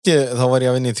þá var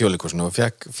ég að vinna í Þjóðleikhúsinu og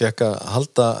fekk að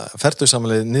halda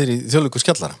fertugsafmælið niður í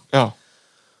Þjóðleikhúskjallara. Já.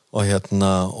 Og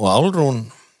og Álfrún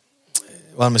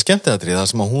var með skemmtiatriði þar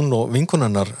sem að hún og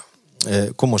vinkonarnar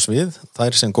kom á svið,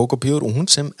 þær sem Gógó Pjúr og hún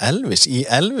sem Elvis, í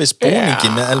Elvis búningi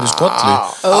með Elvis kollu.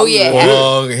 Oh yeah.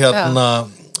 Og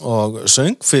og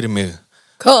söng fyrir mig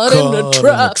Caught in a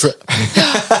trap.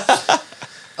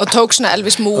 Og tók svona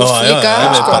Elvis move líka.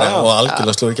 Já, bara, og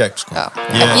algjörlega sló í gegn, sko.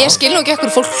 Ég skil nú ekki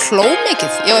ekkur fólk hló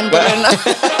mikið. Ég var bara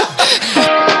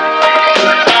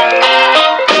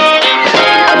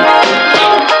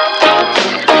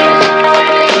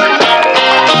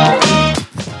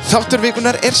Þáttur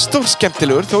vikunar stór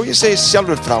skemmtilegur þó ég segi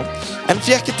sjálfur frá, en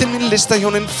fékk til mín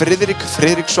listahjónin Friðrik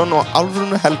Friðriksson og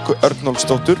Álfrúnu Helgu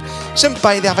Örnólfsdóttur sem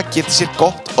bæði hafa getið sér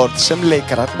gott orð sem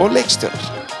leikarar og leikstjórar.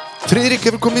 Friðrik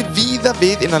hefur komið víða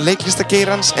við innan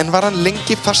leiklistageirans en var hann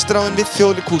lengi fastráðinn við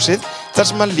Þjóðleikhúsið þar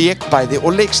sem hann lék bæði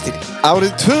og leikstýrði.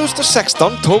 Árið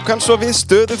 2016 tók hann svo við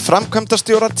stöðu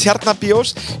framkvæmdastjóra Tjarnarbíós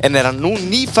en hann nú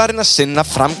nýfarinn að sinna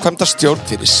framkvæmdastjórn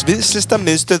fyrir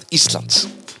Sviðslistamiðstöð Íslands.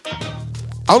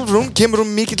 Álfrún kemur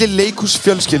mikilli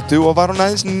leikhúsfjölskyldu og var hún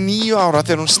aðeins 9 ára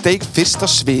þegar hún steig fyrst á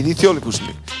svið í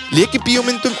Þjóðleikhúsinu. Lék í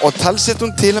bíómyndum og talsett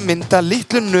hún til að mynda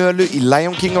Litlu Nölu í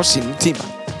Lion King á sínum tíma.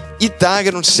 Í dag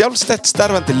hún sjálfstætt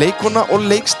starfandi leikona og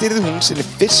leikstýrði hún sinni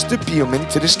fyrstu bíómynd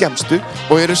fyrir skemmstu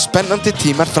og eru spennandi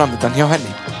tímar framundan hjá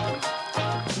henni.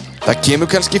 Það kemur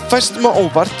kannski fæstum á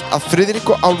óvart að Friðrik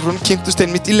og Álfrún kynntust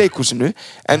einmitt í leikhúsinu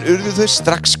en urðu þau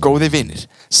strax góðir vinir.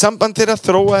 Samband þeirra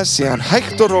þróaði síðan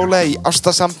hægt og rólega í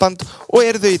ástarsamband og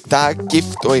eru þau í dag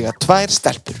gift og eiga 2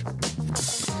 stelpur.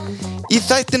 Í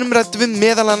þættinum ræddum við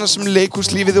meðal annars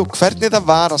leikhúslífið og hvernig það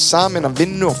var að sameina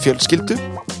vinnu og fjölskyldu,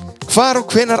 hvar og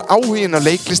hvenær áhuginn á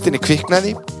leiklistinni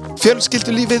kviknaði,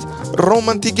 fjölskyldulífið,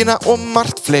 rómantíkina og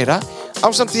margt fleira,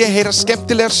 ásamt því að heyra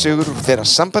skemmtilegar sögur úr þeirra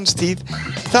sambandstíð,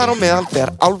 þar á meðal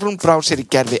þegar Álfrún brá sér í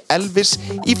gervi Elvis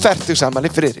í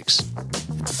fertugsafmæli Friðriks.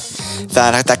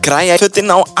 Það hægt að græja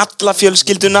fötin á alla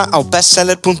fjölskylduna á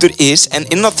bestseller.is en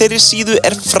inn á þeirri síðu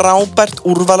frábært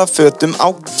úrval af fötum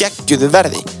á geggjuðu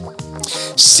verði.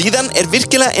 Síðan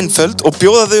virkilega einföld og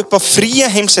bjóða þau upp á fría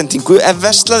heimsendingu ef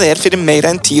verslað fyrir meira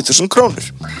en 10.000 krónur.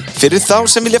 Fyrir þá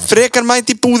sem vilja frekar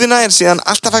mæti í búðina síðan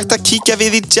alltaf hægt að kíkja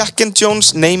við í Jack &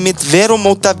 Jones, Name It,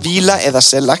 Veromóta, Vila eða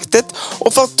Selected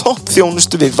og fá topp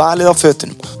þjónustu við valið á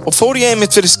fötunum. Og fór ég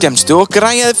einmitt fyrir skemmstu og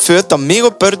græjaði föt á mig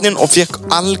og börnin og fekk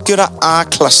algjöra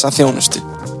A-klassa þjónustu.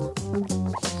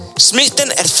 Smitten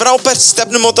frábært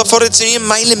stefnumótaforrit sem ég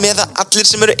mæli með að allir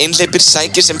sem eru einhleypir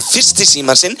sækir sem fyrst í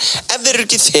símann sinn ef þeir eru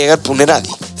ekki þegar búnir að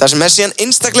því. Það sem síðan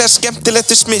einstaklega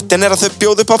skemmtilegt við Smitten að þau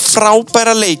bjóða upp á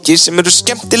frábæra leiki sem eru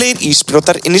skemmtilegir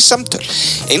ísbrjótar inn í samtöl,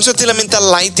 eins og til að mynda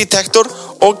Lie Detector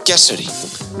og Guessery.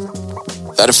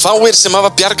 Það eru fáir sem hafa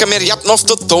bjargað mér jafn oft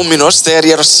og Dominos þegar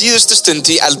ég á síðustu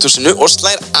stundu í eldhúsinu og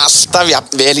slær alltaf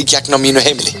jafn vel í gegn á mínu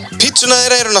heimili. Pítsuna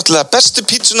þeirra eru náttúrulega bestu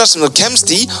pítsuna sem þú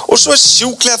kemst í og svo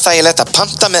sjúklega þægilegt að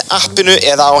panta með appinu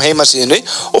eða á heimasíðinu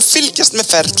og fylgjast með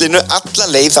ferlinu alla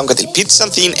leið þangað til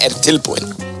pítsan þín tilbúin.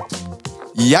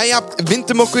 Jæja,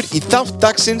 vindum okkur í þátt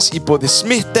dagsins í boði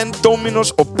Smitten,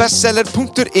 Dominos og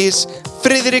bestseller.is.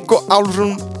 Friðrik og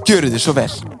Álfrún, gjöru þið svo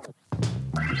vel.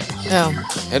 Já.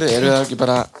 Eru það ekki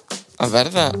bara að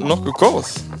verða nokkuð góð?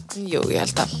 Jú, ég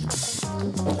held að.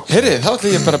 Þá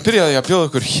ætla ég bara að byrja því að bjóða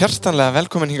okkur hjartanlega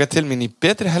velkomin hingað til mín í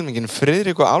betri helmingin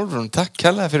Friðrik og Álfrún. Takk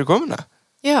kærlega fyrir komuna.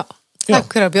 Já,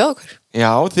 takk fyrir að bjóða okkur.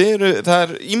 Já,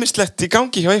 það ýmislegt í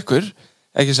gangi hjá ykkur,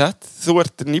 ekki satt? Þú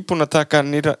nýbúin að taka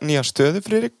nýja stöðu,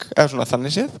 Friðrik, eða svona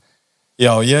þannig séð?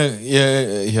 Já,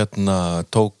 ég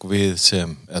tók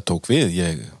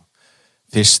við,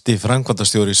 fyrsti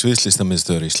framkvæmdastjóri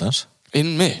Sviðslistamiðstöðvar Íslands.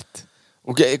 Einmitt.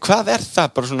 Og hvað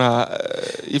það bara svona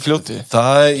í fljótu?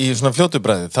 Það í svona fljótu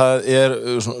bræði. Það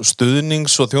svona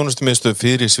stuðnings- og þjónustumiðstöð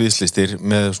fyrir sviðslistir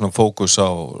með svona fókus á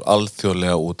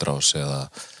alþjóðlega útrás eða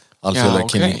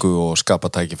alþjóðlega kynningu og skapa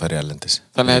tækifæri erlendis.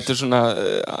 Þannig að þetta svona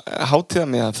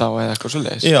hátíðamiða þá eða eitthvað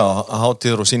svoleiðis? Já,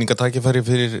 hátíðar og sýningatækifæri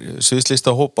fyrir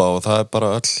sviðslista hópa og það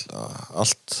bara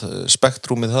allt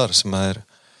spektrúmið þar sem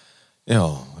já,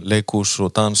 leikhús og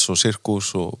dans og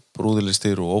sirkus og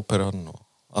brúðulistir og óperan og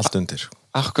allt undir.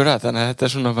 Akkurat, þannig að þetta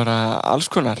svona bara alls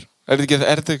konar. Þetta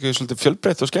ekki svolítið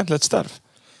fjölbreytt og skemmtilegt starf?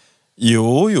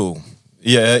 Jú.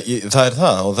 Það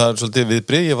það og það svolítið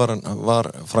viðbrigði. Ég var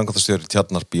framkvæmdastjóri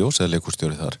Tjarnarbíós eða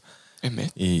leikhússtjóri þar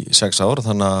í 6 ár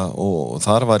og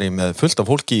þar var ég með fullt af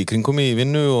fólki í kringum mig í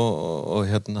vinnu og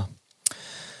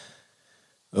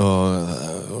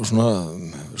svona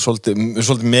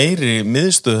svolítið meiri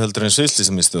miðstöð heldur en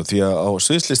sviðslistamiðstöð því að á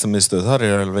sviðslistamiðstöð þar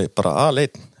alveg bara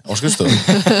aleinn á skrifstofu.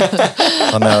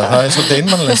 Þannig að það svolítið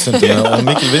einmannlegt stundum og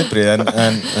mikil viðbrigði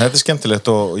en þetta skemmtilegt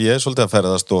og ég svolítið að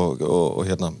ferðast og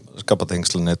hérna skapa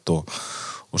tengslanett og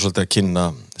svolítið að kynna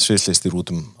sviðslistir út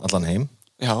allan heim.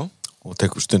 Já. Og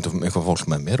tekur stundum eitthvað fólk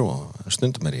með mér og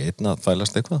stundum ég einn að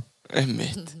fælast eitthvað.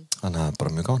 Einmitt. Þannig að það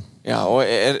bara mjög gaman. Já, og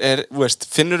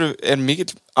finnurðu,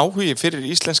 mikill áhugi fyrir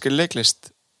íslenski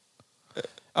leiklist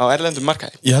á erlendum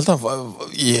markaði? Ég held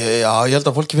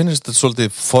að fólki finnist þetta svolítið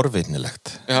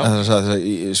forvitnilegt.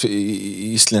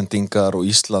 Íslendingar og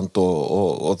Ísland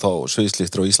og þá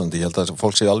sviðslistir á Íslandi, ég held að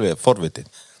fólk sé alveg forvitið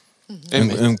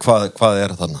hvað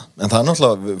er þarna. En það er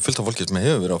náttúrulega fullt af fólki sem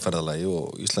hefur verið á ferðalagi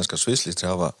og íslenska sviðslistir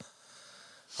hafa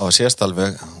sést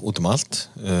alveg út allt.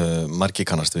 Margir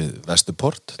kannast við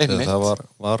Vesturport þegar það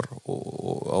var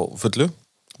á fullu.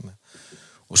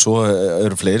 Og svo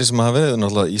eru fleiri sem hafa verið,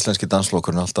 náttúrulega íslenski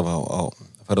dansflokkurinn alltaf á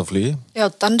ferð og flugi. Já,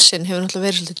 dansinn hefur náttúrulega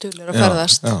verið svolítið duglegur að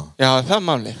ferðast. Já, það er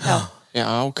málið. Já,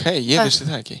 ok, ég vissi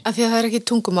það ekki. Af því að það er ekki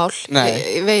tungumál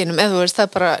í veginum, eða þú veist, það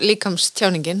er bara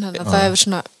líkamstjáningin, þannig að það hefur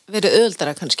svona verið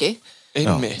auðveldara kannski.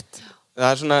 Einmitt. Það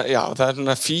er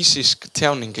svona físisk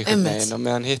tjáning einhvern veginn og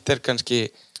meðan hitt er kannski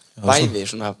bæði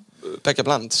svona beggja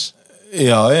blands.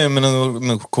 Já, ég meina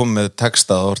þú komið með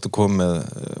texta, þá ertu komið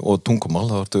og tungumál,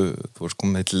 þá ertu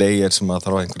komið með leigir sem að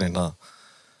þarf einhvern veginn að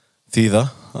þýða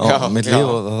á milli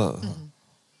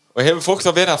og hefur fólk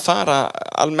þá verið að fara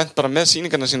almennt bara með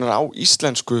sýningarna sínar á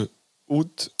íslensku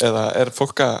út eða er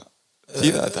fólk að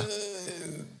þýða þetta?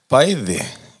 Bæði.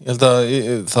 Ég held að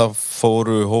það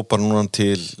fóru hópar núna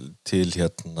til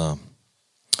hérna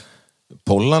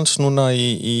Póllands núna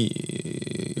í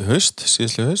haust,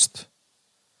 síðastliðið haust.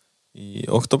 Í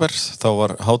október, þá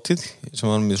var hátíð sem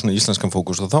var með svona íslenskan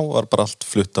fókus og þá var bara allt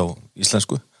flutt á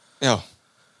íslensku. Já.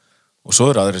 Og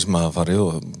svo aðrir sem hafa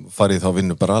farið þá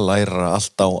vinnu bara að læra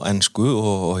allt á ensku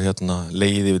og hérna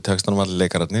leiði við textanum allir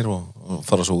leikararnir og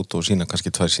fara svo út og sína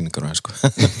kannski 2 sýningar á ensku.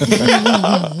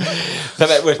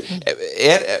 Þannig,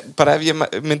 bara ef ég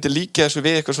myndi líka þessu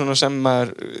við eitthvað svona sem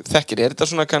maður þekkir,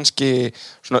 þetta svona kannski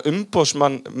svona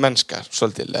umboðsmann mennskar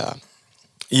svolítið, eða?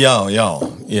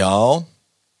 Já.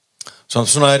 Samt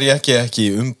svona er ég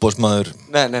ekki umboðsmaður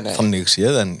þannig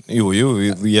séð, en jú,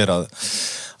 ég er að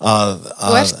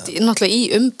Þú ert náttúrulega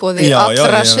í umboði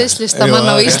allra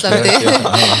sviðslistamanna á Íslandi.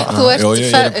 Þú ert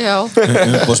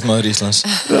umboðsmaður Íslands.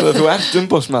 Þú ert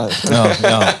umboðsmaður.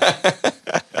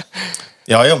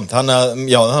 Já, þannig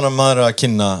að maður er að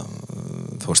kynna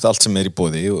þú veist, allt sem er í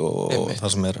boði og það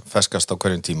sem er ferskast á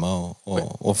hverjum tíma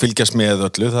og fylgjast með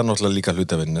öllu, það er náttúrulega líka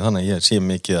hlutavinni, þannig að ég sé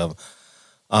mikið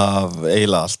af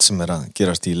eiginlega allt sem er að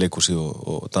gerast í leikhúsi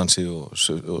og dansi og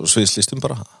sviðslistum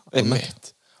bara.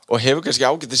 Einmitt. Og hefur kannski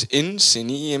ágætis innsýn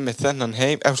í með þennan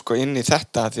heim, inn í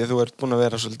þetta því að þú ert búin að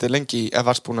vera svolítið lengi,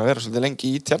 varst búin að vera svolítið lengi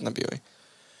í Tjarnarbíói.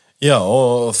 Já,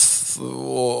 og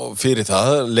fyrir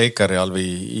það leikari alveg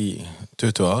í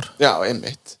 20 ár. Já,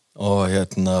 einmitt. Og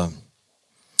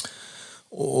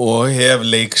og hef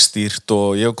leikstýrt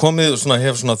og ég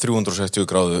hef svona 360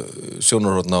 gráðu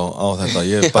sjónarhorn á þetta.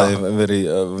 Ég hef bæði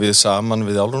verið við saman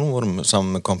við Álfrún, vorum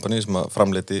saman með kompani sem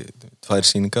framleiddi 2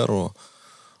 sýningar og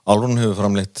Álfrún hefur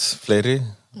framleitt fleiri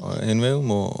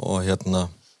einvegum og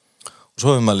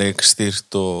svo hefur maður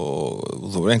leikstýrt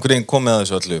og einhvern veginn komið að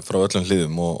þessu öllu frá öllum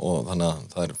hliðum og þannig að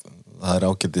það er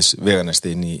ágætis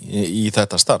veganesti inn í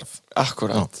þetta starf.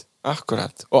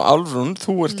 Akkurat. Og Álfrún,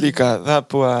 þú ert líka, það er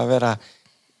búið að vera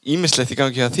ýmislegt í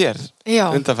gangi að þér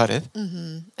undanfarið.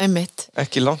 Einmitt.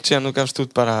 Ekki langt síðan þú gafst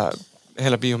út bara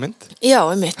heila bíómynd? Já,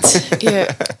 einmitt. Ég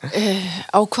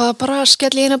ákvaða bara að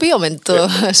skella í eina bíómynd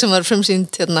sem var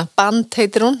frumsýnd, Band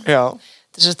heitir hún. Já.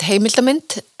 Þetta er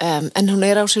heimildamynd, en hún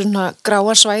er á sér svona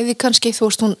gráa svæði kannski, þú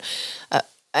veist, hún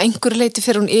einhver leiti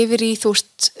fyrir hún yfir í, þú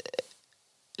veist,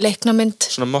 leiknamynd.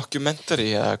 Svona mockumentary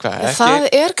eða hvað? Það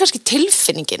er kannski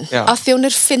tilfinningin að því hún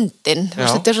er fyndin.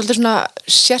 Þetta er svolítið svona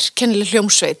sérkennileg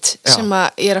hljómsveit sem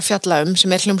ég er að fjalla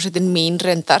sem er hljómsveitin mín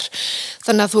reyndar.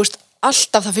 Þannig að þú veist,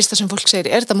 alltaf það fyrsta sem fólk segir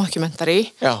er þetta mockumentary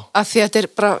af því að þetta er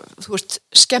bara, þú veist,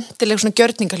 skemmtileg svona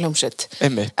gjörningarhljómsveit.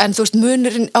 En þú veist,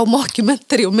 munurinn á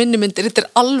mockumentary og minnimyndir, þetta er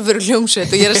alvöru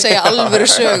hljómsveit og ég er að segja alvöru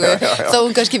sögu. Þá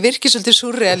hún kannski virkir svolítið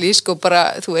surrealísk og bara,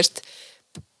 þú veist,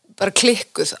 bara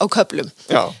klikkuð á köflum.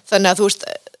 Þannig að þú veist,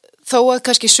 þó að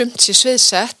kannski sumt sé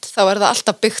sviðsett, þá er það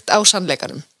alltaf byggt á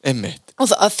sannleikanum. Og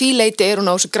að því leiti er hún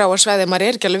á þessu gráa svæði maður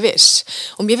er ekki alveg viss.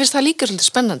 Og mér finnst það líka svolítið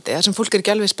spennandi, þar sem fólk er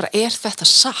ekki alveg viss bara, er þetta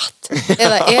satt?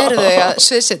 Eða eru þau að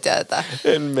sviðsetja þetta?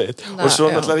 Og svo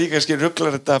náttúrulega líka kannski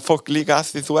ruglar þetta fólk líka að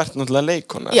því þú ert náttúrulega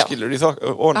leikona, skilur í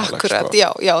ónálag. Akkurat,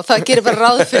 já, það gerir bara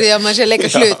ráð fyrir því að maður sé að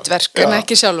leika hlutverk en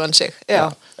ekki sjálfan sig.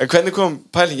 En hvernig kom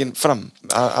pælingin fram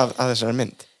að þessari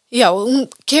mynd? Já, hún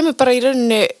kemur bara í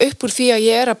rauninni upp úr því að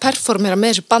ég að performera með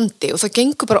þessu bandi og það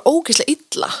gengur bara ógeðslega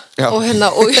illa og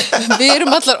við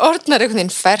erum allar orðnar einhvern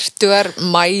veginn fertugar,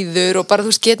 mæður og bara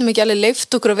þú veist, getum ekki alveg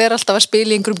leyft okkur að vera alltaf að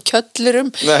spila í einhverjum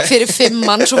kjöllurum fyrir 5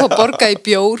 manns og fá borgað í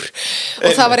bjór og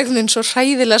það var einhvern veginn svo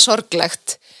hræðilega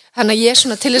sorglegt. Þannig að ég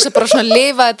svona til þess að bara svona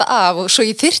lifa þetta af og svo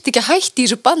ég þyrfti ekki að hætti í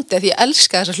þessu bandi því ég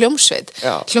elska þessa hljómsveit.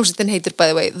 Hljómsveitin heitir by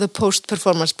the way The Post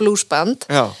Performance Blues Band.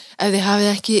 Ef þið hafið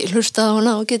ekki hlustað á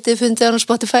hana og getið fundið hana á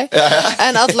Spotify.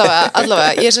 En allavega,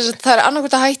 ég sé að það er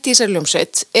annarkvæmt að hætti í þessari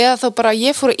hljómsveit eða þá bara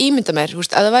ég fór að ímynda mér, þú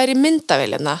veist, að það væri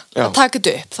myndavélina að taka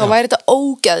þetta upp, þá væri þetta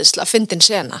ógeðsla fyndin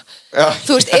sena.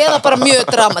 Þú veist, eða bara mjög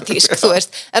dramatísk, þú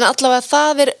veist. En allavega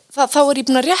þá er ég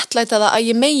búin að réttlæta það að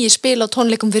ég megi spila á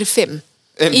tónleikum fyrir 5.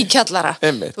 Í kjallara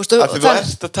þú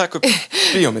ert að taka upp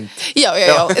bíómynd já,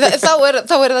 þá er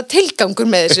það tilgangur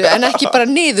með þessu en ekki bara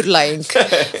niðurlæging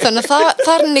þannig að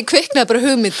þar henni kviknaði bara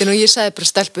hugmyndin og ég sagði bara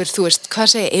stelpur, þú veist,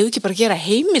 hvað segir, eigum ekki bara að gera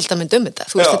heimildamynd þetta,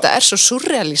 þú veist, þetta er svo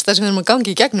surrealist það sem við erum að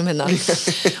gangi í gegnum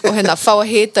og fá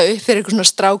að hita upp fyrir eitthvað svona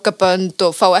strákabönd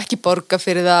og fá ekki borga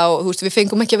fyrir það og þú veist, við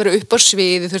fengum ekki að vera upp á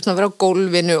sviði, þú veist, að vera á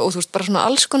gólfinu og þú veist, bara svona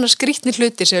alls konar skrýtni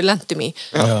hluti sem við lendum í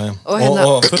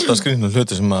og fullt af skrýtni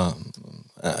hluti sem að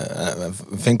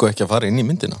fengu ekki að fara inn í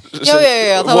myndina já,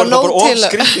 það var nóg til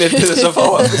skrýtnir til þess að fá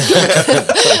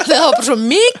það var bara svo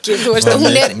mikið þú veist, ég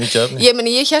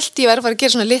held ég væri að fara að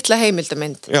gera svona litla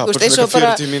heimildamynd já, þú veist,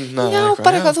 bara 40 mínútna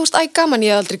bara eitthvað, þú veist, gaman,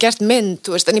 ég hef aldrei gert mynd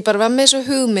þú veist, en ég bara var með þessu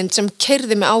hugmynd sem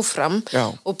keyrði mig áfram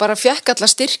og bara fekk alla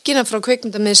styrkina frá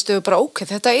kvikmyndamiðstöð og bara ok,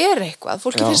 þetta er eitthvað,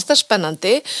 fólki finnst þetta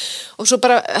spennandi og svo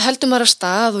bara heldur maður að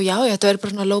stað og já, þetta verður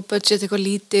bara svona low budget, eitthvað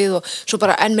lítið og svo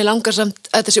bara en mér langar samt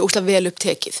að þetta sé óslega vel upptekið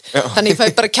þannig ég fæ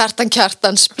bara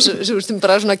kjartans sem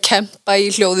bara svona kempa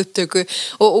í hljóðupptöku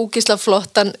og ógeðslega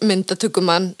flottan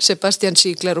myndatökumann Sebastian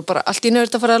Ziegler og bara allt í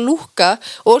nöður að fara að lúka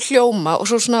og hljóma og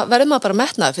svo svona verður maður bara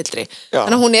metnaðarfyllri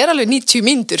þannig að hún er alveg 90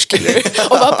 mínútur skilur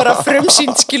og var bara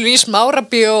frumsýnd skilur í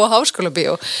Smárabíó og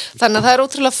Háskólabíó þannig að það er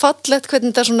ótrúlega fallegt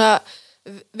hvernig þetta svona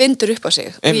vindur upp á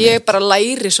sig og ég bara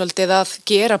læri svolítið að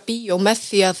gera bíó með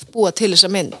því að búa til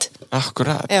þessa mynd.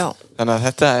 Akkurat. Þannig að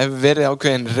þetta hefur verið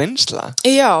ákveðin reynsla.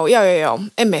 Já,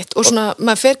 einmitt og svona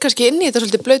maður fer kannski inn í þetta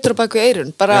svolítið blautur á baku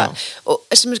eyrun bara og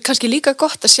sem er kannski líka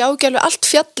gott að sjá ekki alveg allt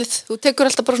fjallið, þú tekur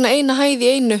alltaf bara svona eina hæð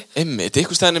í einu. Einmitt,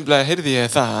 einhvers staðar nefnilega heyrði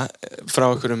ég það frá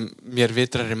einhverjum mér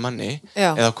vitrari manni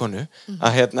eða konu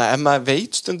að ef maður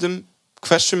veit stundum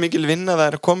hversu mikil vinna það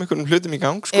er að koma einhverjum hlutum í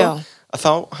gang sko, að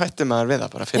þá hættir maður við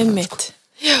það bara fyrir það sko.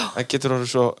 Það getur orðið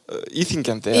svo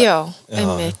íþyngjandi. Já,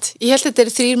 einmitt. Ég held að þetta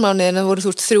er 3 mánuðir en það voru þú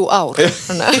veist 3 ár.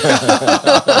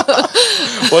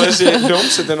 Og þessi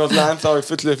hljómsveit er náttúrulega ennþá í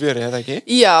fullu fjöri, eða ekki?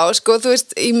 Já, sko, þú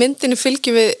veist, í myndinu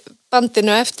fylgjum við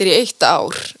bandinu eftir í 1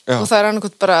 ár og það er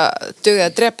annarkot bara dugið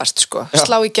að drepast, sko.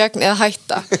 Slá í gegn eða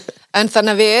hætta. En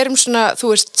þannig að við erum svona,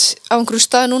 þú veist, á einhverju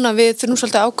stað núna við þurfum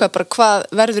svolítið að ákveða bara hvað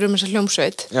verður þessa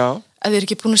hljómsveit. Já. Að við erum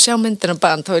ekki búin að sjá myndina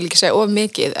band, þá vil ég ekki segja of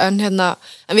mikið, en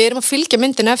við erum að fylgja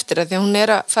myndina eftir það því að hún er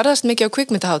að ferðast mikið á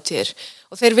kvikmyndahátíðir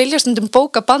og þeir vilja stundum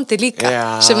bóka bandi líka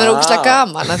sem er ógeðslega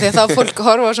gaman því að þá fólk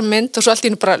horfa á þessa mynd og svo allt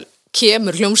í hennu bara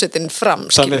kemur hljómsveitin fram.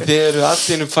 Þannig þið eru allt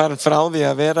í hennu farin frá því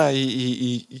að vera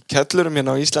í kjöllurum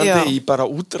hérna á Íslandi í bara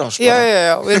útrás. Já,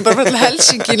 við erum bara frá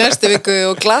Helsinki í næstu viku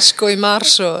og Glasgow í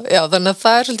mars og þannig að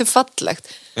það er svolítið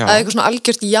fallegt. Það er eitthvað svona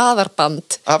algjört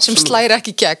jaðarband sem slæri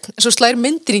ekki gegn, en svo slæri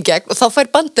myndin í gegn og þá fær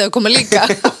bandið að koma líka.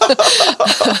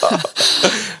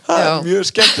 Það er mjög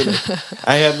skemmtilegt.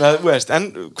 Þú veist,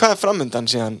 en hvað er framundan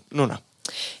síðan núna?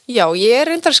 Já, ég er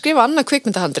reyndar að skrifa annað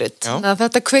kvikmyndahandrit.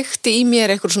 Þetta kveikti í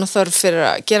mér eitthvað svona þörf fyrir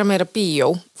að gera meira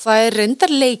bíó. Það er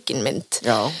reyndar leikinmynd.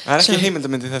 Já, það er ekki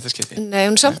heimildamynd í þetta skipti. Nei,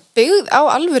 hún er samt byggð á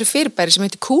alvöru fyrirbæri sem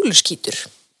heitir Kúluskítur.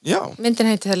 Já. Myndin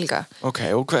heiti það líka. Ok,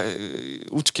 og hvað,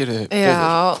 útskýrðu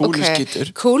betur,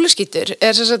 kúluskítur? Kúluskítur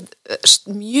er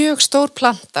mjög stór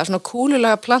planta, svona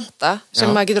kúlulega planta sem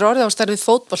maður getur orðið á stærð við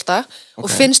fótbolta og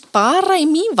finnst bara í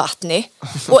Mývatni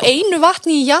og einu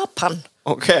vatni í Japan.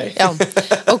 Já,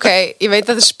 ég veit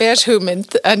að það er spes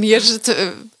hugmynd en ég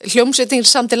hljómsveitin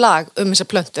samti lag þessa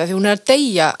plöntu því hún er að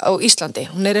deyja á Íslandi,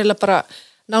 hún er eiginlega bara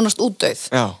nánast útdauð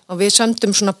og við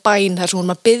sömdum svona bæn þar sem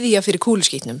hún að biðja fyrir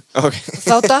kúluskítnum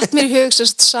þá datt mér í hug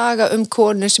saga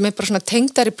konu sem er bara svona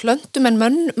tengdari plöntum en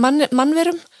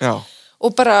mannverum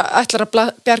og bara ætlar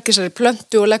að bjarga þessari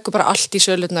plöntu og leggur bara allt í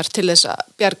sölurnar til þess að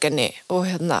bjarga henni og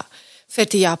fer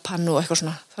til Japan og eitthvað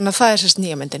svona. Þannig að það sérst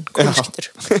nýja myndin, kúluskítur.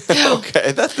 Ok,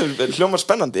 þetta hljómar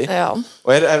spennandi. Já.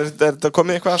 Og er þetta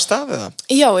komið eitthvað af stað eða?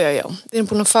 Já. Við erum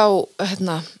búin að fá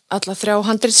alla 3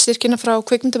 handritstyrkina frá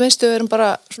kvikmyndamiðstöð og erum bara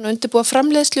svona undirbúa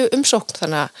framleiðslu umsókn.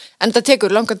 Þannig að, en það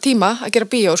tekur langan tíma að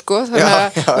gera bíó, sko. Þannig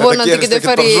að vonandi getur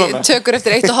farið í tökur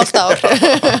eftir 1,5 ár.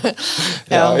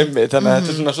 Já, þannig að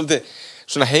þetta svona svolítið,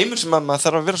 svona heimur sem maður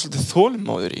þarf að vera svolítið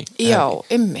þolinmóður í. Já,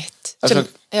 einmitt.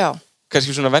 Já.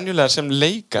 Kannski svona venjulega sem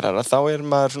leikarar að þá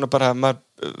maður svona bara,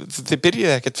 þið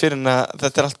byrjiði ekkert fyrir en að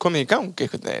þetta allt komið í gang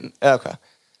einhvern veginn, eða hvað?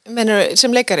 Menur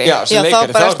sem leikari? Já, sem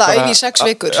leikari. Þá bara eftir að æfi í 6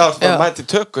 vikur. Já, þá mæti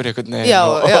tökur einhvern veginn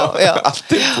og allt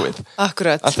tilbúið.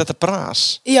 Akkurat. Allt þetta bras.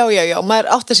 Já, maður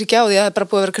átti sig ekki á því að það bara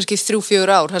búið að vera kannski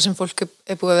 3-4 ár þar sem fólk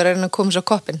búið að vera að koma svo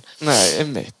koppin. Nei,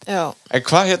 einmitt. Já. En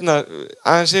hvað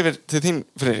aðeins yfir til þín,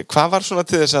 Friðrik, hvað var svona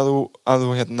til þess að þú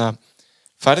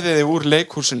færði þig úr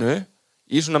leikhúsinu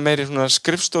í svona meiri svona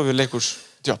skrifstofu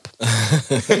leikhúsjobb?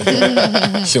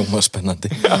 Hljóma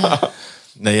spennandi.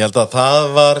 Nei, ég held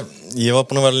að ég var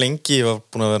búin að vera lengi, ég var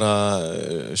búin að vera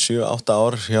 7-8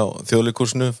 ár hjá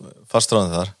Þjóðleikhúsinu,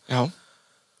 fastráðin þar. Já.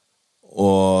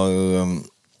 Og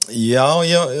já,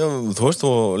 þú veist,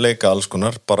 og leika alls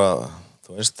konar, bara,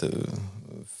 þú veist,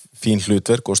 fín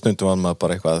hlutverk og stundum var maður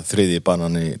bara eitthvað þriðji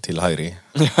banani til hægri.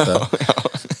 Já.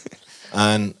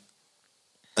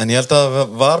 En ég held að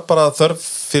það var bara þörf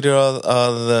fyrir að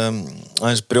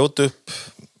aðeins brjóta upp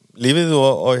lífið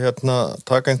og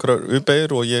taka einhverjar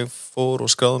uppeyjur og ég fór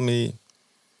og skráði mig í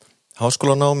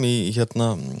háskólanám í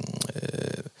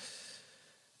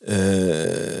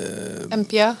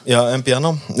MBA? Já,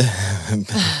 MBA-nám.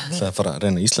 Það að fara að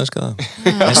reyna íslenska það.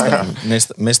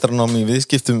 Meistaranám í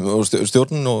viðskiptum og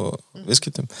stjórnun og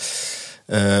viðskiptum.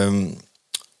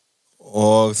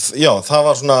 Og já, það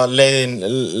var svona leiðin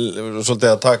svolítið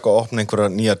að taka og opna einhverja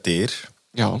nýjar dyr.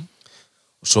 Já.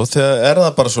 Og svo þegar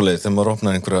það bara svo leið, þegar maður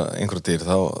opnar einhverja dyr,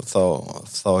 þá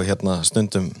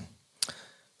stundum,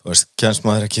 þú veist, kemst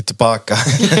maður ekki tilbaka.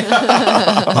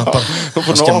 Þú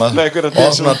búin að opna einhverja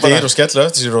dyr sem opna dyr og skella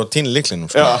eftir sér og týna lyklinum,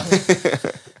 sko. Já.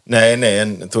 Nei,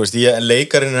 en þú veist,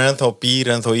 leikarinn býr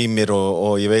ennþá í mér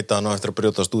og ég veit að hann á eftir að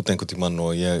brjótast út einhvern tímann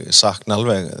og ég sakna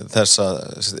alveg þess að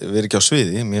vera ekki á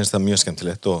sviði, mér finnst það mjög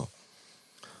skemmtilegt og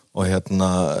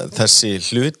þessi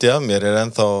hluti af mér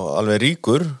ennþá alveg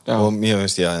ríkur. Já. Og mér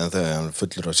finnst ég að hann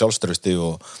fullur af sjálfstrausti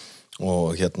og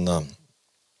þetta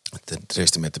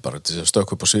treysti mér bara til að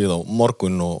stökka upp á svið á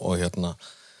morgun og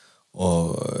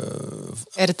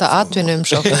Er þetta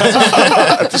atvinnuumsókn? Ég er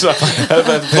að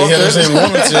segja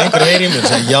vonandi sem einhver heyri í mér og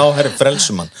segja, já, herri,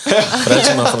 frelsumann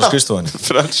frá skrifstofunni.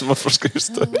 Frelsumann frá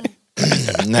skrifstofunni.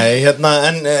 Nei,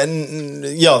 en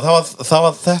já, það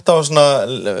var þetta og svona,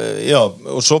 já,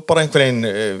 og svo bara einhvern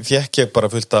veginn fékk ég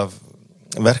bara fullt af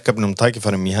verkefnum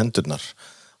tækifærum í hendurnar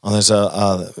á þess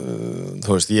að þú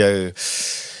veist,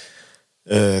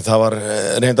 það var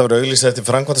reynd að vera auglýst eftir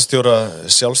framkvæmdastjóra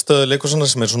sjálfstæðu leikhúsanna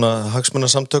sem svona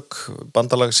hagsmunasamtök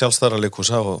bandalag sjálfstæðra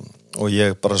leikhúsa og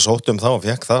ég bara sótti það og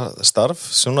fekk það starf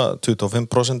svona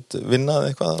 25% vinna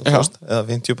eitthvað eða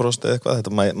 50% eitthvað,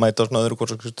 þetta mæta á svona öðru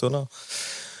kórsakstjóna.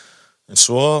 En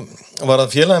svo var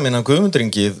það félagi minn Guðmundur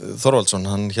Ingi Þorvaldsson,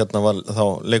 hann var þá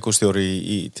leikhússtjóri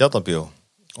í Tjarnarbíó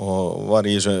og var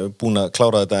búin að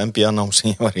klára þetta MBA-nám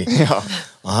sem ég var í. Já.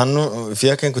 Og hann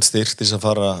fekk einhvern styrk til að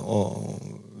fara og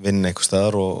vinna einhver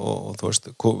staðar og þú veist,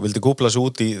 vildi kúpla sig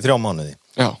út í 3 mánuði.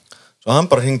 Já. Svo hann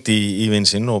bara hringdi í vin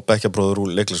sinn og bekkjabróður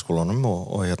úr leiklisskólanum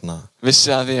og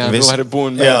vissi að því að þú væri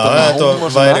búin með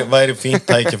þetta væri fínt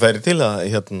tækifæri til að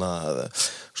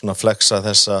svona flexa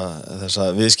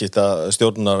þessa viðskipta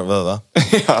stjórnarvöða.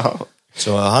 Já.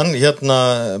 Svo hann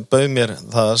bauð mér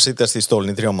það að sitjast í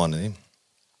stólinn í 3 mánuði.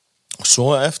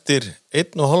 Svo eftir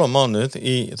 1,5 mánuð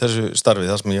í þessu starfi,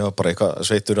 þar sem ég var bara eitthvað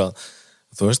sveittur að,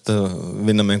 þú veist,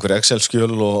 vinna með einhver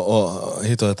Excel-skjöl og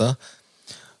hitt og þetta.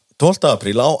 12.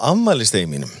 apríl á afmælistegi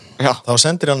mínum. Já. Þá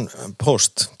sendir hann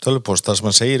tölvupóst þar sem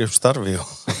hann segir upp starfi og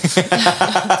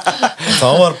þá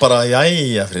var bara,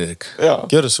 jæja, Friðrik,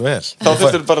 gjörðu svo vel. Þá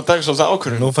þurftur bara að taka svolítið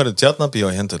ákvörðun. Nú færðu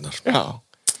Tjarnarbíó í hendurnar. Já.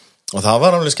 Og það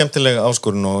var alveg skemmtilega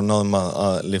áskorun og náðum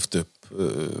að lyfta upp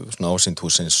svona ásýnd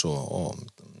húsins og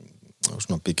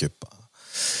svona byggja upp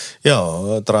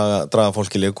draga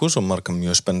fólk í leikhús og marga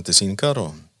mjög spennandi sýningar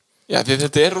og... Já, því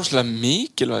þetta rosalega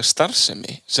mikilvæg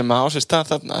starfsemi sem á sér stað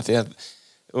þarna því að,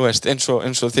 þú veist, eins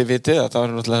og þið vitið að það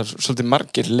náttúrulega svolítið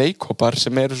margir leikhópar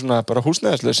sem svona bara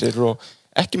húsnæðislausir og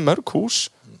ekki mörg hús.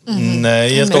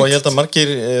 Nei, ég held að margir,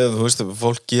 þú veist,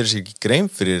 fólk gerir sér ekki grein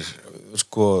fyrir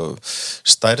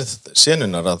stærð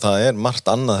senunar að það margt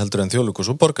annað heldur en Þjóðleikhús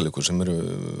og Borgarleikhús sem eru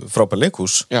frábær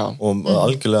leikhús. Já. Og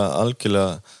algjörlega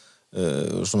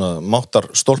svona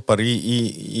máttarstólpar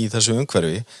í þessu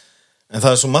umhverfi en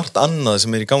það svo margt annað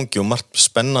sem í gangi og margt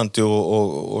spennandi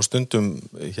og stundum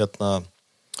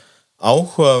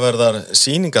áhugaverðar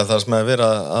sýningar þar sem vera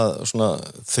að svona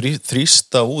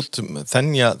þrýsta út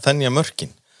þenja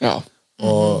mörkin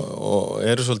og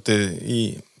eru svolítið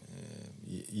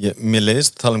mér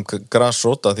leiðist tala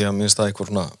grasróta því að minnst það eitthvað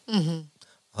svona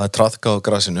það traðkað á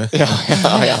grasinu já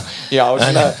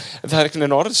svona, það einhvern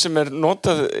veginn orð sem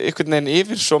notað einhvern veginn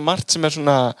yfir svo margt sem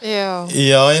svona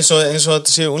já eins og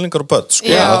þetta séu unglingar og börn sko,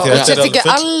 þetta er ekki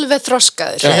alveg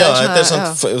þroskaður þetta er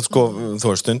samt, sko,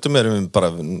 þú veist stundum erum við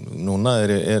bara, núna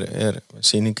er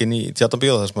sýningin í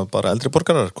Tjarnarbíó það sem bara eldri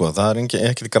borgarar, sko, það er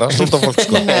ekkert grasróta fólk,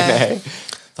 sko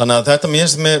Þannig að þetta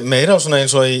mér meira svona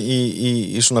eins og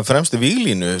í svona fremstu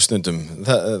víglínu stundum,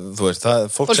 þú veist, það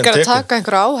fólk sem tekur... Fólk taka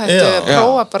einhverja áhættu,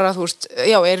 prófa bara, þú veist,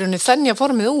 er henni þennja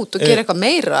formið út og gera eitthvað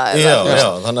meira. Já,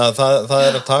 þannig að það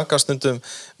að taka stundum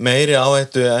meiri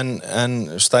áhættu en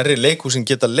stærri leikhúsin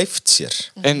geta leyft sér.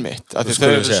 Einmitt, að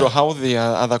þau eru svo háði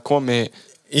að það komi...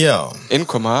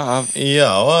 innkoma af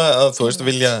að þú veist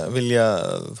vilja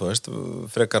þú veist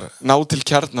frekar ná til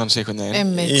kjarnans einhvern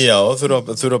veginn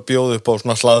þurfa að bjóða upp á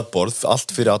svona hlaðborð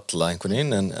allt fyrir alla einhvern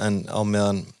veginn en á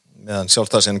meðan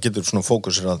sjálfstæðsinn getur svona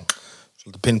fókusir að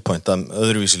svolítið pinpointa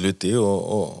öðruvísi hluti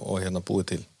og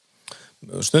búið til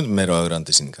stundum meira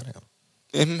öðrandi sýningar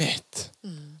Einmitt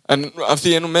En af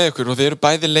því nú með ykkur og þið eru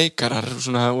bæði leikarar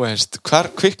svona, veist, hvar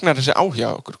kviknar þessi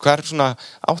áhuga okkur? Hvar svona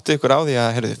áttu ykkur á því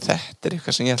að heyrðu, þetta er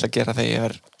eitthvað sem ég ætla að gera þegar ég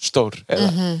er stór eða?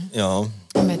 Já,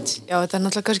 þetta er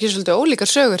náttúrulega kannski svolítið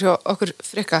ólíkar sögur hjá okkur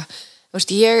Frikka. Þú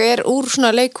veist, ég er úr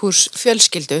svona leikhús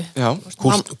fjölskyldu. Já,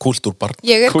 kúltúrbarn.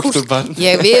 Ég er kúltúrbarn.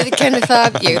 Ég viðurkenni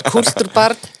það, ég er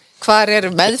kúltúrbarn. Hvar er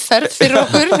meðferð fyrir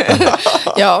okkur?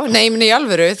 Já, neymin í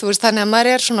alvöru, þú veist, þannig að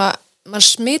maður er svona, maður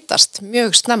smitast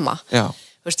mjög snemma. Já.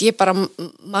 Þú veist, ég bara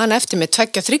man eftir mig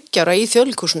 2-3 ára í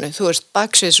Þjóðleikhúsinu, þú veist,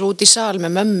 baksviðs út í sal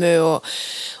með mömmu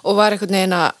og var einhvern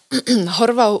veginn að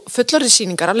horfa á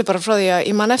fullorðissýningar alveg bara frá því að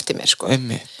ég man eftir mér, sko.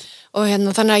 Einmitt. Og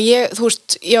þannig að ég, þú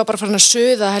veist, ég var bara farin að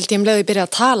suða held ég leið að byrja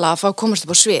að tala að fá að komast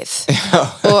upp á svið.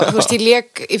 Og þú veist, ég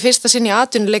lék í fyrsta sinni í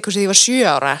atvinnuleikhúsi þegar ég var 7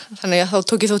 ára, þannig að þá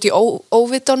tók ég þótt í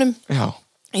óvitunum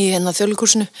í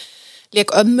Þjóðleikhúsinu.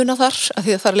 Lék ömmuna þar, af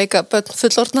því að það er að leika börn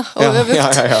fullorðna og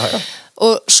öfugt.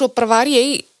 Og svo bara var ég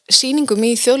í sýningum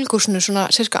í Þjóðleikhúsinu svona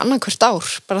cirka annað hvert ár,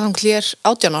 bara þannig ég er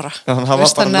 18 ára. Já, þannig það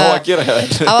var bara nóg að gera hjá þér.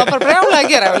 Það var bara brjálega að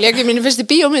gera, og lék ég mínu fyrstu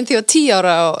bíómynd því á 10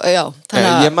 ára og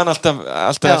Ég man alltaf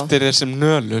eftir þér sem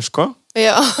nölu, sko.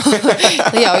 Já,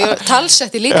 ég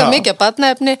talsetti líka mikið af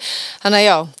barnaefni, þannig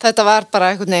að þetta var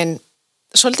bara einhvern veginn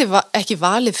svolítið ekki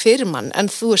valið fyrir mann,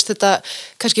 en þú veist þetta,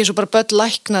 kannski eins og bara börn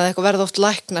læknað eitthvað verða oft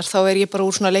læknar, þá er ég bara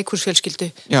úr svona leikhúsfjölskyldu.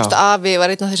 Afi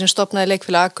var einn af þeir sem stofnaði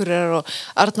leikfélag Akureyrar og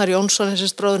Arnar Jónsson,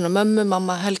 þessist bróðurinn og mömmu,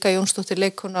 mamma Helga Jónsdóttir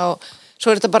leikkona og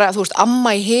svo er þetta bara, þú veist,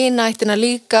 amma í hina ættina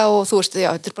líka og þú veist,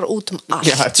 þetta er bara út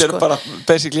allt. Já, þetta er bara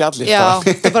basically allir. Já,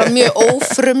 þetta er bara mjög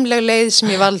ófrumleg leið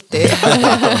sem ég valdi.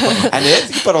 En er þetta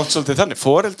ekki bara oft svolítið þannig,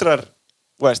 foreldrar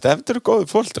ef það eru góðu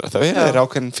fóreldrar, þá er þeir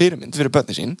ákveðin fyrirmynd fyrir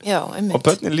börnin sín og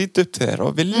börnin líti upp til þeir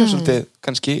og vilja svolítið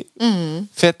kannski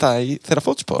feta í þeirra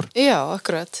fótspor. Já,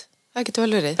 akkurat. Það getur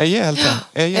vel verið. Ég held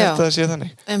að það sé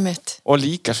þannig. Einmitt. Og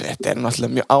líka svo, þetta er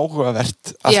náttúrulega mjög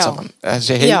áhugavert allt saman.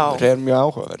 Þessi heimur er mjög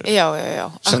áhugaverður. Já,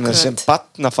 akkurat. Sem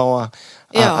barn að fá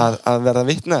að verða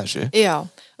vitna þessu. Já.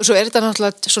 Og svo er þetta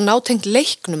náttúrulega svo nátengt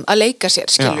leiknum að leika sér,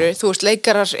 skilur. Þú veist,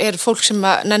 leikarar er fólk sem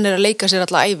nennir að leika sér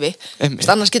alla ævi.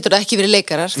 Annars getur það ekki verið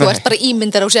leikarar. Þú ert bara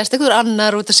ímyndar og sérst einhver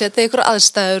annar og setja einhver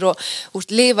aðstæður og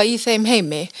lifa í þeim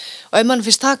heimi. Og ef mann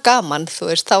finnst það gaman,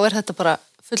 þú veist, þá er þetta bara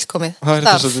fullkomið starf. Það er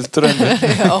þetta svolítið draumur.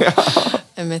 Já,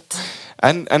 einmitt.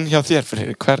 En hjá þér,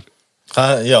 Friðrik,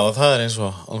 það er eins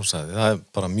og álsæði, það er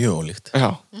bara mjög ólíkt.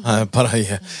 Já. Það er bara,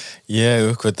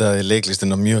 ég uppkvitaði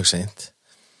leiklistina mjög seint.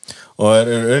 Og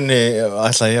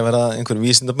ætlaði ég að vera einhver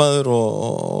vísindamaður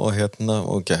og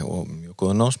mjög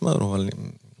góður námsmaður og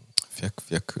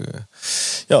fekk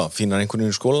fínar einhvern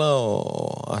í skóla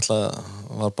og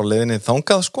var bara leiðinni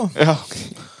þangað, sko. Já.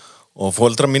 Og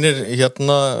foreldrar mínir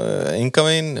enga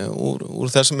veginn úr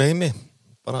þessum heimi,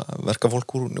 bara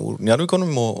verkafólk úr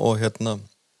Njarðvíkunum og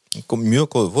mjög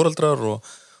góðu foreldrar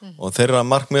og þeirra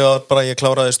markmið var bara ég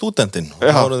kláraði stúdentinn og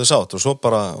þá voru þau sátt og svo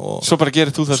bara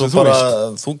gerir þú það sem þú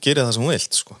vilt. Þú gerir það sem þú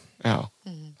vilt, sko. Já.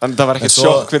 Þannig það var ekkert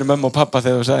sjokk fyrir mömmu og pappa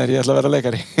þegar þú sagðir ég ætla að vera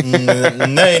leikari.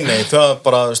 Nei, það var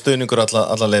bara stuðningur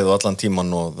alla leið og allan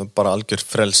tíman og bara algjör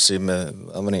frelsi með,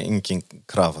 það var engin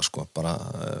krafa, sko, bara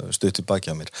stutt í baki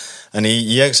á mér. En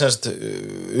ég semst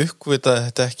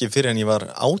uppvitaði þetta ekki fyrir en ég var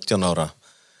 18 ára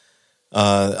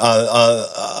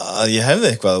að ég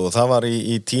hefði eitthvað og það var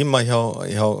í tíma hjá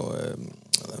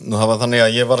nú það var þannig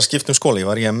að ég var að skipta skóla, ég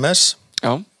var í MS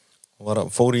Já.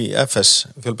 Og fór í FS,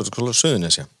 Fjölbrautaskóla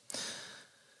Suðurnesja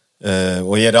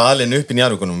og ég alin upp í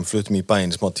Njarðvíkunum, fluttum í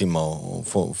bæinn smá tíma og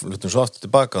fluttum svo aftur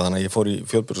tilbaka þannig að ég fór í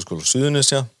Fjölbrautaskóla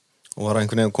Suðurnesja og var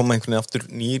einhvern veginn að koma einhvern veginn aftur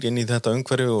nýr inn í þetta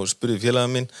umhverfi og spurði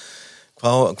félaga minn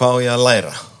hvað á ég að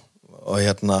læra og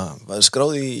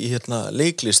skráði í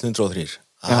leiklist 103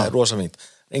 það rosa fínt,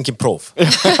 engin próf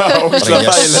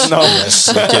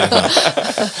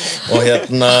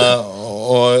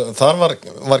og þar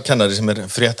var kennari sem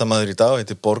fréttamaður í dag,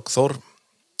 heitir Borgþór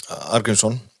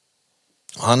Argrímsson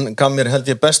og hann gaf mér held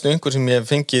ég bestu einhver sem ég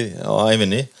fengið á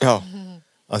ævinni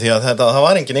af því að það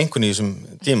var engin einhvern í þessum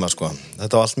tíma sko,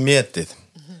 þetta var allt metið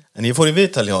en ég fór í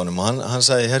viðtal hjá honum og hann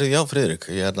sagði, herru, já Friðrik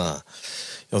já,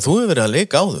 þú hefur verið að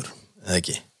leika áður eða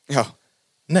ekki? Já.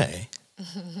 Nei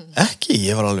ekki,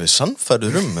 ég var alveg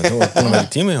sannfærður þú var búin að vera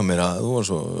í tíma hjá mér að þú var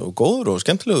svo góður og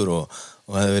skemmtilegur og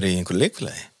hefði verið í einhverju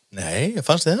leikfélagi nei,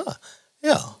 fannst þið það?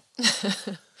 Já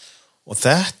og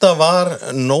þetta var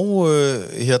nógu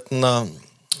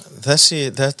þessi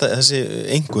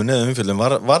einhvern eða umfjöldum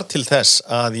var til þess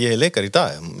að ég leikar í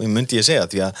dag myndi ég segja,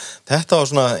 því að þetta var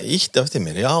svona ítt eftir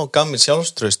mér, já, gaf mér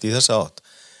sjálfstraust í þessa átt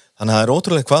þannig að það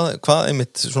ótrúlega hvað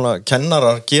einmitt svona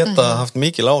kennarar geta haft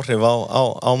mikil áhrif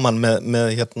á mann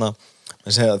með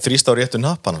þrýst á réttu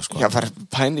nappana sko. Já,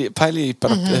 pæli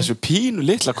bara þessu pínu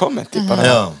litla kommenti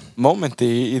bara momenti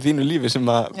í þínu lífi sem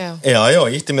að Já,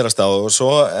 ítti mér að stá og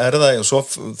svo það og svo,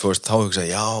 þú veist, þá hugsa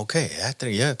já, ok, ég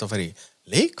þetta að fara í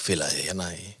leikfélagi í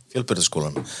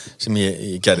Fjölbrautaskólanum sem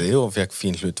ég gerði og fekk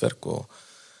fín hlutverk og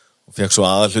fekk svo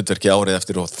aðal hlutverki árið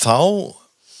eftir og þá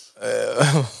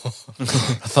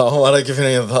var ekki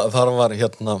fyrir þar var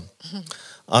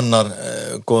annar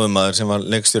góður maður sem var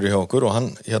leikstjóri hjá okkur og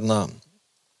hann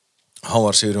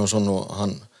Hávar Sigurjónsson og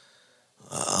hann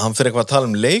fyrir eitthvað að tala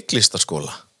um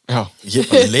leiklistarskóla Já. Ég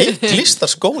bara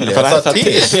leiklistarskóli er það til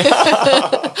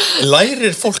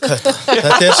lærir fólk þetta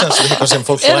sem eitthvað sem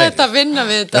fólk lærir þetta að vinna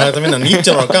við þetta? Er þetta að vinna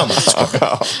 19 ára gamalt sko.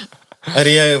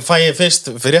 fæ ég fyrst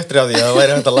fyrir eftir að því að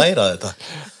væri hægt að læra þetta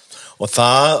og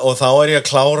þá er ég að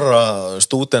klára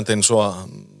stúdentinn svo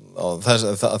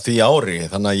því ári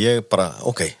þannig að ég bara,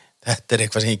 ok, þetta er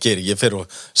eitthvað sem ég geri, ég fer og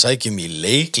sækjum í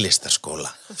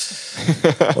leiklistarskóla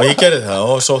og ég gerði það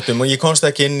og sóttum og ég komst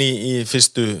ekki inn í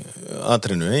fyrstu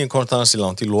atrinu, ég komst aðeins í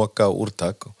langt í loka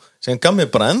úrtak sem gaf mér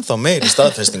bara ennþá meiri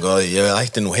staðfestingu að ég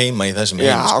ætti nú heima í þessum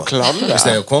heim sko. Þess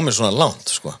að ég komið svona langt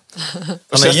sko.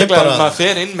 Og sérstaklega að maður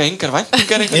fer inn með engar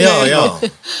væntingar Já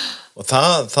og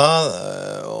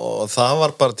það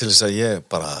var bara til þess að ég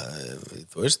bara,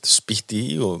 þú veist, spýtti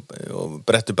í og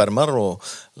brettu bermar og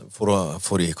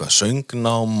fór í eitthvað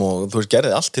söngnám og þú veist,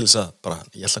 gerði allt til þess að bara,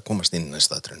 ég ætla að komast inn í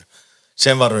næsta atriðinu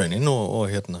sem var raunin og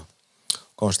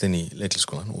komast inn í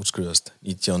leiklistarskólann og útskrifaðist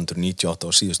 1998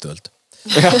 á síðustu öld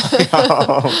Já,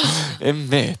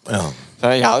 einmitt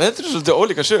þetta er svolítið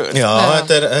ólíka sögur Já,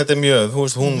 þetta er mjög, þú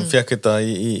veist, hún fekk þetta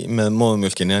með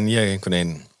móðumjólkinni en ég einhvern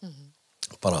veginn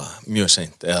bara mjög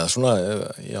seint eða svona,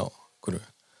 já, hverju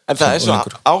En það er svo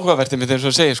áhugavertið með þegar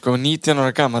þú segir sko 19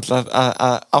 ára gamall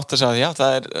að átta sig að já,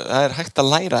 það er hægt að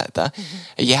læra þetta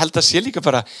ég held að sé líka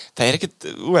bara það er ekkit,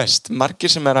 þú veist,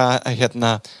 margir sem er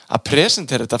að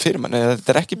presentera þetta fyrir mann eða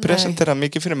þetta er ekki presentera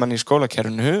mikið fyrir mann í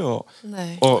skólakerfinu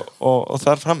og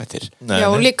þar frameftir Já,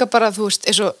 og líka bara, þú veist,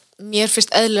 eins og mér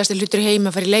finnst eðlilegasti hlutur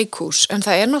heima að fara í leikhús en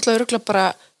það er náttúrulega örugglega bara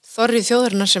þorrið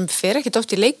þjóðarinnar sem fer ekkit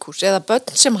oft í leikhús eða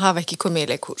börn sem hafa ekki komið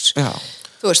í leikhús Já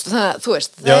Þú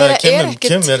veist, Já, það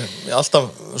kemur alltaf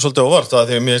svolítið óvart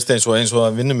að því að mér finnst eins og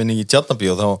að vinnu minni í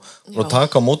Tjarnarbíó þá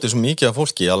taka á móti svo mikið af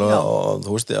fólki alveg á,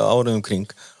 þú veist, áriðum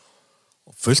kring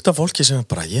og fullt af fólki sem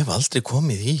bara, ég hef aldrei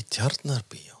komið í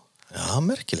Tjarnarbíó Já,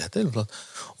 merkilegt,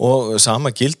 og sama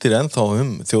gildir ennþá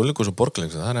Þjóðleikhús og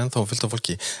Borgarleikhús, það er ennþá fullt af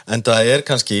fólki en það er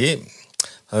kannski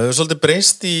það hefur svolítið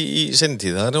breyst í seinni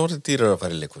tíð, það er orðið dýrar að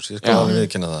fara í leikhús, ég skal alveg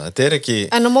viðurkenna það. Þetta er ekki...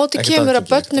 En á móti kemur að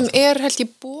börnum held ég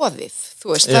boðið, þú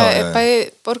veist, það er bæði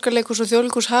Borgarleikhús og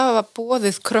Þjóðleikhús hafa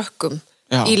boðið krökkum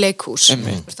í leikhús.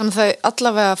 Þannig að það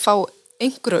allavega fá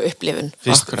einhverju upplifun.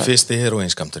 Fyrsti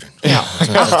heroínskamturinn. Já,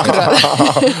 akkurat.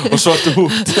 Og svartu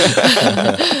hút.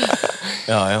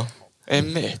 Já. En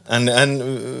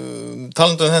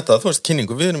talandi þetta, þú veist,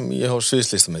 kynningu, við erum ég á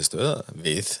sviðslistamiðstöð,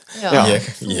 ég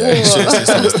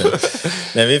sviðslistamiðstöð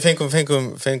Nei, við fengum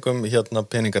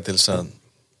peninga til þess að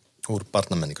úr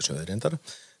barnamenningasjóði reyndar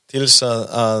til þess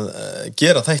að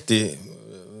gera þætti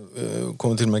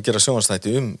komum til með að gera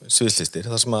sjónvarpsþætti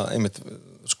sviðslistir, þar sem að einmitt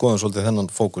skoðum svolítið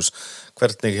þennan fókus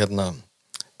hvernig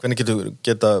hvernig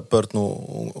geta börn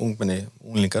og ungmenni,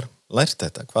 unglingar lært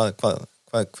þetta?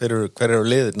 Hver eru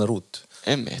leiðirnar út?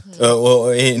 Einmitt.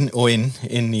 Og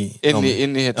inn í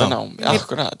þetta nám,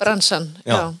 akkurat. Bransan,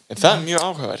 já. En það mjög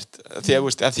áhugavert,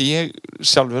 því ég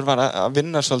sjálfur var að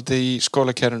vinna svolítið í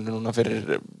skólakerfinu núna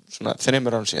fyrir svona 3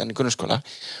 árum síðan í grunnskóla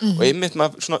og einmitt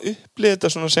maður svona upplifði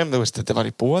þetta svona sem, þetta var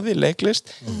í boði,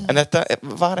 leiklist, en þetta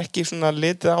var ekki svona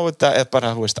litið á þetta eða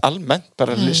bara, almennt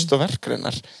bara list og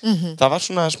verkreinar. Það var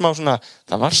svona smá svona,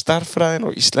 það var stærðfræðin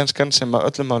og íslenskan sem að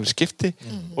öllum máli skipti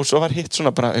og svo var hitt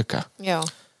svona bara auka.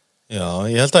 Já,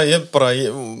 ég held að ég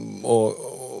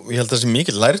held að það sé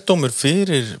mikið lærdómur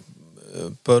fyrir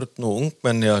börn og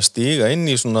ungmenni að stíga inn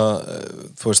í svona,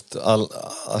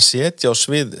 að setja á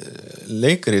svið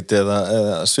leikrit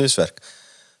eða sviðsverk.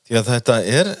 Því að þetta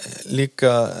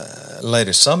líka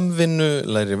læri samvinnu,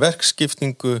 læri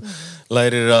verkskiptingu,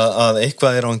 lærir að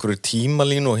eitthvað á einhverju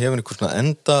tímalínu og hefur einhver svona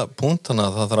endapunkt, þannig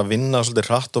að það þarf að vinna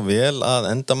svolítið hratt og vel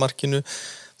að endamarkinu.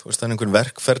 Það einhver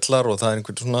verkferlar og það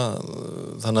einhver svona,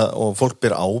 þannig og fólk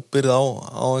ber ábyrgð á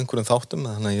einhverjum þáttum,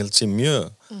 þannig að ég held sé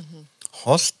mjög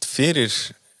hollt fyrir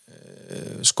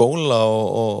skóla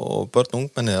og börn og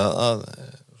ungmenni að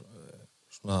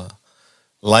svona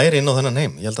læri inn á þennan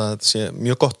heim. Ég held að þetta sé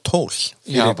mjög gott tól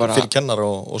fyrir kennar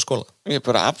og skóla. Ég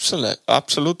bara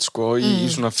absolutt sko, í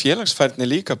svona félagsfærni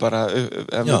líka bara,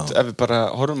 ef við bara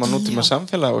horfum á nútíma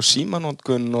samfélag og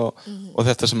símanótkun og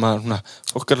þetta sem að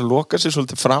fólk að loka sér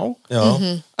svolítið frá,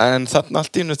 en þarna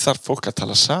allt í einu þarf fólk að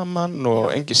tala saman og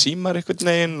engi símar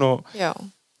einhvern veginn og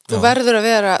Þú verður að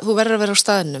vera á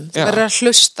staðnum, þú verður að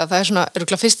hlusta, það svona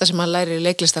örugglega fyrsta sem maður lærir í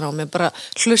leiklistanámi, bara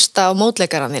hlusta á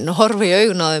mótleikarann þinn og horfa í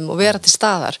augun á þeim og vera til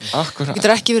staðar. Akkurat. Þú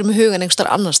getur ekki verið með hugan einhvers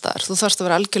staðar annar staðar, þú þarfst að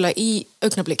vera algjörlega í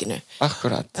augnablikinu.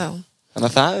 Akkurat. Já. Þannig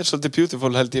að það svolítið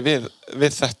beautiful held ég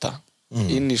við þetta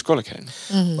inn í skólakerfinu.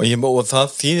 Og það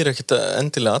þýðir ekkit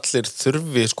endilega allir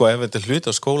þurfi, ef þetta hluti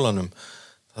á skólanum,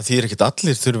 það þýðir ekkit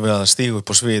allir þurfi að stíga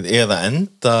upp á svið eða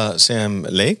enda sem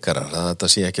leikarar, að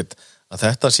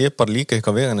þetta sé bara líka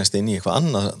eitthvað veganest inn í eitthvað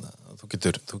annað. Þú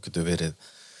getur verið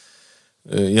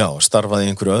starfað í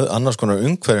einhverju annars konar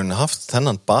umhverfinu, haft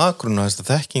þennan bakgrunn og þessa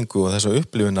þekkingu og þessa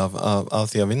upplifun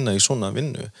af því að vinna í svona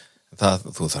vinnu.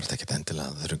 Þú þarft ekkit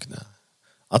endilega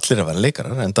allir að vera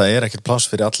leikarar, en það ekkit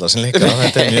pláss fyrir alla sem leikarar.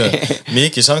 Þetta mjög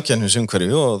mikið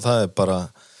samkeppnisumhverfi og það bara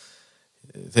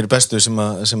þeir bestu sem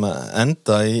að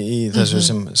enda í þessu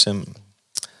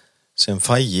sem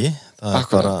fægi.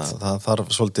 Það þarf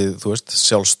svolítið,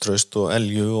 sjálfstraust og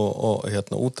elju og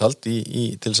úthald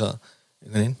til þess að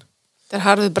einhvern veginn. Það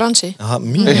harður bransi.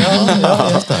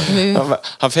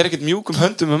 Hann fer ekkert mjúkum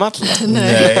höndum alla.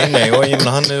 Nei, og ég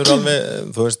meina hann hefur alveg,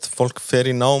 fólk fer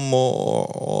í nám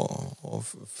og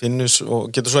finnur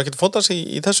og getur svo ekkert fótað sig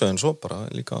í þessu, en svo bara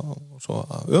líka svo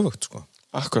öfugt, sko.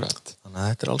 Akkurat. Þannig að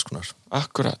þetta alls konar.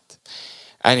 Akkurat.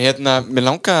 En mér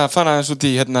langaði að fara eins út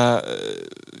í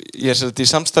ég í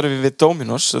samstarfi við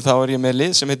Dominos og þá ég með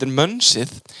lið sem heitir Mönsið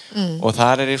og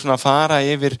þar ég svona að fara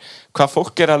yfir hvað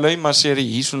fólk að lauma sér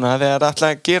í svona þegar það ætla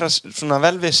að gera svona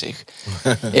vel við sig.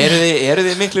 Eru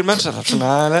þið miklir mönsarar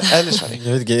svona eðlisfæri? Ég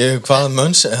veit ekki, hvað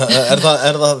möns er það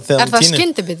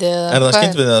skyndibiti? Er það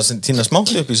skyndibiti að tína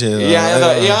smátt upp í sig? Já,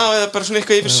 eða bara svona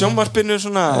eitthvað yfir sjónvarpinu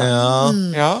svona.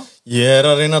 Já. Ég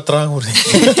að reyna að draga úr því.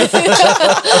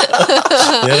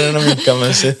 Ég að reyna að minka með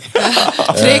þessi.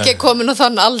 Freki komin á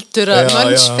þann aldur að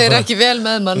Möns fer ekki vel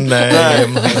með mann. Nei,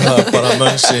 bara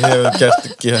Mönsi hefur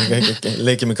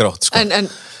leikið mig grátt, sko. En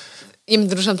ég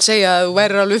myndi nú samt segja að þú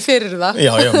værir alveg fyrir það.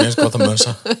 Já, mér finnst gott að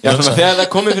Mönsa. Já, svona þegar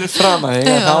það komið fyrir fram að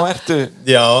þig, þá ertu...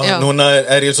 Já, núna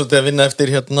ég svolítið að vinna eftir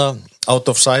out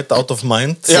of sight, out of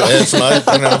mind. Svona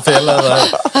að fela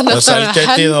það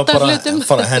selgætið og bara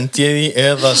fara að hendi því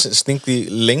eða stingði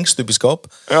lengst upp í skáp.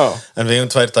 En við hefum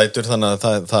 2 dætur, þannig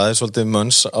að það svolítið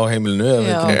Möns á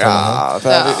heimilinu. Já,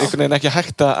 það einhvern veginn ekki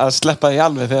hægt að sleppa því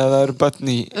alveg þegar það eru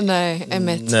börn í... Nei,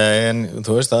 einmitt. Nei, en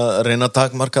þú veist að reyna að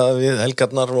takmarka við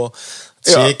helgarnar og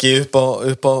sé ekki upp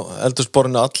á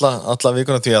eldhúsborðinu alla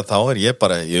vikuna, því að þá ég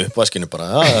bara í uppvaskinu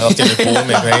allt í mig búið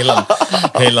með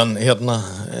heilan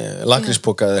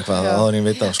lakríspoka eða eitthvað, það ég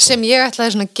veit af, sko. Sem ég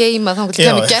ætlaði svona að geyma þá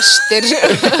kemur gestir.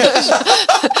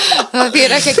 Það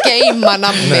þýr ekki að geyma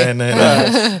nammi.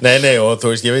 Nei, og þú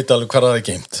veist, ég veit alveg hvað það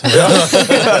geymt.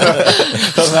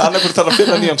 Það annarkur þarf að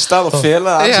finna nýjan stað og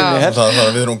fela það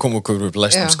að við erum komið okkur upp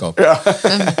læstum skáp.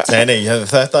 Nei,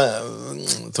 þetta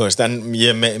þú veist, en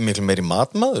ég miklu meiri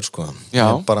matmaður, sko.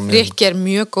 Rikki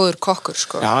mjög góður kokkur,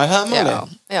 sko. Já, það máli.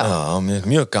 Já, mér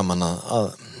mjög gaman að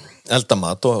elda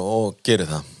mat og gera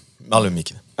það alveg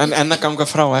mikið. En að ganga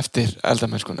frá eftir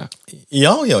eldamennskuna?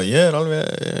 Já, ég alveg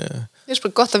Mér finnst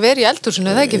bara gott að vera í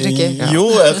eldhúsinu, það ekki Frikki? Jú,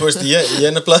 eða þú veist,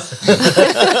 ég nefnilega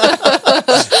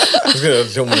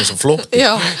hljóman eins og flótti.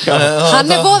 Já,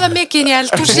 hann voða mikið inn í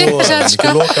eldhúsi.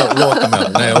 Ekki loka með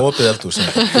hann, nei, opið eldhúsi,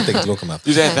 þetta ekki loka með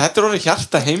hann. Þetta orðið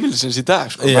hjarta heimilisins í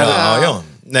dag, sko. Já.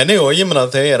 Nei, og ég meina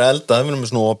að þegar ég elda, við erum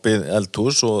með svona opið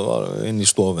eldhús og inn í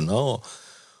stofuna og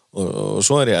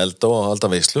svo ég elda og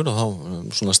halda veislur og þá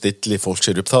svona stilli fólk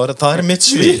sér upp, það er mitt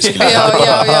svið,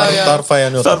 þar fæ ég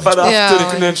að njóta. Þar færi aftur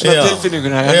einhvern veginn svona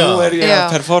tilfinninguna, nú ég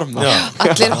að performa.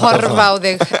 Allir horfa á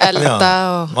þig, elda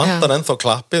og... Vantar ennþá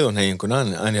klappið og neyinguna,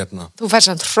 en hérna... Þú fær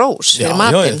samt hrós fyrir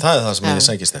matinn. Já, það er það sem ég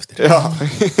sækist eftir.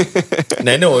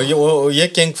 Nei, og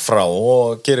ég geng frá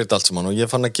og gerir þetta allt saman og ég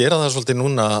fann að gera það svolítið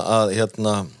núna að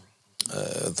hérna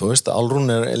þú veist,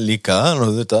 Álfrún líka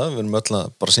við erum öll að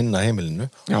bara sinna heimilinu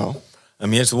en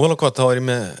mér finnst vola hvað þá ég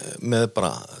með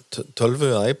bara tölvu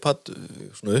eða iPad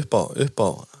svona upp á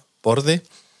borði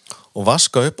og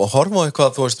vaska upp og horfa á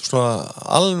eitthvað þú veist, svona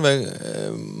alveg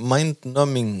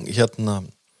mind-numbing hérna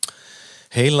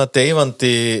heila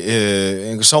deyfandi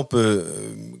einhver sápu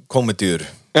komedíur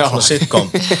svona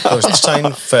sitcom, þú veist,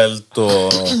 Seinfeld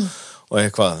og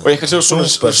eitthvað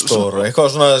Superstore og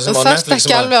eitthvað svona sem þú þarft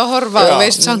ekki alveg að horfa og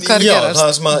veist samt hvað gerast já, það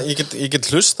er sem að ég get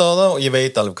hlusta á það og ég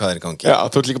veit alveg hvað er í gangi já,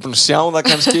 þú ert líka búin að sjá það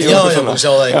kannski já, ég er búin að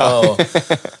sjá það eitthvað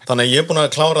þannig að ég er búin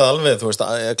að klára það alveg þú veist,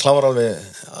 klára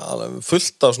alveg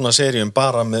fullt af svona seríum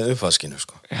bara með uppvaskinu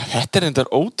sko. Já, þetta er reyndar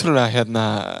ótrúlega hérna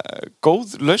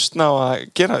góð lausn á að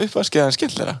gera uppvaskiðan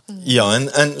skemmtilegra já,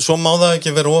 en svo má það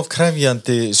ekki vera of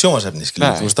krefjandi sjónvarpsefni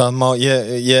þú veist,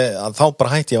 þá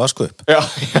bara hætti ég að vaska upp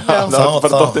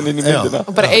bara dottinn inn í myndina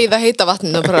og bara eyða heita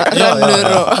vatninu og bara rennur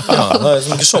það er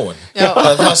svo mikið sóun það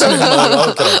er það sem ég maður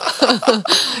ágjörð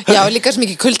já, líka svo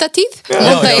mikið kuldatíð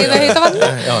og eyða heita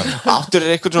vatninu áttur er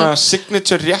eitthvað svona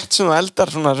signature rétt sem þú eldar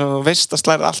svona sem þú veist að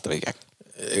slæra alltaf í gegn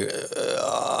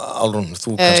Álfrún,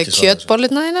 þú kannski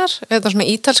kjötbollurna þínar, eða svona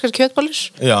ítalskar kjötbollur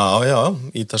já,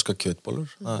 ítalskar kjötbollur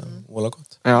það er voðalega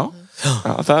gott já,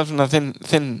 það er svona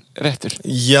þinn réttur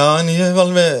já, en ég hef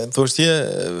alveg þú veist,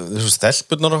 þessu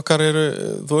stelpurnar okkar eru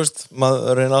þú veist,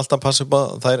 maður reyna alltaf að passa upp að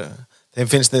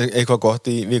þeim finnst eitthvað gott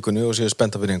í vikunni og séu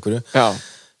spennta fyrir einhverju já.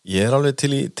 Ég er alveg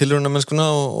til í tilraunamennskuna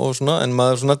og svona, en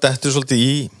maður svona dettur svolítið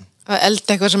í að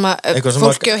elda eitthvað sem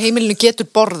fólki á heimilinu getur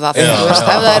borðað þú veist, ef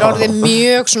það er orðið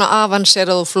mjög svona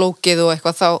avanserað og flókið og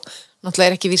eitthvað þá náttúrulega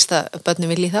er ekki víst að börnum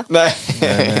vilji það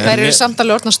þær eru samt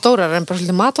alveg orðna stórar en bara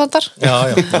svolítið matvandar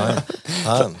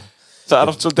það er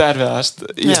oft svolítið erfiðast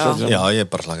já, ég er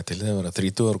bara hlakað til þegar vera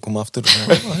 30 og koma aftur þú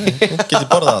getur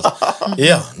borðað allt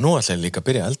já, nú ætla ég líka að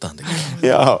byrja að elda hann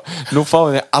já, nú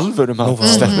fáið þið alvöru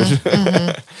stelpur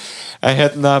en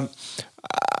hérna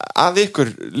að ykkur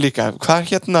líka,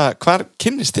 hvar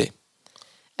kynnist þið?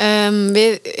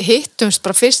 Við hittumst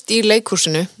bara fyrst í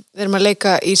leikhúsinu við erum að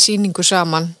leika í sýningu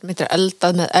saman myndir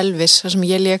Eldað með Elvis þar sem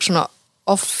ég leik svona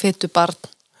off-fitu barn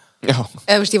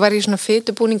eða veist, ég var í svona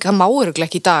fitubúning það má örugglega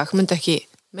ekki í dag, myndi ekki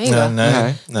meira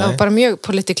það var bara mjög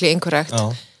politically incorrect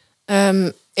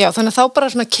já, þannig að þá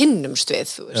bara svona kynnumst við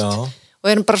þú veist og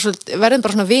verðum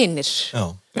bara svona vinir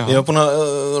ég hef búin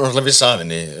að vissa af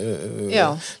henni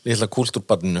litla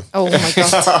kúltúrbarninu oh my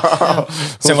god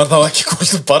sem var þá ekki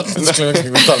kúltúrbarn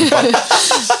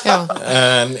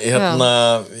en hérna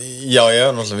já, ég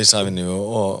hef náttúrulega vissa af henni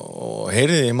og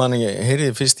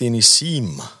heyriði fyrst í henni í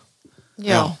síma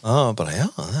bara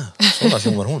svona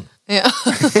hljómar hún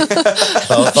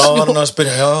þá var hún að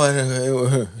spyrja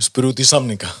spyrja út í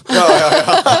samninga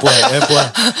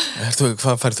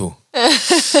hvað færð þú?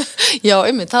 Já,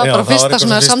 einmitt, það var bara fyrsta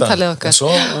svona samtalið okkar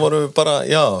svo voru við bara,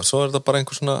 svo er þetta bara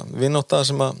einhver svona vinátta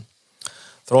sem að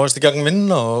þróast í gegn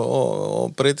vinna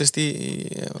og breytist í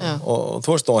og þú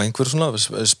veist, og einhver svona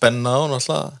spenna og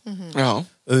náttúrulega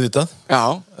auðvitað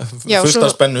fullt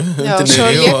af spennu svo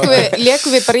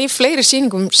leikum við bara í fleiri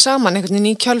sýningum saman einhvern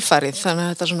veginn í kjölfarið þannig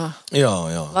að þetta svona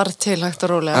var til hægt og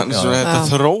rólega þetta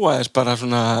þróaðist bara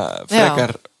svona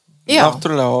frekar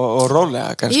náttúrulega og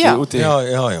rólega kannski úti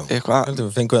eitthvað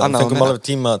við fengum alveg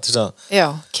tíma til að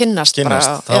kynnast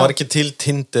það var ekki til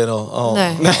Tinder á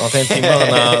þeim tíma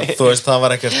þannig að þú veist, það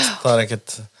er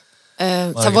ekkert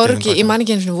það voru ekki, ég man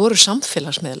ekki eins og voru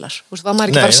samfélagsmiðlar, þú veist, var maður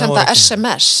ekki bara að senda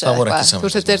SMS eða eitthvað, þú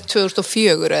veist, þetta er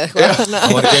 2004 eða eitthvað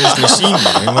það var ekki eins og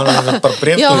síma, ég man að bara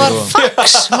brefbúður já, var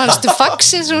fax, mannstu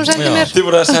faxið sem þú sendið mér þið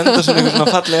voru að senda svona einhver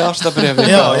svona fallega ástabref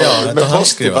já, þetta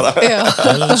handskrifa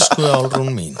elsku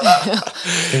Álfrún mín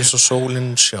eins og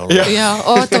sólinn sjálf já,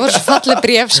 og þetta voru svo fallega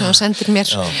bref sem þú sendir mér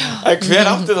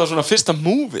hver átti þá svona fyrsta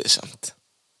movie samt?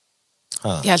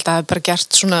 Ég held að það hef bara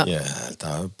gert svona ég held að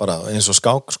það hef bara eins og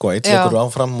skák sko, eitt leikur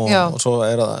áfram og svo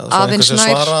er það einhver sem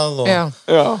svarað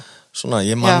svona,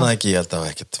 ég manna ekki, ég held að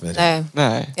það ekkert verið.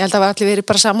 Nei, ég held að allir verið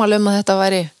bara sammála að þetta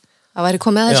væri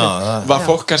komið að þessu. Var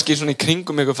fólk kannski svona í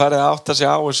kringum ykkur farið að átta sig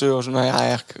á þessu og svona,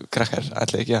 krakkar,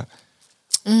 allir ekki að...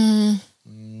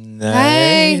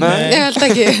 Nei, ég held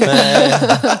ekki. Nei.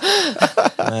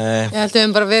 Ég held að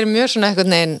við bara verið mjög svona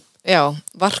eitthvað neginn,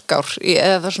 varkár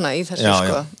eða það svona í þessu,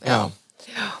 sko. Já.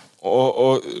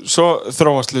 Og svo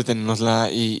þróast hlutin náttúrulega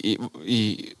í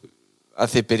að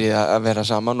þið byrjið að vera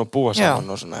saman og búa saman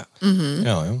og svona.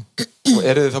 Já. Og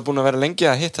eru þið þá búin að vera lengi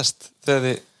að hittast þegar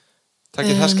þið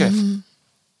takkið það skref?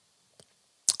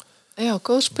 Já,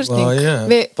 góð spurning.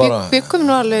 Við byggum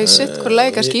nú alveg sitt hvor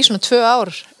leið kannski í svona 2 ár,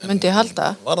 myndi ég halda.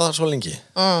 Var það svo lengi?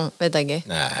 Veit ekki.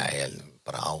 Nei,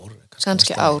 bara ár.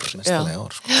 Kannski ár, mestalega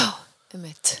ár, sko. Já,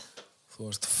 einmitt. Þú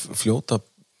veist, fljóta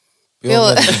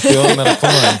bjóða mér að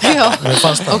koma það. Já, mér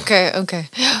fannst það. Ok,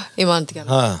 ég man ekki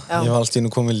alveg. Ég var alltaf inn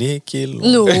og komið lykil.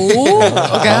 Nú,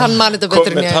 ok, hann man þetta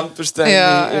betur en ég. Kom með tannburstein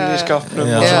inn í skápnum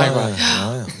og svona eitthvað.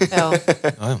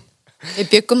 Já. Við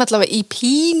byggum allavega í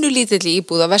pínu lítilli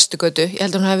íbúð á Vestugötu. Ég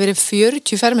held að hún hafi verið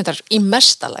 40 fermetrar í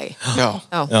mestalagi. Já.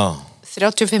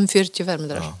 35-40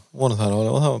 fermetrar. Vonum það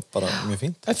og það var bara mjög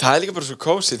fínt. En það líka bara svo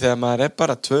kósi þegar maður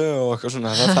bara 2 og eitthvað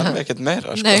svona, það þarf ekkert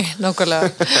meira, sko. Nei, nákvæmlega.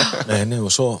 Nei,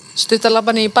 og svo...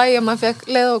 Stuttalabban í bæ og maður fekk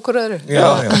leið á okkur öðru. Já.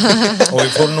 Og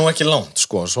við fórum nú ekki langt,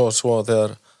 sko. Svo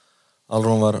þegar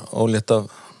Alrún var ólétt af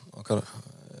okkar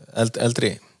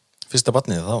eldri fyrsta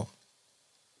barnið, þá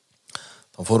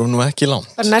fórum við nú ekki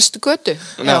langt. Bara næstu götu.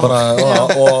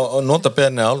 Og nota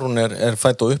bene Alrún er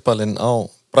fædd og uppalinn á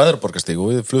Bræðraborgarstíg og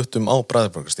við fluttum á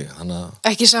Bræðraborgarstíg.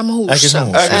 Ekki sama hús. Ekki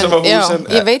sama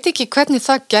hús. Ég veit ekki hvernig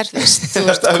það gerðist. Það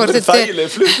er þægileg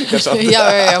flutningar samt. Já,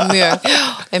 mjög.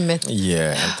 Einmitt.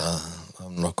 Ég held að það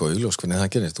var nokkuð augljós hvernig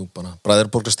það gerist. Þú bara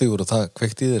Bræðraborgarstígur og það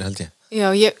kveikt í þér, held ég. Já,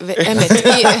 einmitt.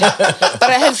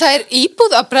 Bara það er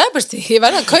íbúð á Bræðraborgarstíg. Ég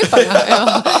verði að kaupa það.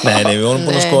 Nei, við vorum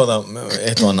búin að skoða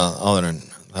eitt og annað áður en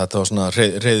þetta var svona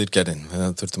reiðurgerðin.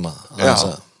 Við þurftum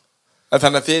að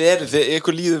Þannig að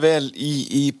ykkur líður vel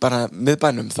í bara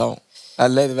miðbænum þá,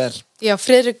 að leiði vel. Já,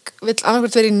 Friðrik vill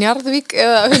annarkvæmt vera í Njarðvík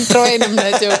eða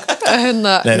 101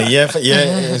 Nei,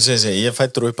 ég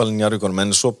fættur uppalinn í Njarðvíkunum,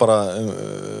 en svo bara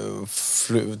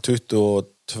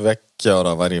 22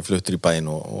 ára var ég fluttur í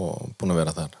bæinn og búin að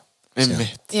vera þar.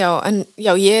 Já,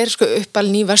 ég er sko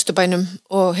uppalinn í Vesturbænum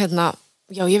og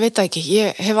já, ég veit það ekki.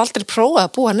 Ég hef aldrei prófað að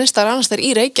búa annars þar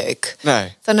í Reykjavík.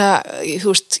 Nei. Þannig að, þú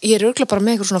veist, ég er örugglega bara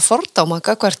með eitthvað svona fordáma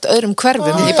gagnvart öðrum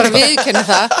hverfum. Ég bara viðurkenni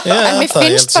það. En mér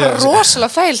finnst bara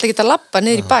rosalega þægilegt að geta labba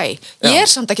niður í bæ. Ég er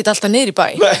samt ekkert alltaf niður í bæ.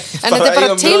 En þetta er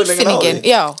bara tilfinningin.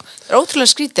 Já, það er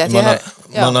ótrúlega skrítið.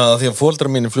 Manna að því að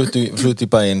foreldrar mínu flutti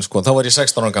í bæinn, sko, þá var ég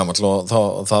 16 ára gamall og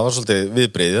það var svolítið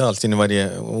viðbrigðið. Allt í einu var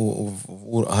ég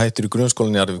hættur í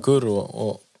grunnskólanum í Njarðvíkur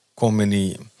og kominn í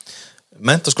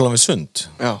menntaskólan við Sund.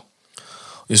 Já.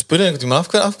 Og ég spurði einhvern tíma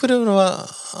af hverju eru að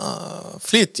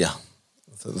flytja?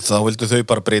 Þá vildu þau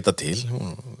bara breyta til.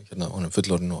 Hún er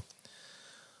fullorðin og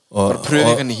bara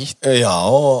pröfa eitthvað nýtt. Já,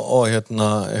 og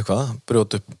eitthvað,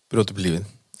 brjóta upp lífið.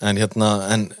 En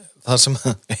það sem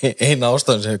eina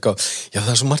ástæðan sem ég gaf, já,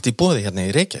 það er svo margt í boði hérna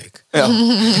í Reykjavík. Já.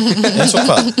 Eins og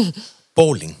hvað?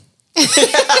 Bowling.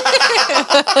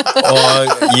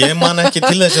 Og ég man ekki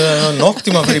til þess að nokk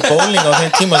tíma fyrir bowling á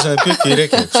þeim tíma sem við byggum í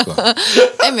Reykjavík, sko.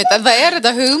 Einmitt, en það er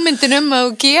þetta hugmyndin að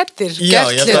þú getur Já,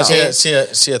 ég held að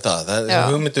sé það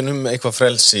er hugmyndin eitthvað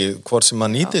frelsi hvort sem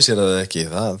maður nýtir sér það ekki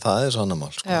það er svona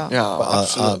mál, sko. Já,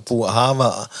 að hafa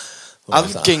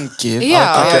aðgengið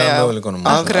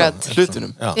akkurat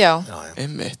hlutunum. Já.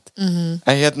 Einmitt.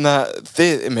 En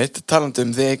þið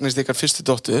talandi þið eignist ykkar fyrstu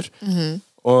dóttur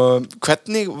og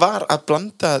hvernig var að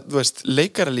blanda, þú veist,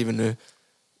 leikaralífinu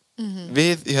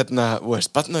við,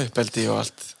 barnauppeldi og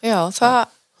allt? Já,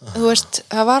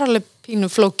 það var alveg pínu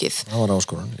flókið. Það var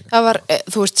áskorun líka. Það var,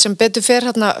 þú veist, sem betur fer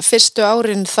fyrstu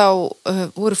árin þá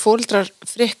voru foreldrar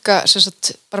Frikka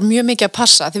bara mjög mikið að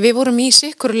passa, því við vorum í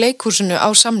sikuru leikhúsinu á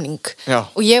samning. Já.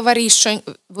 Og ég var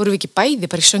vorum við ekki bæði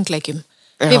bara í söngleikjum.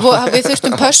 Við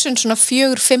þurftum pössun svona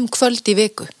 4-5 kvöld í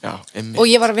viku. Já, og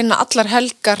ég var að vinna allar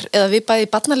helgar eða við bæði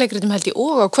í barnaleikritum held ég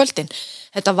og á kvöldin.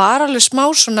 Þetta var alveg smá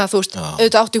svona, þú veist,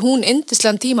 auðvitað átti hún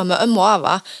yndislegan tíma með og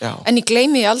afa, en ég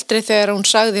gleymi aldrei þegar hún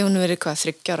sagði, hún verið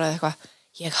 30 ára eða eitthvað,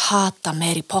 ég hata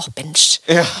Mary Poppins.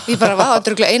 Ég bara var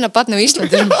örugglega eina barn á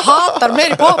Íslandi sem hatar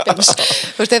Mary Poppins.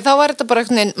 Þú veist, þá var þetta bara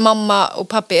einhvern veginn, mamma og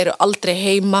pabbi eru aldrei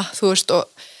heima, þú veist, og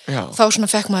þá svona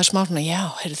fekk maður smá svona, já,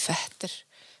 heyrðu, þetta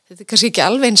er kannski ekki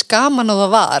alveg eins gaman og það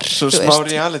var. Svo smá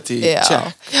reality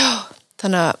check. Já,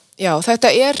 þannig að, já, þetta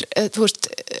er, þú veist,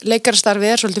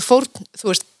 leikarastarfið er svolítið fórn, þú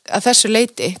veist, að þessu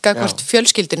leiti, gagnvart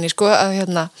fjölskyldunni, sko, að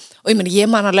og ég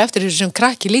man alveg eftir þessu sem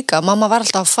krakki líka, mamma var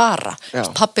alltaf að fara,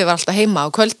 pabbi var alltaf heima á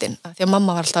kvöldin því að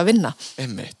mamma var alltaf að vinna.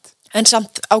 En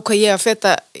samt ákvað ég að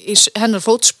feta í hennar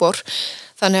fótspor,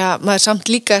 þannig að maður samt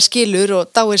líka skilur og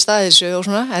dáist að þessu og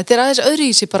svona, þetta aðeins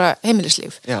öðruvísi bara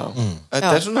heimilislíf.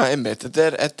 Þetta svona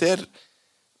þetta er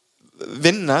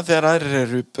vinna þegar aðrir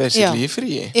eru basically í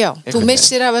fríi. Já, þú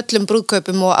missir af öllum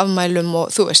brúðkaupum og afmælum og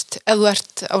þú veist, ef þú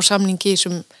ert á samningi í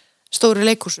þessum stóru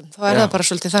leikhúsum, þá það bara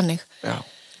svolítið þannig.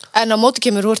 En á móti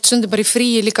kemur, þú ert stundum bara í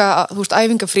fríi líka, þú veist,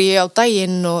 æfingafríi á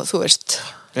daginn og þú veist,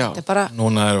 þetta bara...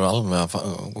 Núna erum við alveg að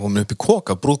koma upp í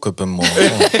koka brúðkaupum og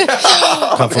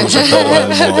kaffehúsakauðum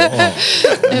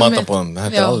og matabóðum,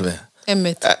 þetta alveg. En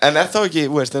þá ekki,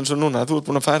 veist, eins og núna, þú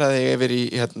ert búin að færa þig yfir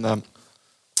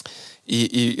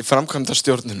í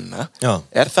framkvæmdastjórnunina.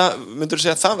 Myndur þú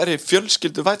segja að það veri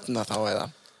fjölskyldu vænna þá eða?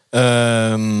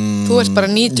 Þú ert bara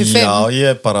 95. Já,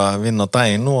 ég bara vinn á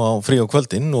daginn og á frí á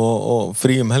kvöldin og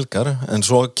frí helgar, en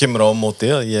svo kemur á móti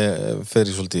að ég fer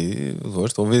í svolítið, þú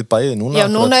veist, og við bæði núna. Já,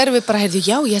 núna erum við bara,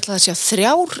 ég ætla að sjá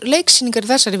 3 leiksýningar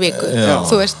þessari viku.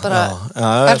 Þú veist bara,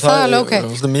 er það alveg ok?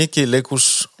 Það er mikið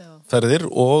leikhúsferðir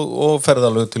og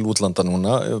ferðalög til útlanda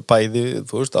núna, bæði,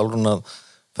 þú veist, alveg að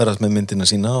ferðast með myndina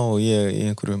sína og ég í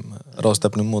einhverjum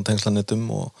ráðstefnum og tengslanetum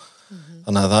og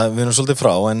þannig að við erum svolítið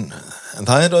frá en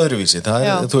það er öðruvísi, það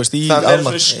er, þú veist, í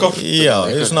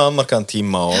svona afmarkaðan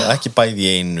tíma og ekki bæði í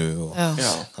einu og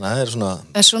þannig að það er svona...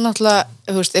 En svo náttúrulega,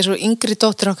 þú veist, eins og yngri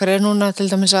dóttir okkar er núna til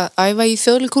dæmis að æfa í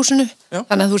Þjóðleikhúsinu,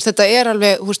 þannig að þú veist, þetta er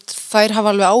alveg, þú veist, þær hafa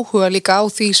alveg áhuga líka á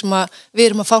því sem við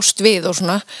erum að fást við og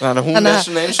svona. Þannig að hún er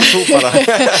svona eins og þú bara.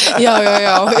 Já,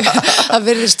 það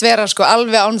virðist vera sko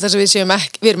alveg án þess að við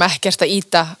erum ekkert að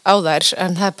íta á þær,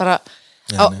 en það er bara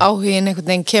áhugin einhvern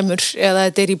veginn kemur eða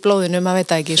þetta er í blóðinu, maður veit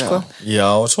það ekki sko. Já,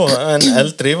 svo, en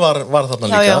eldri var þarna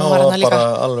líka og bara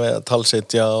alveg að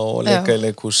talsetja og leika í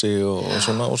leikhúsi og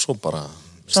svona og svo bara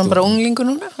svona bara unglingu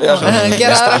núna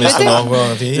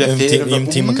um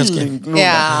tíma kannski.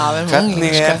 Já, við erum unglingu.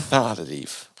 Hvernig er það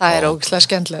líf? Það er ógeðslega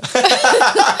skemmtilegt.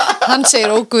 Hann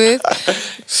segir óguð.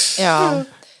 Já.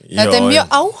 Þetta er mjög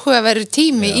áhugaverður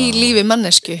tími í lífi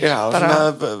mannesku. Já,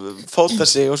 svona fóta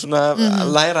sig og svona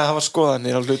læra að hafa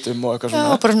skoðanir á hlutum og eitthvað svona.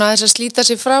 Já, bara svona þess að slíta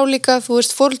sig frá líka, þú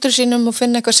veist, foreldrum sínum og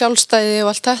finna eitthvað sjálfstæði og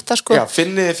allt þetta, sko. Já,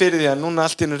 finnið þið fyrir því að núna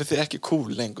allt í einu eru þið ekki cool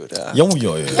lengur, eða? Já.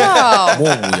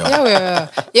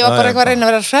 Ég var bara eitthvað að reyna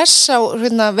að vera hress á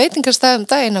veitingastæðum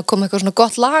daginn og kom eitthvað svona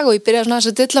gott lag og ég byrjaði svona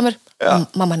að dilla mér.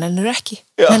 Mamma, nennur ekki.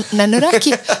 Það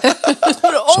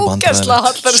eru ógeðslega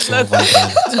hallarslegt.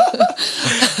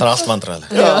 Það er allt vandræðilegt.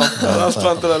 Það er allt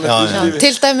vandræðilegt.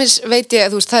 Til dæmis veit ég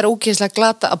að það er ógeðslega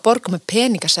glata að borga með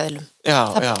peningaseðlum.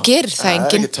 Það gerir það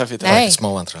enginn.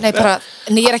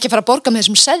 Nei, ég er ekki að fara að borga með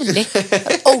þessum seðli. Það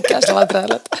er ógeðslega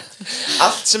vandræðilegt.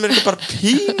 Allt sem er ekki bara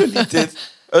pínulítið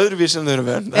öðruvís en þau eru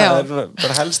verið. Það er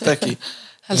bara helst ekki.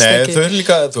 Nei, þau eru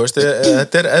líka, þú veist,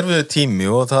 þetta er erfiður tími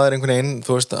og það er einhvern veginn,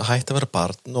 þú veist, hætt að vera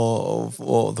barn og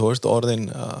þú veist, orðin,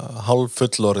 hálf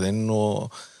fullorðin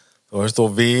og þú veist,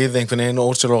 og við einhvern veginn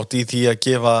ósjálfrátt í því að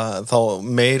gefa þá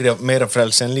meira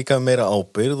frelsi en líka meira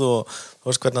ábyrgð og þú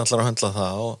veist, hvernig ætlar að höndla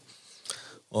það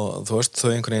og þú veist,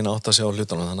 þau einhvern veginn átt að sjá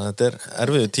hlutunum, þannig að þetta er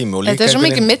erfiður tími og líka þetta er svo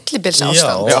mikið millibils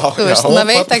ástand, þú veist, maður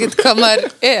veit ekkert hvað maður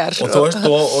er og þú veist,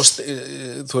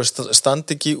 þú veist,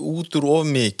 standi ekki út úr of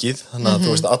mikið, þannig að þú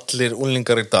veist, allir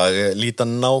unglingar í dag líta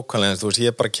nákvæmlega, þú veist,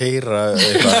 ég er bara að keyra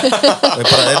eitthvað,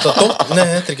 nei,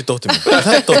 þetta er ekki dóttir mín,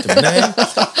 þetta er dóttir mín, nei,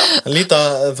 líta,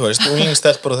 þú veist,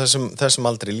 unglingstelpur og þessum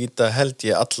aldri líta held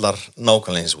ég allar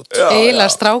nákvæmlega eins út. Eiginlega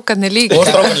strákarnir líka. Og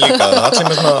strákarnir líka, allir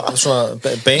með svona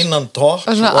beinan topp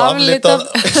og aflitað.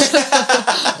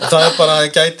 Það er bara,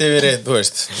 gæti verið, þú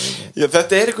veist. Já,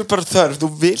 þetta er eitthvað bara þörf, þú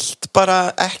vilt bara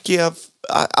ekki að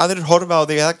aðrir horfa á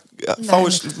þig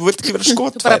þú vilt ekki vera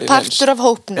skotfæri. Þú bara partur af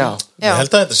hópnum. Ég held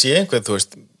að þetta sé einhver, þú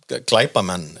veist,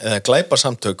 glæpamenn eða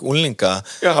glæpasamtök, úlinga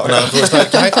þannig að þú veist, það er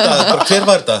ekki hægt að hver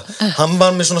var þetta? Hann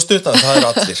var með svona stuttan, það er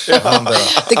allir.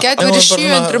 Þetta gæti verið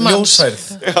 700 manns.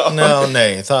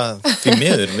 Nei, það því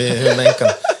miður, við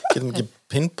getum ekki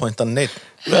pinpointa neitt.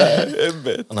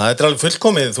 Þannig að þetta er alveg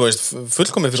fullkomið, þú veist,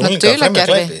 fullkomið fyrir úlinga að fremja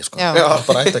glæpi, sko. Það er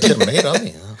bara eitt að gera meira af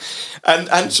því.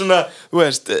 En svona, þú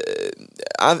veist,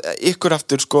 að ykkur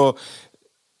aftur, sko,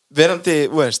 verandi,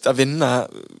 þú veist, að vinna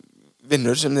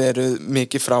vinnur sem þið eru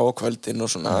mikið frá á kvöldin og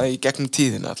svona, í gegnum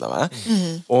tíðina allavega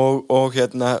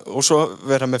og svo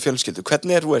vera með fjölskyldu.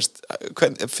 Hvernig er, þú veist,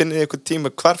 finnið ykkur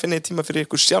tíma, hvar finnið tíma fyrir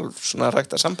ykkur sjálf, svona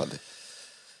rækta sambandi?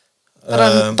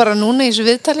 Bara núna í þessu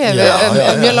viðtali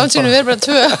mjög langt síðan við erum bara 2.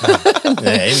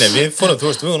 Nei, við fórum, þú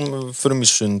veist, við fórum í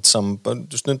sund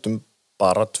stundum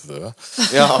bara 2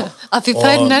 af því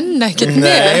það nenn ekkert með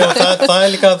nei, og það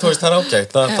líka, þú veist, það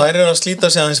ágætt þær að slíta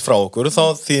sig aðeins frá okkur og þá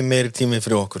því meiri tími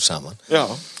fyrir okkur saman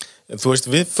þú veist,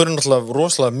 við förum náttúrulega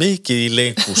rosalega mikið í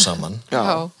leikhús saman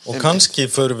og kannski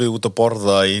förum við út að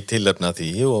borða í tilefni af því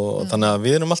og þannig að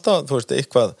við erum alltaf, þú veist,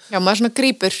 eitthvað maður svona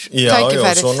grípur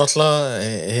tækifærið og svo náttúrulega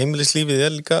heimilislífið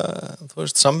líka, þú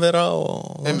veist, samvera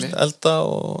og veist, elda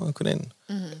og einhvern veginn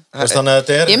þannig að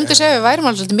þetta ég myndi segja við værum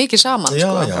alveg mikið saman við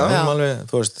erum alveg,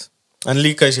 þú veist en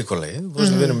líka í síkvarlegi, þú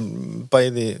veist, við erum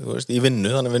bæði, þú veist, í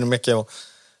vinnu, þannig að við erum ekki á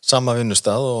sama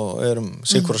vinnustað og erum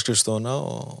síkvara skrifstofuna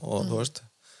og þú veist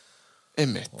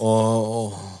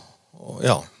og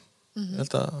já ég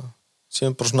held að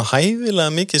séum bara svona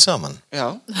hæfilega mikið saman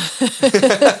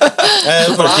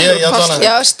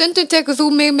stundum tekur þú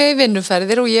mig með í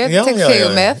vinnuferðir og ég tek þig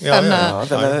með þannig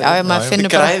að maður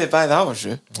finnur bara græði bæði á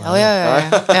þessu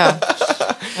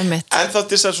en þá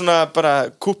þess að svona bara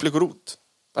kúpla ykkur út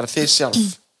bara þið sjálf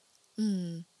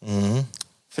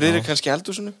Friðrik kannski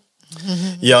eldhúsinu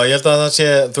já, ég held að það sé,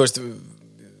 þú veist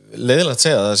leiðilegt að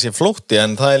segja það sé flótti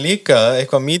en það er líka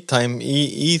eitthvað me-time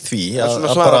í því að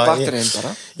hlaða batterinn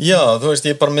bara já, þú veist,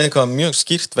 ég er bara með eitthvað mjög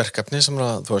skýrt verkefni sem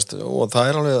að, þú veist, og það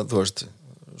er alveg, þú veist,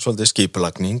 svolítið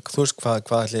skipulagning þú veist, hvað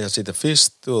ætla ég að setja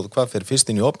fyrst og hvað fer fyrst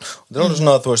inn í opn og það er alveg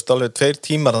svona, þú veist, alveg 2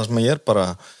 tímar þar sem ég er bara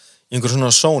í einhver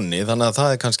svona sóni, þannig að það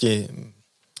er kannski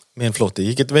minn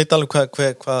flótti, ég veit alveg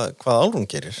hvað Álfrún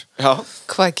gerir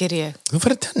hvað ger ég? Þú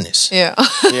ferð tennis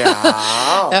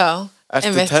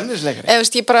Ertu tennisleikari?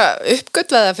 Ég bara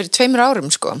uppgötvaði það fyrir 2 árum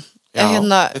sko.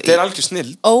 Þetta er algjör snill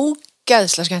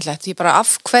ógeðslega skemmtilegt, ég bara af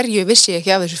hverju vissi ég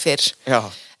ekki af þessu fyrr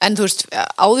en þú veist,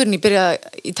 áður en ég byrjaði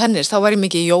í tennis þá var ég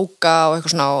mikið í jóga og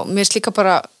eitthvað svona og mér finnst líka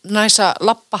bara næs að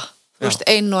labba þú veist,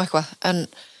 ein og eitthvað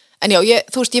en já,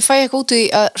 þú veist, ég fæ eitthvað út í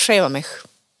að hreyfa mig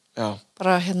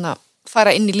bara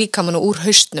fara inn í líkamann og úr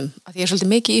hausnum af því ég er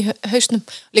svolítið mikið í hausnum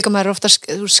líka maður er ofta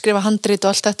að skrifa handrit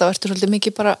og allt þetta og ertu svolítið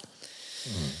mikið bara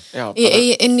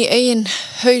inn í eigin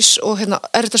haus og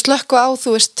er þetta slökkva á, þú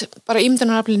veist, bara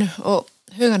ímyndunaraflinu og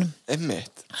huganum.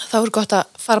 Þá er gott að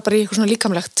fara bara í eitthvað svona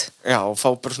líkamlegt. Já, og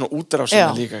fá bara svona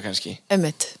útrásina líka kannski.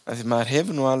 Því maður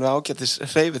hefur nú alveg ágætis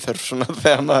hreyfiþörf svona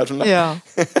þegar maður svona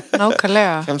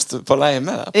nákvæmlega kemst upp á lagi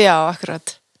með það. Já, akkurat.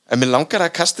 En mér langar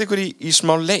að kasta ykkur í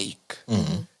smá leik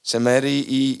sem er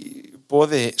í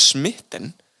boði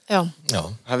Smitten. Já.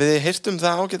 Hafið þið heyrt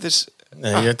það ágætis?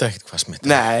 Nei, ég veit ekki hvað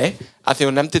Smitten. Nei, að því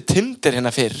hún nefndi Tinder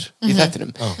hérna fyrr í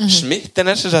þættinum.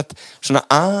 Smitten er sem sagt svona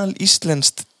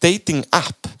alíslenskt dating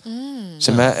app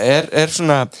sem er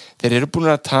svona, þeir eru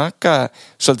búin að taka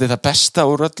svolítið það besta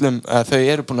úr öllum, þau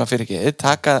eru búin að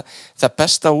taka það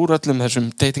besta úr öllum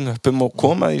þessum dating appum og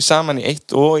koma því saman í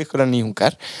eitt og ykkur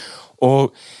nýjungar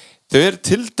og þau eru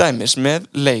til dæmis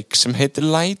með leik sem heitir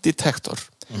Lie Detector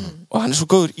og hann er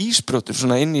svo góður ísbrjótur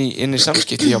svona inn í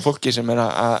samskipti hjá fólki sem er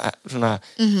að svona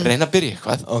reyna að byrja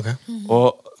eitthvað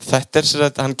og þetta er svo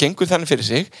að hann gengur þannig fyrir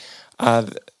sig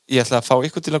að ég ætla að fá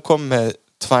ykkur til að koma með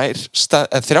 3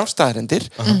 staðreyndir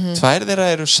 2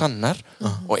 þeirra eru sannar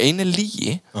og 1 er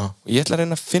lygi og ég ætla að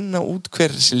reyna að finna út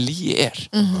hver þessi lygi er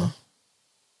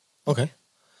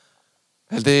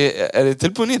Er þið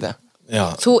tilbúin í það?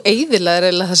 Já. Þú eyðilaðir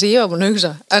eiginlega það sem ég var búin að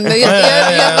hugsa en ég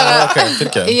bara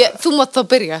þú mátt þá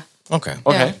byrja Ok,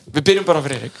 við byrjum bara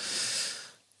fyrir Erik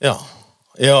Já,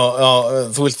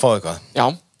 þú vilt fá eitthvað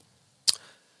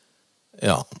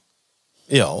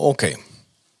Já, ok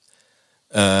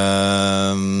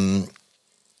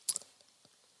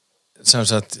sem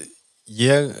sagt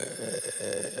ég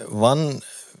vann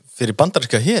fyrir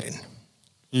bandaríska herinn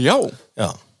Já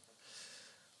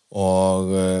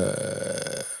og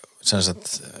sem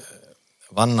sagt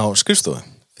vann á skrifstofu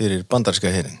fyrir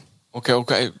bandaríska herinn Ok,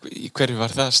 í hverju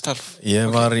var það starf? Ég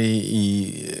var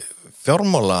í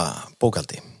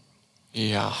fjármálabókhaldi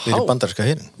fyrir bandaríska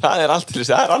herinn Það er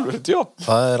alveg jobb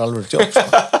Það er alveg jobb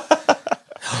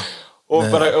og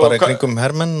bara kringum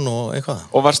hermenn og eitthvað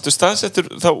Og varstu staðsettur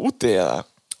þá úti eða?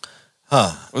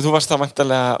 Og þú varst þá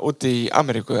væntanlega úti í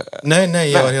Ameríku? Nei,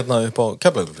 ég var hérna upp á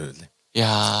Keflavíkurflugvelli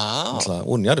Alltaf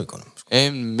úr Njarðvíkunum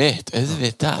Einmitt,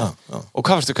 auðvitað Og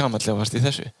hvað varstu gamall þegar varst í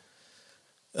þessu?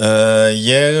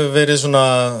 Ég hef verið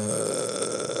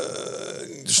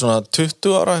svona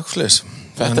 20 ára eitthvað slis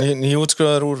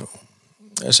nýútskrifaður úr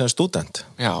sem stúdent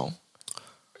Já,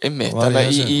 einmitt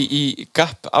Þannig í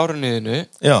GAP árunniðinu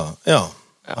Já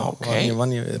Ok Ég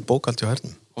vann í bókhaldi á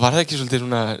hernum Og var það ekki svolítið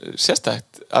svona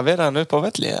sérstætt að vera hann upp á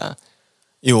velli eða?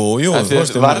 Jú Var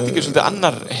þetta ekki svolítið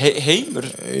annar heimur?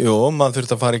 Jú, maður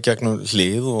þurfti að fara í gegnum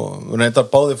hlið og reyndar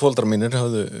báði foreldrar mínir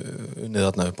hafðu unnið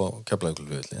þarna upp á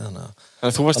Keflavíkurflugvelli þannig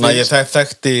að ég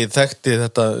þekkti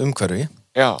þetta umhverfi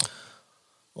Já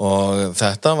og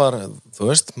þetta var, þú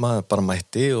veist, maður bara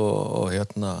mætti og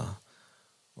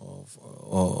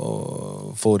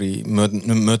fór í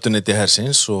mötuneyti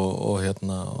hersins og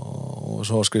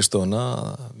svo á skrifstofuna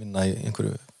að vinna í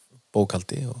einhverju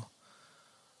bókhaldi og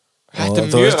Þetta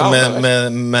þú veist, mjög með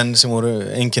menn sem voru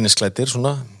einkennisklæddir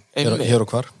svona hér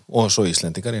og hvar og svo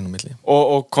Íslendingar inn á milli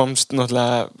og komst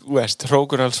náttúrulega, veist,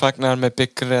 hrókurálsvagnar með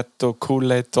Big Red og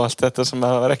Kool-Aid og allt þetta sem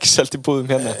það var ekki selt í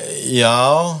búðum hérna Já,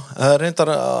 það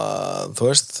reyndar þú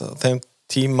veist, þeim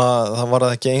tíma það var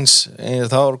það ekki eins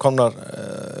það voru komnar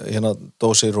hérna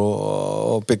dósir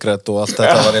og Big Red og allt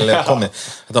þetta var eiginlega komið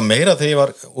þetta meira þegar ég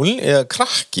var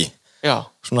krakki Já.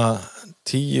 Svona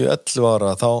 10-11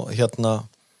 ára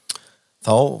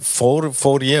þá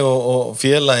fór ég og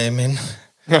félagi minn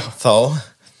þá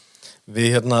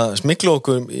við smiklu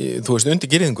okkur þú veist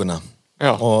undir girðinguna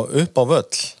og upp á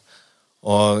völl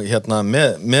og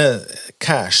með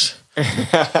cash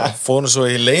fórum svo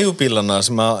í leigubílana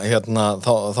sem að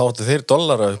þá áttu þeir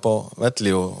dollara upp á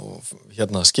velli og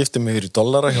skiptum yfir í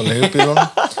dollara hjá leigubílunum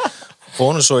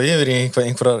fórum svo yfir í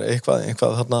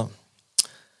einhverjar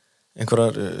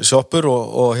sjoppur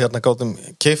og gátum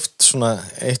keypt svona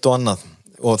eitt og annað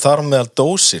og þar meðal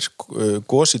dósir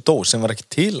gos í dós sem var ekki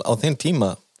til á þeim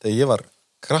tíma þegar ég var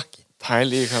krakki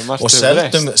og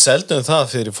seldum það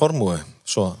fyrir formúi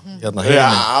svo Já,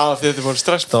 þetta voru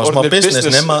strax það var smá business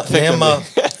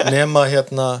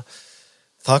nema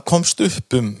það komst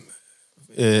upp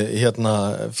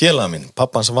félaga minn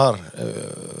pappans var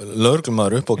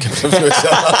lögreglumaður upp á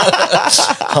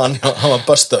hann var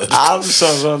bustaður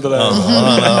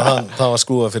það var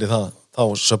skrúað fyrir það þá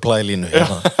supply línu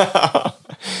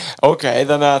Ok,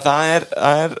 þannig að það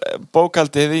er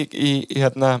bókaldið í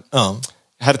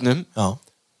hernum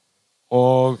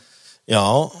og já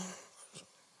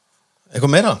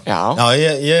eitthvað meira? Já,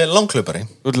 ég er langhlaupari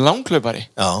Þú ert langhlaupari?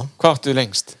 Já Hvað áttu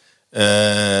lengst?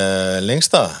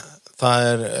 Lengsta það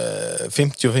er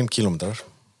 55 kilometrar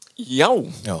Já,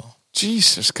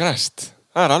 Jesus Christ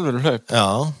það er alveg hlaup Já,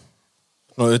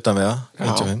 nú utan við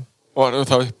 55 Og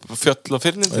þá upp fjöll og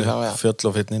fyrnindi Fjöll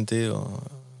og fyrnindi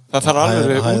og Það þarf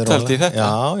alveg úthaldi í þetta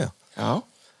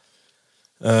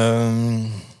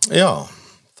Já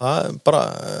það er bara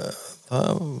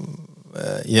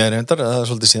ég er reyndar það er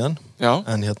svolítið síðan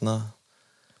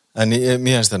en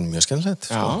mér finnst það mjög skemmtilegt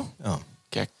Já,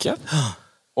 geggjað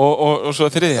Og svo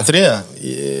þriðja?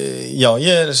 Já,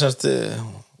 ég er semst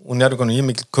og Njarðvíkurinn, ég er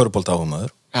mikil körfubolta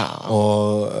áhugamaður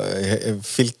og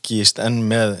fylgist enn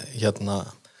með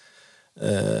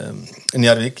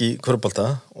Njarðvík í körfubolta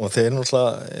og þeir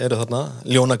náttúrulega eru þarna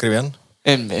Ljónagrifjan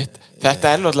Einmitt,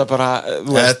 þetta er náttúrulega bara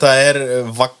Þetta er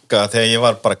vagga, þegar ég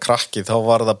var bara krakki þá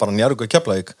var það bara Njarðvík og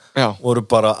Keflavík voru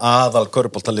bara aðal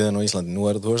körfuboltaliðin á Íslandi nú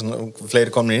þú veist,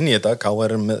 fleiri komnir inn í þetta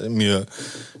KR er með mjög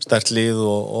sterkt lið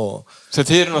og Svo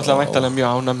þið eru náttúrulega væntanlega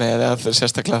mjög ána með eða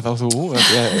sérstaklega þá þú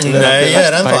Nei, ég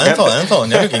er ennþá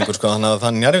Njarðvíkingur sko, þannig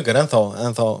að Njarðvík er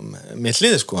ennþá mitt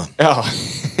lið sko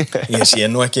Ég sé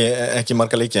nú ekki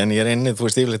marga leiki en ég er inni, þú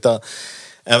veist, yfirleitt að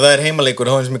ef það er heimaleikur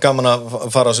þá finnst mér gaman að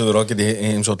fara á suður og geti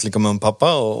heimsótt líka með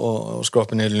pappa og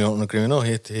skroppin í Ljónagrifina og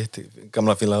hitt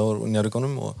gamla félaga úr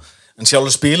Njarðvíkunum en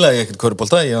sjálfur spilaði ég ekkert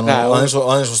körfubolta ég var aðeins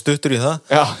og stuttur í það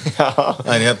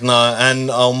en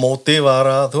á móti var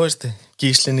að þú veist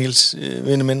Gísli Níls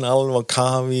vinur minn alveg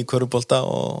kafi í körfubolta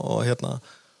og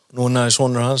núna er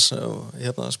sonur hans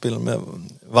spila með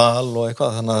Val og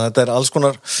eitthvað þannig að þetta er alls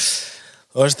konar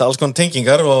þú veist, alls konar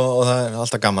tengingar og það er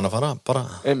alltaf gaman að fara bara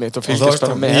Einmitt, og fylgjast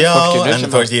bara með fólkinu en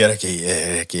þú veist, ég er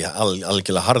ekki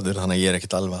algjörlega harður þannig að ég er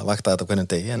ekkert alveg að vakta þetta hvernig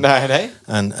degi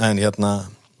en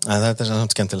þetta er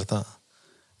samt skemmtilegt að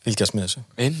fylgjast með þessu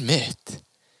Einmitt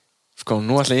sko,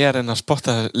 nú ætla ég að reyna að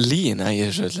spotta lína í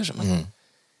þessu öllu saman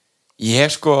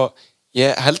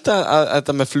ég held að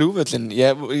þetta með flugvöllin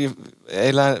ég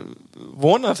eiginlega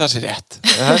vona að það sé rétt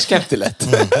það er skemmtilegt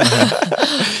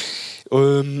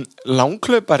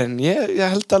langklauparinn ég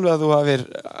held alveg að þú hafir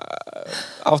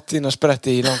átt þín að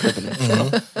spretti í langklaupinu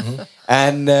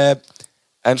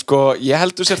en sko ég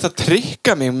held þú sért að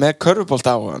trykka mig með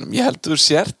körfubolta áhuganum ég held þú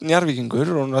sért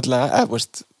Njarðvíkingur og náttúrulega,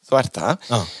 þú ert það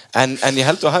en ég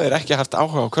held þú hafir ekki haft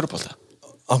áhuga á körfubolta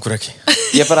Akkur ekki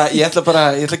ég ætla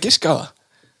að giska á það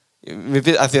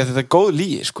af því að þetta er góð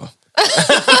lygi sko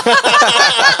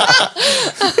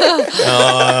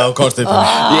Já, komst upp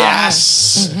Yes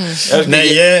Nei,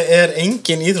 ég er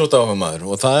engin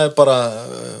íþróttaáhugamaður og það er bara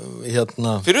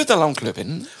Fyrir utan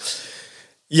langhlaupin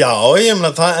Já, ég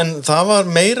meina það, en það var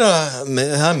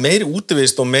meiri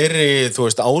útivist og meiri, þú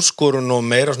veist, áskorun og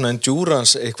meira svona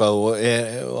endurance eitthvað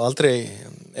og aldrei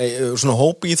svona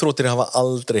hópíþróttir hafa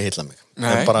aldrei heillað mig.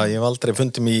 Bara, ég hef aldrei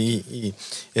fundið mig í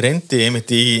reyndi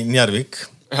einmitt í Njarðvík.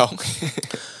 Já.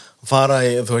 Fara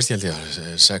þú veist, ég held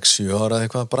ég 6-7 ára eða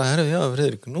eitthvað, bara, herru, já,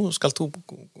 Friðrik, nú skalt þú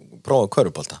prófa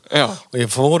körfubolta. Já. Og ég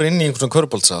fór inn í einhvern svona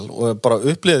körfuboltsal og bara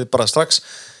upplifði bara strax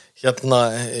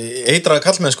eitraða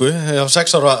kallmennsku af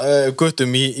 6 ára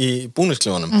guttum í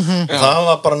búningsklefanum. Það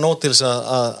var bara nóg til þess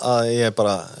að ég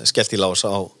bara skellt í lás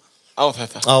á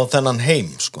þennan heim,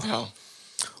 sko. Já.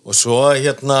 Og svo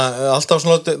alltaf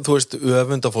svona, þú veist,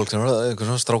 öfundafólk eitthvað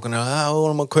svona strákanir,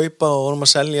 vorum að kaupa og vorum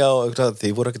að selja og eitthvað, því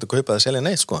voru ekkert að kaupa að selja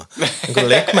neitt, sko. Einhverju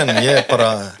leikmenn, ég bara,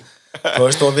 þú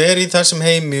veist, og veri í þessum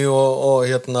heimi og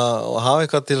hafa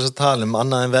eitthvað til þess að tala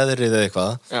annað en veðrið eða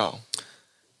eitthvað. Já.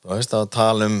 Þú veist, að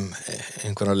tala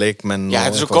einhverja leikmenn. Já,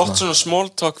 þetta svo gott svona small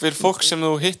talk við fólk sem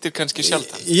þú hittir kannski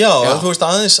sjaldan. Já, þú veist,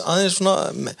 aðeins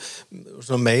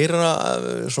svona meira,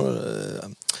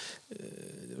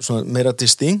 svona meira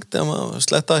distinkt ef maður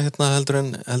sletta heldur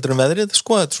en veðrið,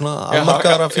 sko, þetta er svona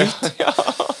afmarkaðara fílt.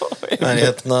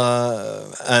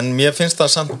 En mér finnst það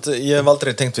samt, ég hef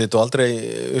aldrei tengt við þetta og aldrei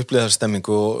upplifað þessa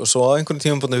stemmingu og svo á einhvern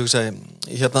tímabúndi hugsaði,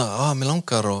 mér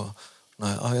langar og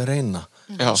ég reyna.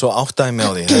 Svo áttaði mig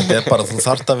á því, þetta er bara, þú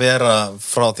þarft að vera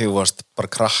frá því þú varst bara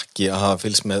krakki að hafa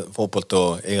fylgst með fótbolta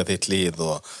og eiga þitt líð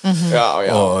og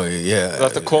og ég þú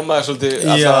ætti að koma þér svolítið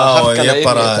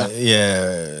ég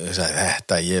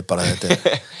sagði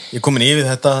ég komin yfir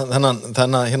þetta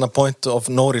þennan point of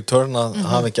no return að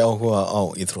hafa ekki áhuga á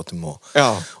íþróttum og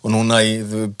núna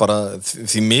bara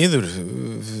því miður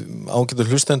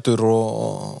ágætur hlustendur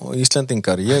og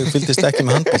Íslendingar, ég fylgdist ekki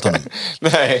með handboltanum.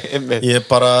 Nei, einmitt. Ég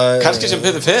bara kannski sem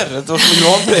Petur fer, þetta var svona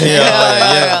vonbrigði.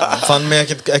 Ég fann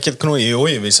mig ekkert knúi,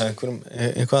 ég vissi einhverjum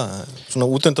eitthvað, svona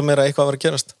útundan mér að eitthvað var að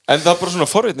gerast. En það bara svona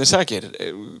forvitni sagir,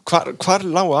 hvar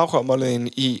lágu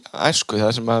áhugamáliðin í æsku,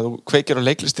 það sem að þú kveikir á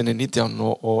leiklistinni 19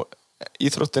 og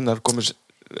íþróttinnar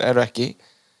eru ekki?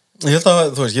 Ég held að,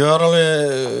 þú veist, ég var alveg,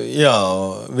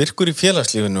 virkur í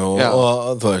félagslífinu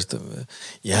og þú veist,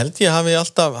 ég held ég hafi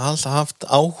alltaf haft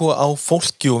áhuga á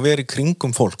fólki og verið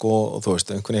kringum fólk og þú veist,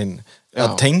 einhvern veginn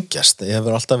að tengjast. Ég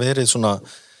hefur alltaf verið svona,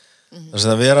 þess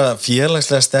að vera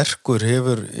félagslega sterkur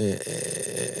hefur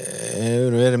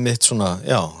verið mitt svona,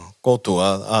 go-to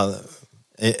að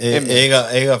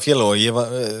eiga félag og ég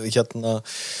var,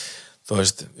 þú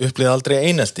veist, upplýði aldrei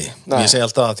einelti. Ég segi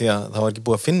alltaf að því að það var ekki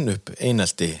búið að finna upp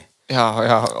einelti.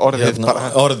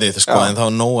 Orðið, sko, en það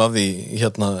var nóg af því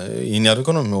í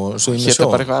Njarðvíkunum og svo í mig sjó.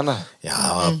 Bara eitthvað annað? Já,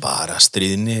 bara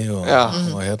stríðni og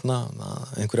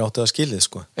einhverju áttið að skilið,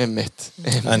 sko. Einmitt.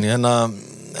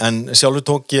 En sjálfur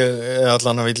tók ég,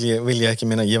 allan vil ég ekki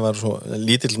minna, ég var svo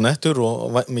lítill nettur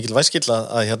og mikil væskill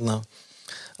að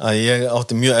ég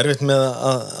átti mjög erfitt með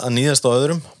að níðast á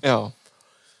öðrum. Já.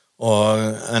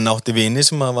 En átti vini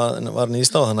sem var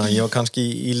nýst á, þannig að ég var kannski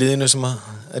í liðinu sem að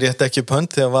rétti ekki upp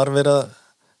hönd þegar var verið að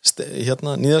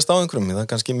nýðast á einhverjum. Það er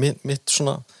kannski mitt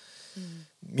svona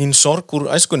mín sorg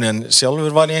úr æskunni, en sjálfur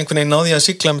var ég einhvern veginn náði að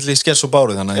sigla milli skess og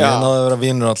báru, þannig að ég náði að vera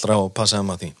vinur allra og passaði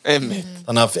maður því. Einmitt.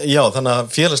 Þannig að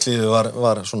félagslífið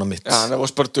var svona mitt. Já, það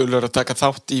var bara duglegur að taka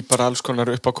þátt í bara alls konar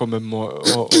uppákomum og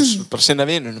bara sinna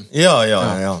vinunum. Já.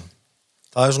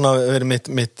 Það er svona verið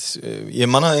mitt ég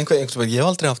manna ég hef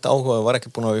aldrei haft áhuga, var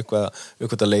ekki búin að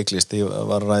uppgöta leiklist, ég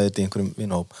var að ræða þetta í einhverjum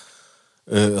vinahóp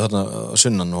þarna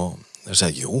sunnan og þeir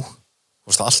sagði, jú, þú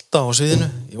veist alltaf á sviðinu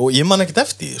og ég man ekkert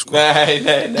eftir því, sko. Nei.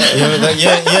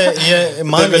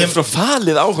 Það verið frá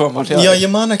falið áhuga mál. Já,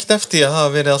 ég man ekkert eftir því að það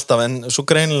hafa verið alltaf, en svo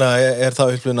greinilega er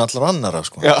það upplifun allar annara,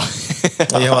 sko. Já.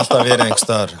 Ég hef alltaf verið einhvers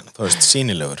staðar, þú veist,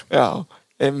 sýnilegur. Já,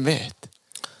 einmitt.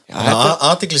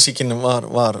 Athyglisíkin var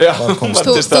komst.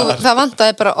 Það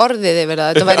vantaði bara orðið yfir það,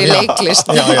 þetta væri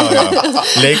leiklist. Já.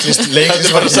 Leiklist þetta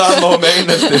er bara sama og með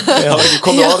einhelti. Það var ekki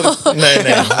komið orð. Nei, ég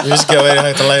vissi ekki að vera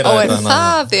hægt að læra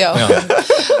þetta.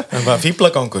 En það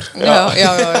fíblagangur. Já.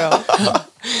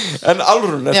 En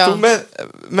Álfrún, ert þú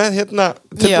með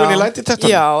tilbúin í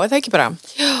lætitektunum? Já, það ekki bara.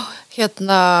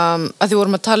 Að því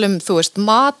vorum að tala þú veist,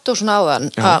 mat og svona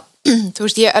áðan, þú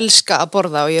veist, ég elska að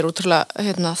borða og ég er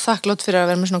útrúlega þakklátt fyrir að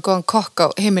vera með svona góðan kokk á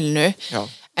heimilinu. Já.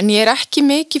 En ég er ekki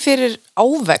mikið fyrir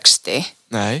ávexti.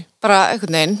 Nei. Bara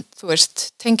einhvern veginn, þú veist,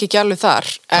 tengi ekki alveg þar.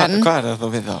 Hvað er það þá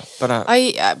við þá?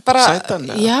 Bara sætan?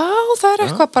 Já, það er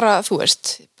eitthvað bara, þú veist,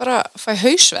 bara fæ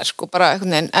hausverk og bara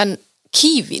einhvern veginn, en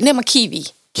kíví, nema kíví.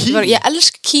 Ég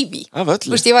elska kíví. Þú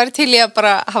veist, ég væri til í að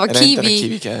bara hafa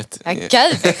kíví. Það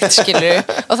geðveikt, skilur.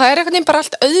 Og það einhvern veginn bara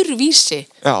allt öðruvísi.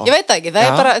 Ég veit það ekki, það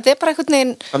er bara einhvern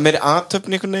veginn. Það er meiri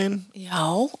aðtöfn einhvern veginn. Já,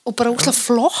 og bara úrslega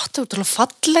flott, úrslega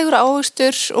fallegur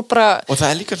ávöxtur og bara... Og það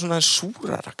er líka svona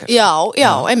súrarakar. Já,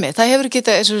 einmitt. Það hefur ekki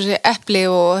þetta eins og þessi epli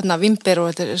og vimber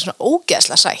og þetta er svona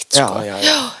ógeðslega sætt, sko.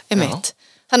 Já, einmitt.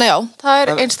 Þannig já, það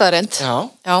er ein staðreynd.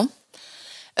 Já.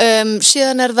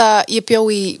 Síðan það, ég bjó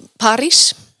í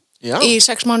París í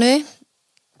 6 mánuði.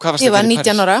 Ég var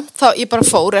 19 ára, þá ég bara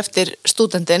fór eftir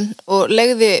stúdentinn og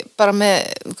legði bara með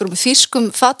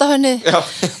þýskum fatahönni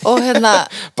og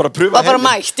bara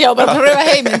mætt, bara pröfa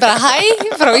heiminn, bara hæ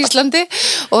frá Íslandi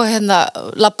og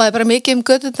labbaði bara mikið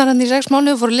göturnar hann í 6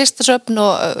 mánuði og fór listasöfn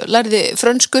og lærði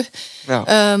frönsku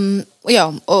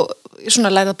og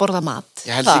svona lærði að borða mat.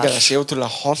 Ég held líka að það sé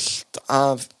ótrúlega hollt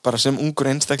að bara sem ungur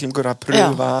einstaklingur að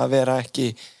pröfa að vera ekki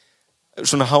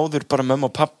svona háður bara mömmu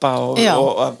og pappa og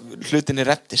að hlutinni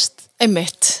reddist.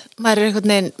 Einmitt. Maður er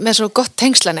einhvern veginn með svo gott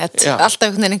tengslanett, alltaf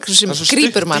einhvern veginn einhver sem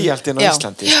grípur mann. Það er svo stutt í allt inn á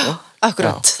Íslandi. Já,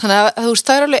 akkurat. Þannig að þú veist,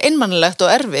 það er alveg einmannlegt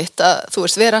og erfitt að þú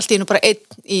veist, vera allt í einu bara einn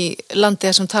í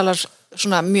landi sem talar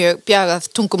svona mjög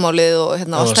bjagað tungumálið og allt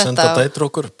þetta. Og senda dætur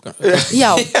okkur.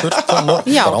 Já,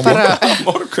 bara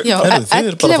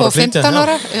 11 og 15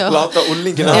 ára. Láta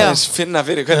úlingina aðeins finna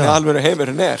fyrir hvernig alvöru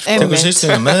heimurinn er. Tekur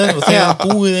sýstina með og þegar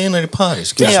búið einar í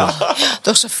París. Já,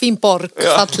 það var svo fín borg,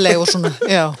 falleg og svona,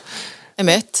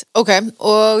 einmitt. Ok,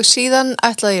 og síðan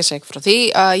ætlaði ég segja frá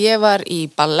því að ég var í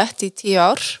ballett í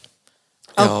 10 ár.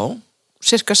 Á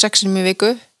cirka 6 í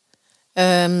viku.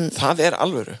 Það er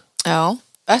alvöru. Já.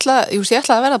 Ég ætlaði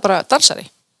að verða bara dansari.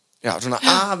 Já, svona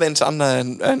aðeins annað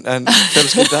en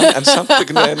fjölskyldan, en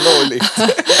samtöknu er nógu líkt.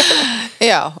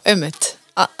 Já, einmitt.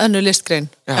 Önnur listgrein.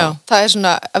 Já. Það er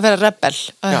svona að vera rebel.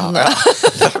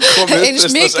 Eins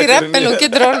mikið rebel og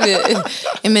getur orðið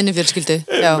í minni fjölskyldu.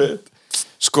 Já.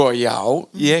 Sko, já,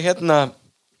 ég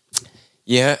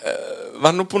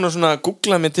var nú búin að svona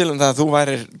googla mig til það að þú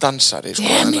værir dansari, sko.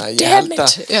 Ég held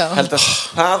að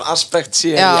það aspekt sé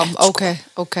rétt, sko.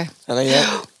 Ok. Þannig að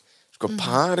sko,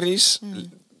 París,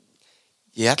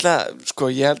 ég held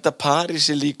að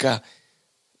París er líka,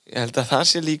 ég held að það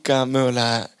sé líka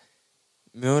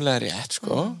mögulega rétt,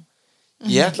 sko.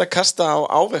 Ég ætla að kasta á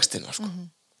ávextina, sko.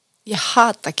 Ég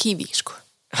hata kíví, sko.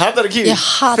 Hatar þú kíví? Ég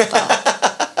hata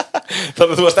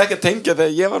Þannig að þú varst ekki að tengja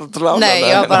þegar ég var að lána. Nei,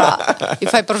 ég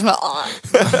fæ bara svona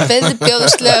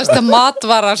viðbjóðslegasta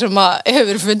matvara sem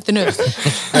hefur fundinu.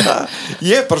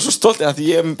 Ég er bara svo stolt af því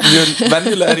ég er mjög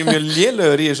venjulegur, mjög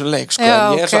lélegur í þessu leik, sko.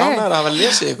 Ég er svo ánægður að hafa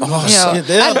lesið ykkur. En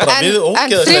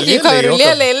Friki, hvað eru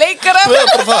lélegi leikara? Þú er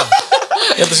bara það.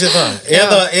 Ég held að sé það.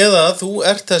 Eða þú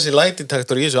ert þessi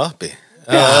lætitaktor í þessu appi.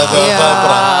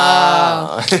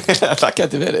 Það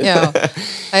geti verið. Já,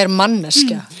 það er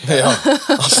manneskja. Já,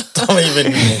 alltaf í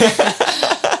vinninni.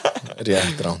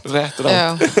 Rétt ránt.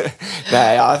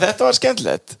 Nei, já, þetta var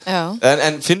skemmtilegt.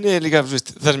 En finnið þið líka,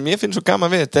 það sem ég finn svo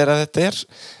gaman við þetta er að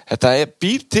þetta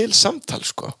býr til samtal,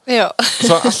 sko. Já.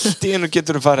 Svo allt í einu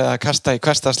getur þú farið að kasta í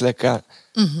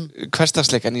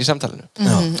hversdagsleikan í samtalinu.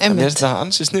 Þannig að það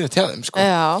ansið sniðut hjá þeim, sko.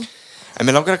 Já. En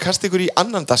mér langar að kasta ykkur í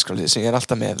annan dagskrálið sem ég er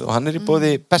alltaf með og hann er í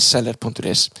boði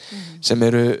bestseller.is sem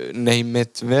eru Name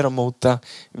It, Vera Móta,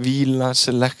 Vila,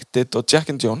 Selected og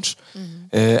Jack & Jones.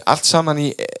 Allt saman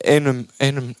í einum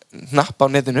hnapp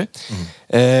á netinu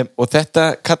og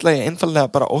þetta kalla ég einfallega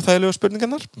bara óþægilegu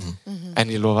spurningarnar en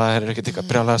ég lofa að það er ekkert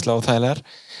eitthvað brjálæðislega óþægilegar.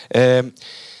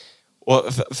 Og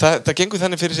það gengur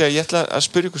þannig fyrir sig að ég ætla að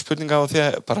spyrja ykkur spurninga og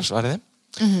þið bara svarið þeim.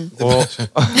 Og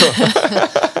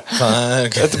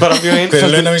þetta er bara mjög einfaldur. Hver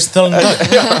er launavísitalan í dag?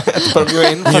 Já, þetta er bara mjög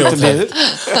einfaldur liður.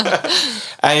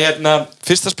 En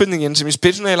fyrsta spurningin sem ég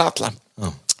spyr svona eiginlega alla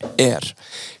er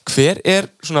hver er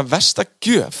svona versta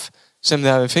gjöf sem þið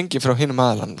hafi fengið frá hinum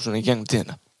aðalanum svona í gegnum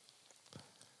tíðina?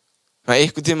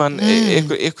 Einhver tímann,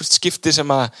 einhver skipti sem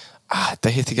að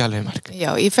þetta hitt ekki alveg marg.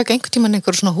 Já, ég fekk einhver tímann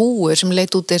einhver svona húur sem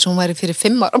leit út eins og hún væri fyrir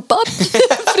 5 ára barn.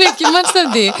 Friki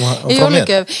mannstandi í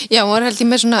jólagjöf. Já, hún var held ég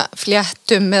með svona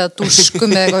fléttum eða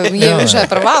dúskum eða eitthvað. Ég hugsaði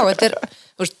bara, vá, þetta er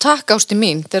takk ásti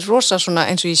mín, þetta er rosa svona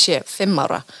eins og ég sé 5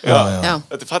 ára. Já.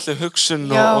 Þetta er fallið hugsun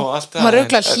og allt það. Já, maður er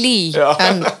auðvitað hlý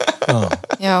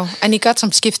en ég gat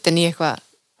samt skiptin í eitthvað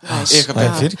Það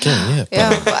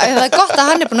gott að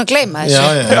hann búin að gleyma þessu.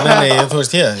 Já, þú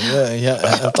veist ég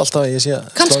held alltaf að ég sé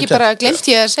kannski bara glemt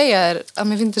ég að segja þér að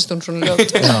mér finnst hún svona ljót.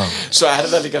 Svo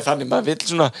það líka þannig, maður vill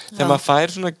svona þegar maður fær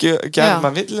svona gjafir,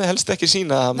 maður vill helst ekki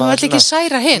sýna það, maður vill ekki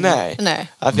særa hinn. Nei,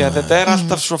 af því að þetta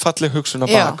alltaf svo falleg hugsun á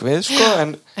bakvið, sko,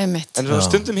 en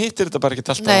stundum hittir þetta bara ekki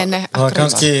alltaf.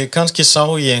 Kannski sá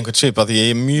ég einhvern svip að því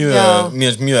ég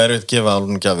mjög erfitt að gefa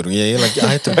alveg gjafir og ég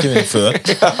hættur að gefa henni föt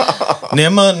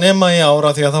nema í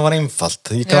ára því að það var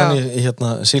einfalt ég gaf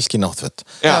henni silki náttföt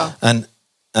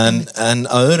en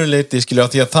að öðru leyti skilja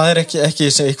því að það ekki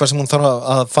eitthvað sem hún þarf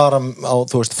að fara á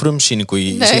frumsýningu í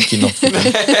silki náttföt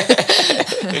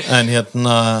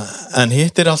en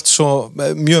hitt allt svo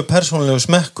mjög persónulegu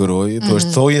smekkur og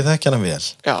þó ég þekki hana vel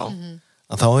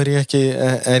að þá er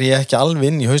ég ekki alveg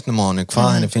inn í hausnum á henni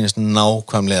hvað henni finnst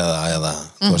nákvæmlega eða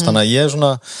þannig að ég er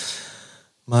svona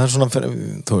maður er svona,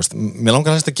 mér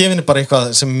langar að gefa henni bara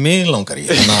eitthvað sem mig langar í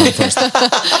þannig að,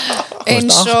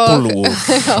 eins og appulúr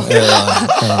eða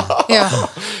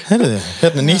heyrðu,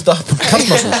 hérna nýtt appul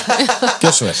karmasúr,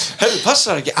 gjör svo vel heyrðu,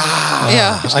 passar ekki,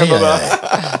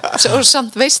 og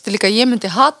samt veistu líka ég myndi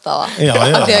hata það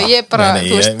af því að ég bara,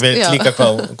 ég veit líka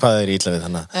hvað er ítla við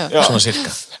þannig, svona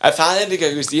sirka en það er líka,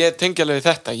 ég tengi alveg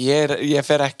þetta ég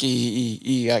fer ekki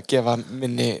í að gefa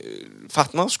minni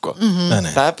fatnað, sko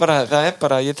það er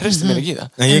bara, ég treysti mér ekki í það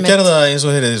en ég gerði það eins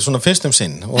og heyrið, svona fyrstum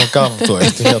sinn og gaf, þú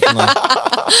veist,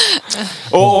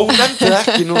 og hún nefndi það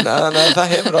ekki núna þannig að það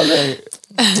hefur alveg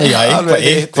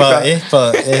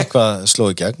eitthvað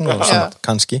slóði gegn og svona,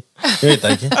 kannski ég veit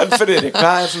það ekki en fyrir þér,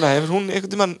 hvað er svona, hefur hún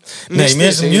einhvern tímann nei,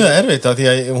 mér er mjög erfitt af því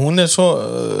að hún er svo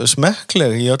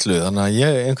smekkleg í öllu þannig að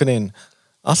ég einhvern veginn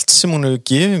allt sem hún hefur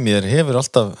gefið mér hefur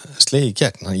alltaf slegið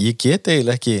gegn, ég get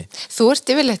eiginlega ekki Þú ert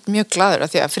yfirleitt mjög glaður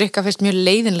af því að Frikka finnst mjög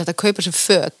leiðinlegt að kaupa sér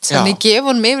föt þannig ég gef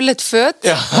honum yfirleitt föt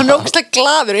hann er ógeðslega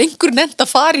glaður og einhver nefnd að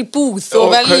fara í búð og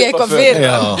velja eitthvað fyrir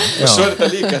Svo er þetta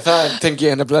líka, það tengi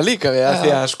ég nefnilega líka við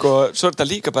því að sko, svo er þetta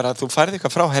líka bara að þú færð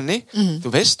eitthvað frá henni, þú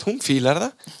veist, hún fílar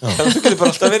það þannig að þú getur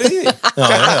bara alltaf verið í því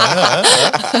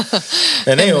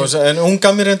En hún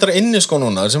gaf mér reyndar inniskó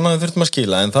núna sem við þurftum að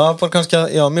skila en það var kannski að,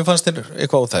 mér fannst þér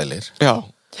eitthvað óþægilegir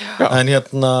en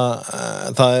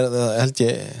það er, held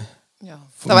ég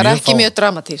það var ekki mjög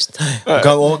dramatíst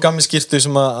og gaf mér skýrtu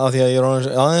sem að því að ég er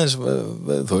aðeins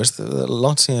þú veist,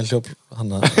 langt síðan hljóp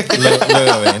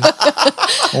Laugaveginn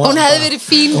hún hefði verið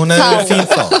fín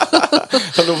þá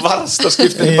þannig að varst að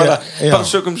skiptinu bara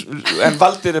sögum, en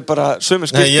valdir er bara sömu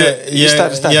skiptu í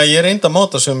stærri stærn ég reyndi að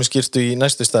máta sömu skiptu í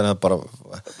næstu stærn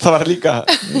það var líka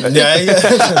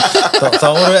þá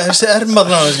voru þessi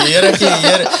ermarnar ég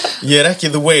er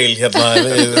ekki the whale hérna,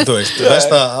 þú veist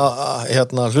best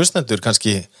að hlustendur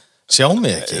kannski sjá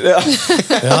mig ekki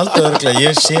ég haldi örglega,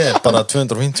 ég sé bara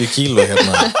 250 kíló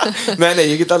hérna nei,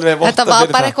 ég get alveg þetta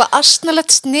var bara eitthvað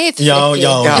asnalegt snið já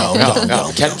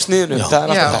kemsniðnum, það er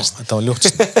alltaf best þetta var ljótt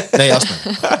snið, nei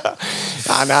asnalegt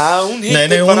hún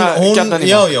hittir bara gjarnan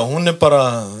í hún er bara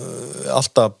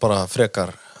alltaf bara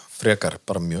frekar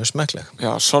bara mjög smekkleg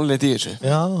solid í þessu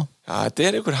þetta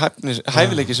er einhver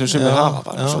hæfileiki sem sumir hafa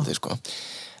bara svolítið, sko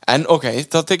en ok,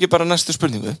 þá tek ég bara næstu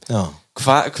spurningu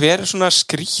hver er svona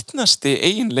skrítnasti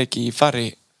eiginleiki í fari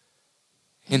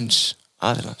hins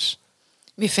aðilans?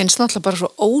 Mér finnst náttúrulega bara svo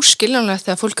óskiljanlegt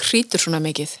þegar fólk hrýtur svona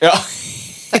mikið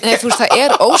nei, þú veist, það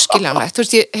er óskiljanlegt þú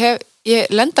veist,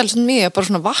 ég lenda alls mjög að bara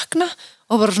svona vakna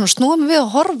og bara svona snúa mig við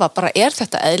og horfa bara, er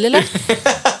þetta eðlilegt?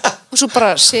 og svo bara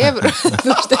sefur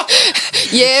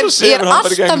ég er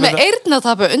alltaf með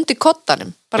eyrnatapu undir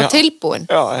koddanum bara tilbúin,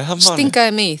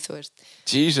 stingaði mig í, þú veist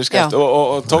Jesus Christ,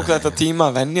 og tók þetta tíma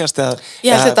að venjast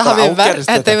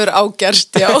þetta hefur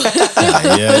ágerst þú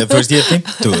veist, ég er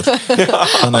 50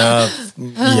 þannig að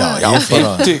ég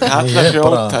er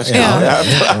bara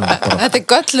þetta er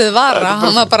gölluð vara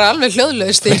hann var bara alveg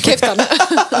hljóðlaust í keyptan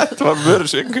þetta var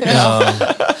vörusing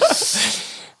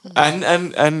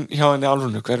en hjá henni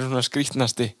Álfrúnu, hver er svona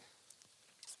skrítnasti?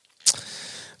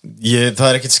 Það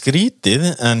er ekkert skrítið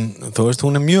en þú veist,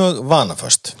 hún er mjög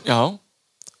vanaföst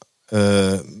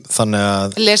þannig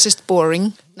að lesist boring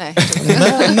nei,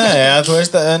 þú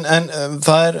veist en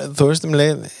það er, þú veist,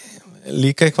 leið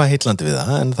líka eitthvað heillandi við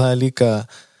það en það er líka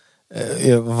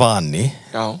vani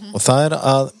og það er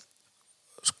að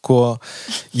sko,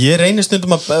 ég reynir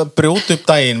stundum að brjóta upp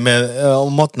daginn á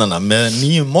morgnana með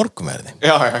nýjum morgunverði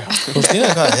þú veist,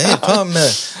 hvað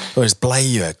með þú veist,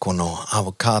 blæjuegg og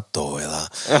avokado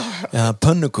eða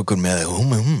pönnukökur með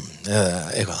eða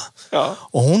eitthvað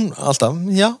og hún alltaf,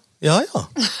 já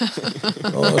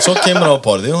og svo kemur á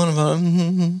borði og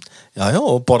hún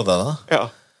og borða það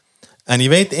en ég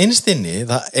veit innst inni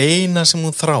það eina sem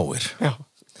hún þráir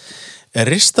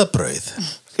ristabrauð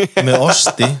með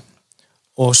osti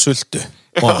og sultu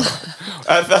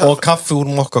og kaffi úr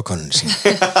mokkakönnunni sín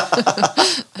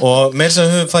og meira sem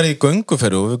við höfum farið í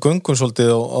gönguferð og við göngum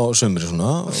svolítið á sumri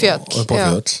svona fjöll, og upp á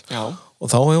fjöll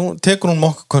og þá tekur hún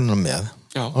mokkakönnuna með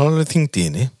og hann er þyngd í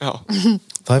henni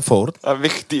það er fórn það er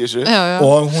vikt í þessu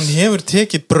og hún hefur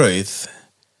tekið brauð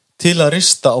til að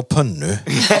rista á pönnu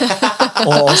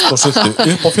og ost og sultu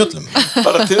upp á fjöllum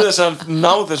bara til þess að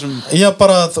ná þessum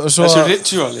þessu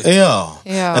rituali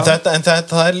en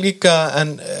þetta er líka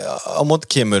en á móti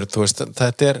kemur þú veist,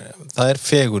 það er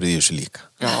fegur í þessu líka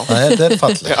þetta er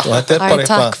fallegt og þetta er bara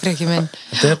eitthvað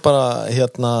þetta er bara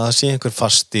að sé einhver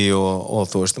fasti og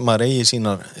þú veist, maður eigi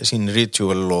sín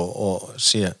ritual og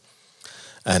sé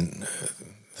en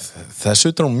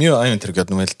þessu er mjög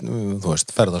ævintýragjörn þú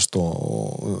veist, ferðast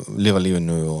og lifa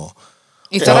lífinu og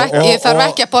Ég þarf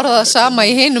ekki að borða það sama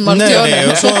í hinum Nei,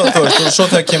 og svo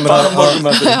þegar kemur að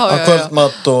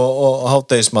kvöldmatt og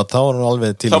hádegismatt, þá er hún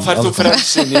alveg til þá færð þú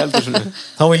frelsin í eldhúsinu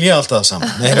þá vil ég alltaf það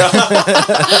saman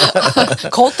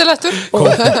Kótilettur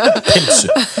Pilsu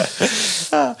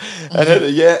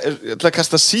Ég ætla að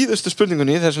kasta síðustu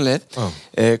spurningunni í þessum leið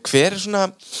hver er svona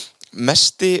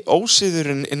mesti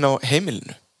ósiðurinn inn á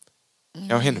heimilinu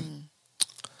hjá hinum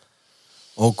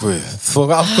Ó guð, þú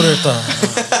af hverju þetta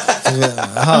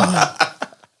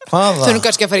Hvaða? Þau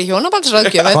kannski að fara í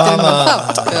hjónabandsráðgjöf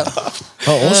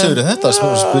Hvað ósiður þetta að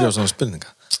spyrja á svona spurninga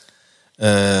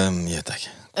ég veit ekki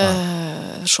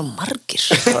Svo margir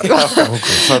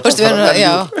Veistu við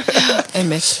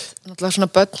einmitt náttúrulega svona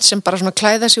börn sem bara svona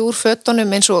klæða sig úr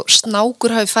fötunum eins og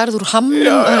snákur hafi farið úr hamnum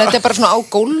þannig að þetta er bara svona á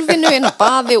gólfinu inn á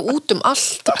baði út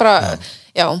allt bara,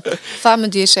 það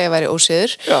myndi ég segja væri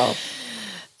ósiður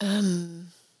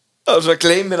Það er svo að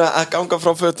gleymir að ganga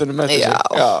frá fötunum með þessu.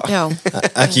 Já.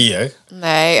 Ekki ég.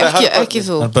 Nei, ekki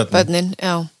þú. Börnin,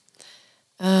 já.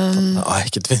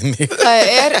 Ekkert við mig. Það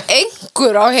er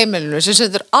einhver á heimilinu sem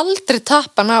setur aldrei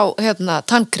tappan á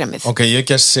tannkremið. Ok, ég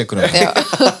gerst sigur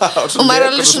og maður er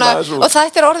alveg svona, og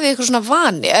þetta er orðið eitthvað svona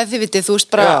vani, ef þið vitið, þú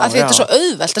veist bara að þetta er svo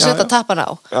auðvelt að setja tappan á.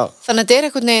 Þannig að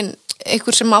þetta er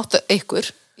einhver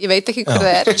sem ég veit ekki hver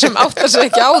það er, sem áttar sig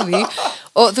ekki á því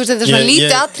og þú veist, þetta er svona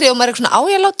lítið atrið og maður er eitthvað svona, á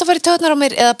ég að láta að fara í töðunar á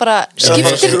mér eða bara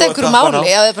skiptir þetta einhverju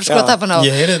máli eða bara skrúa tappan á.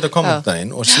 Ég heyri þetta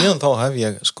kommentæn og síðan þá hef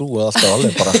ég skrúað alltaf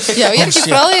alveg bara. Já, ég er ekki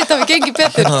frá því þetta við gengið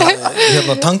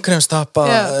betur. Tannkremstappa,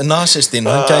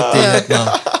 nasistinn, hann gæti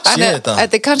sé þetta.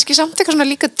 Þetta er kannski samt eitthvað svona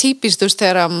líka típist, þú veist,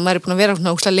 þegar maður er búin að vera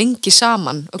svona óslega lengi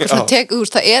saman og þú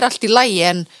veist, það er allt í lagi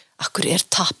en akkur er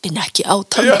tappin ekki á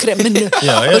tannkreminu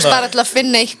þú veist bara til að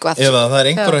finna eitthvað eða það er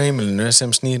einhver á heimilinu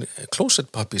sem snýr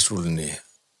klósettpappísrúlunni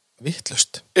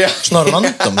vitlaust svona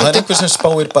random, það er einhver sem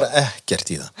spáir bara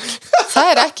ekkert í það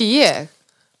er ekki ég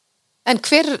en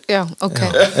hver, ok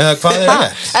eða hvað er það?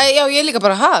 Já, ég líka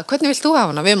bara, hvernig vilt þú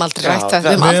hafa hana? Við höfum aldrei rætt þetta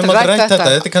Við höfum aldrei rætt þetta,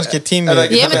 þetta er kannski tími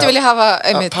Ég myndi vilja hafa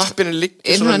pappinu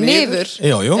liggur svona niður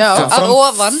af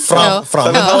ofan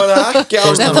fram þá er það ekki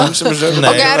ástæðan sem er sögum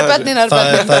Ok, það eru börnin Það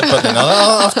er börnin,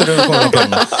 aftur erum við komin á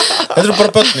börnin Þetta eru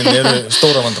bara börnin, það eru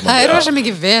stóra vandamál Það eru svo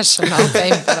mikið vesen á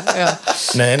þeim bara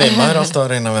Nei, maður er alltaf að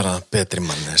reyna að vera betri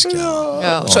manneski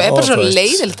Svo er bara svo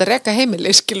leiðilegt að reka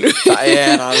heimili, skilur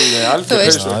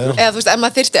þú veist, ef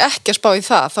maður þyrfti ekki að spá í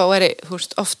það þá er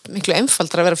oft miklu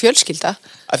einfaldra að vera fjölskylda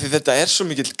af því þetta er svo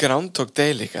mikill Groundhog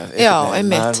Day líka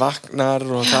maður vaknar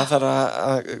og það þarf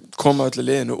að koma öllu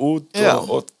liðinu út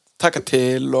og taka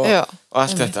til og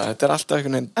allt þetta er alltaf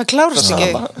einhvern veginn að klára sig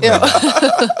ekki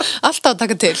alltaf að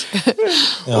taka til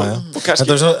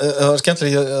það var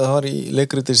skemmtilega það var í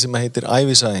leikriti sem heitir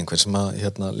Ævisa einhver sem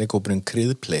að leikóperinn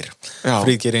Kryðpleir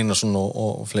Fríðgeir Einarsson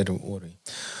og fleiri voru í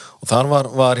og þar var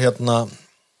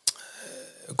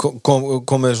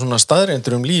komið svona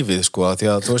staðreindur lífið sko, því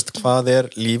að þú veist hvað er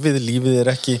lífið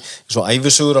er ekki, svo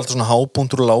ævisögur alltaf svona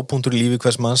hápunktur og lágpunktur í lífi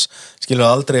hvers manns skilur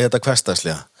aldrei þetta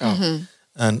hversdagslega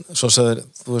en svo sagður,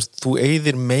 þú veist, þú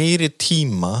eyðir meiri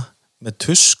tíma með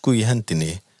tusku í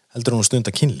hendinni heldur hún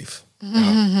stunda kynlíf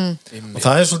og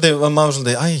það er svolítið, maður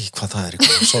svolítið, hvað það er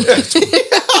eitthvað svolítið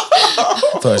sko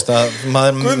þú veist að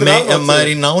maður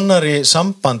er í nánari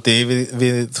sambandi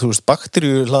við þú veist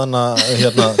bakteríu hlaðna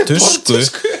tusku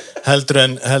heldur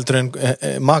en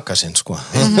maka sinn sko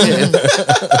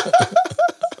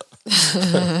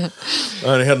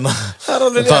það er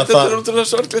alveg rétt þetta er útrúlega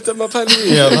sorglegt að maður pæli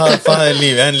í það er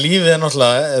lífið en lífið er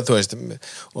náttúrulega þú veist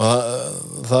og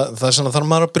það er svona þarf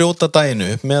maður að brjóta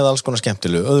daginu upp með alls konar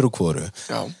skemmtilegu öðru hvoru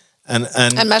En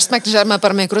mestmægnis er maður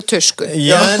bara með einhverju tusku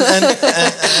Já,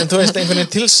 en þú veist, einhvern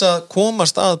veginn til þess að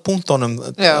komast að punktunum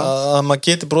að maður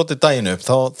geti brotið daginn upp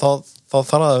þá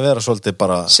þarf það að vera svolítið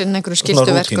bara sinna einhverju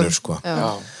skyldu verkum sko.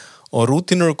 og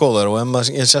rútínur eru góðar og ef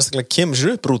maður sérstaklega kemur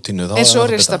sér upp rútínu eins og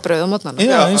ristabrauð á mótnana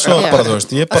eins og bara þú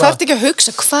veist það þarf ekki að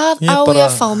hugsa hvað á ég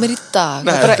að fá mér í dag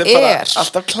það bara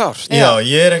alltaf klárt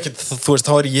ég ekkert, þú veist,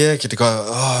 þá ég ekkert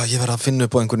eitthvað ég verð að finna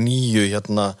upp á einhver nýju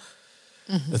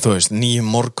þú veist, nýju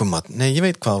morgumat nei, ég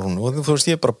veit hvað hún og þú veist,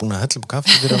 ég bara búin að hella upp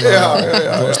kaffi fyrir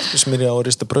þú veist, smyrja á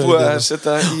ristabrauð búið að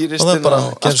setja í ristin og það bara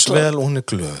gerst vel og hún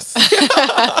glöð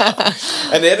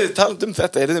En eru þið talað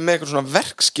þetta, eru þið með eitthvað svona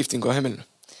verkskiptingu á heimilinu?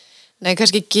 Nei,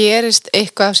 kannski gerist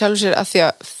eitthvað af sjálfur sér af því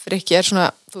að Frikki svona,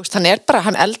 þú veist,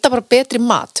 hann eldar bara betri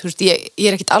mat, þú veist, ég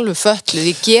er ekkert alveg fötluð,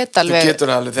 ég get alveg Þú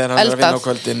getur alveg þegar hann er að vinna á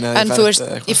kvöldin en þú veist,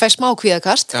 ég fæ smá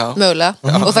kvíðakast,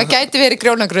 mögulega og það gæti verið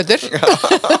grjónagrautur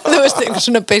þú veist, eitthvað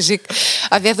svona basic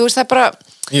af því að þú veist, það er bara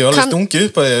Ég var alveg stungið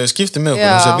upp að ég skipti með okkur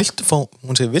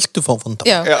hún segir, viltu fá vonda?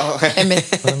 Já, einmitt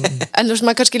En þú veist,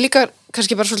 maður kannski líka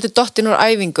bara svolítið dottinn úr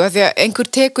æfingu af því að einhver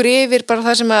tekur yfir bara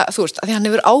það sem að, þú veist, af því hann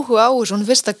hefur áhuga á þessu og hann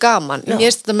finnst það gaman Mér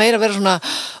finnst þetta meira að vera svona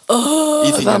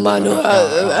það maður nú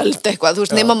elda eitthvað, þú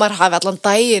veist, nema maður hafi allan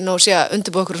daginn og sé að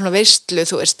undirbúa okkur svona veistlu,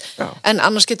 þú veist en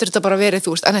annars getur þetta bara verið,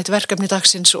 þú veist, en þetta verkefni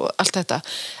dagsins og allt þetta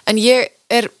en ég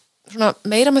er svona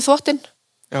meira með þvottinn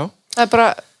það er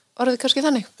bara orðið kannski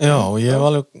þannig Já, og ég hef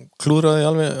alveg klúraði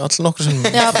alveg allir nokkur sem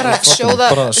Já, bara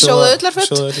sjóða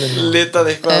ullarföt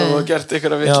Litað eitthvað og gert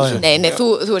eitthvað að vitlu Nei, þú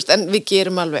veist, en við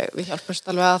gerum alveg við hjálpumst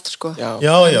alveg að, sko Já,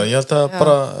 ég held að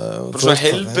bara svona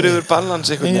heilbriður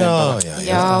balans eitthvað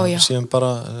Já, síðan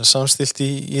bara samstilt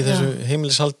í þessu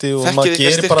heimilishaldi og maður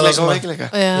gerir bara það sem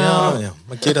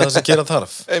maður gerir það sem gera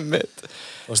þarf Einmitt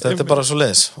Þetta er bara svo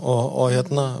leiðis og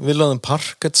hérna, við lögðum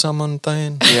parkett saman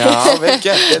daginn Já, vel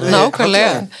gert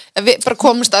Nákvæmlega Við bara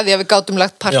komumst að því að við gátum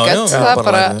lagt parkett það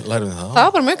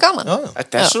var bara mjög gaman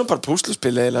Þetta er svona bara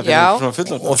púsluspil eða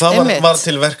og það var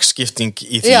til verkskipting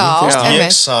í því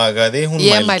ég sagaði, hún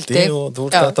mældi og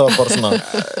þetta var bara svona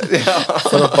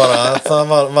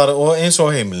það var og eins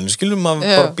og heimilinu skilum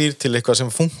maður bara býr til eitthvað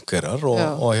sem fungerar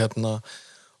og hérna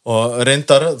og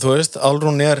reyndar, þú veist,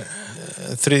 Álfrún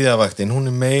þriðja vaktin, hún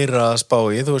er meira að spá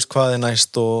í, þú veist, hvað er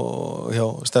næst og hjá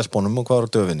stelpunum og hvað er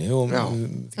á döfinni og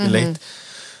leitt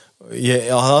ég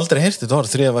hafði aldrei heyrt þetta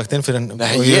orð þriðja vaktin fyrir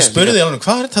og ég spurði alveg,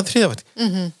 hvað er þetta þriðja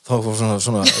vaktin? Þá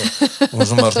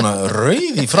var svona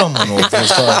rauð í framann og þú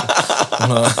veist það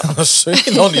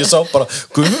svein á hann, ég sá bara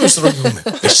guðmusröngum,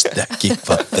 veist ekki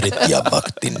hvað þriðja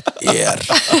vaktin er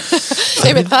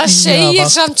það segir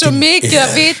samt svo mikið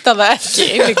að vita það ekki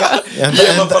en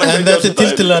þetta er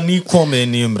tiltilega nýkomið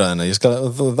inn í umræðina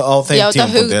á þeim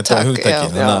tímapunkti, þetta hugtaki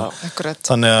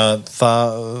þannig að það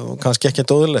kannski ekki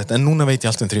dóðilegt, en núna veit ég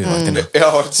allt þriðja vaktinu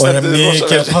og það er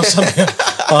mikið að passa mig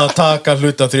að taka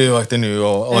hluta af þriðju vaktinu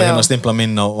og hérna stimpla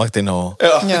minn á vaktinu og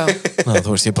þú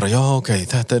veist ég bara, já ok,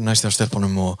 þetta er næst á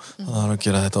stelpunum og það er að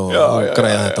gera þetta og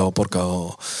græða þetta og borga og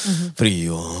frí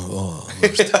og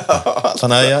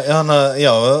þannig að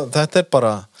já, þetta er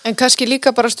bara en kannski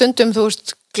líka bara stundum, þú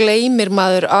veist, gleymir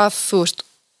maður að, þú veist,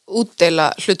 útdeila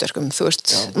hlutverkum, þú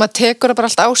veist, maður tekur það bara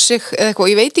allt á sig eða eitthvað,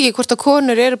 og ég veit ekki hvort að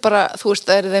konur eru bara, þú veist,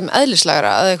 það eru þeim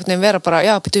eðlislegra að einhvern veginn vera bara,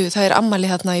 já, byrju, það er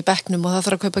ammæli þarna í bekknum og það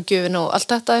þarf að kaupa gjöfin og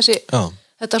allt þetta,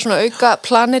 þetta svona auka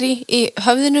planir í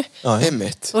höfðinu,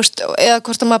 þú veist, eða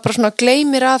hvort að maður bara svona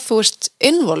gleymir að, þú veist,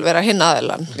 involvera hinn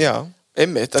aðilann. Já,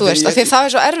 einmitt. Þú veist, því það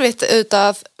er svo erfitt auðvitað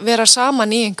að vera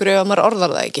saman í einhverju og maður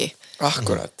orðar það ekki.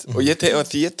 Akkurat, og ég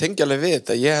tengi alveg við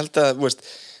þetta, ég held að, þú veist,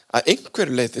 að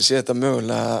einhverju leyti sé þetta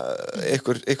mögulega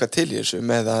eitthvað til í þessu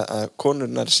með að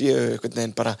konurnar séu einhvern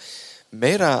veginn bara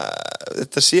meira,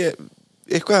 þetta sé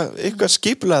eitthvað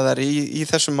skipulaðar í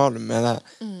þessum málum eða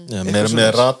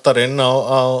með ratarinn á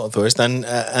þú veist, en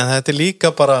þetta er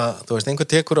líka bara, þú veist,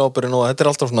 einhver tekur ábyrgðin og þetta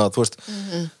er alltaf svona, þú veist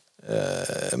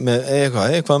með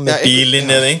eitthvað með bílinn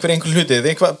eða einhver hluti,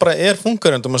 eitthvað bara er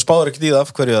fungerandi og maður spáður ekkert í það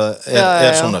af hverju það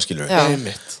er svona, skilur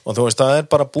og þú veist, það er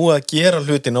bara búið að gera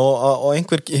hlutin og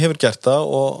einhver hefur gert það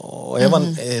og ef hann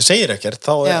segir ekkert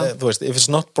þá þú veist, if it's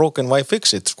not broken, why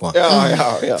fix it sko.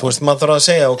 Þú veist, maður þarf að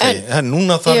segja ok,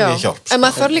 núna þarf ég hjálp sko. En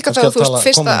maður þarf líka þá, þú veist,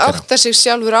 fyrst að átta sig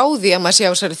sjálfur á því að maður sé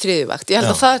á þessari þriðjuvakt ég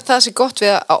held að það sé gott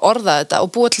við að orða þetta og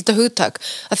búa til þetta hugtak,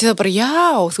 að því það bara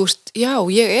þú veist,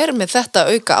 ég er með þetta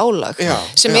auka álag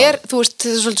sem er, þú veist,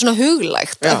 þetta er svolítið svona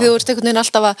huglægt að því þú veist, einhvern veginn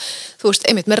alltaf að þú veist,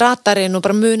 einmitt með radarinn og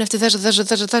bara mun eftir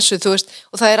þessu þú veist,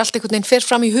 og það er allt einhvern veginn fer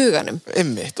fram í huganum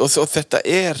einmitt, og þetta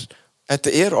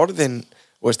er orðin,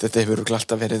 og veist, þetta hefur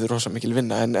alltaf verið rosa mikil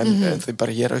vinna en þau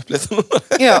bara ég er að upplifa það núna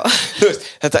veist,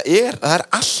 það er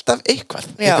alltaf eitthvað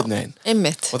einhvern veginn,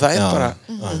 einmitt. Og það er bara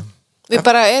við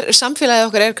bara samfélagið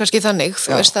okkar er kannski þannig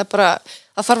þú veist, það er bara,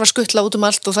 það þarf að skuttla út um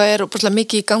allt og það er opaslega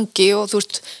mikið í gangi og þú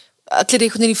veist, allir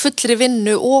einhvern veginn í fullri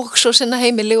vinnu og svo sinna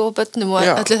heimili og börnum og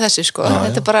allir þessi sko.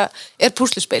 Þetta bara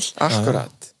púsluspil.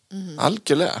 Akkurat.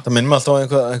 Algjörlega. Það minnum alltaf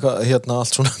eitthvað hérna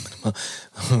allt svona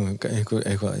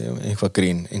eitthvað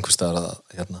grín einhver staðar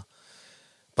að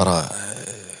bara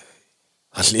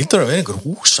það hlýtur að vera einhver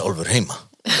húsálfur heima.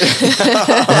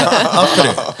 Af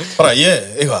hverju? Bara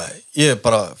ég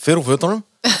bara fer úr fötunum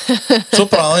svo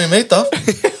bara að ég veit af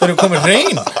þegar ég komið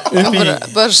hrein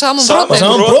bara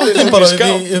samanbrotin bara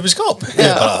upp í skáp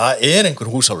það einhver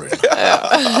húsálfur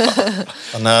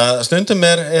þannig að stundum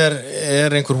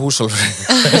einhver húsálfur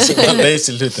sem að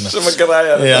leysi hlutina sem að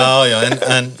græja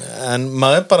en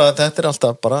maður bara þetta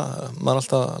alltaf bara maður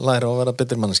alltaf læra að vera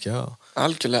betri manneskja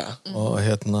algjörlega og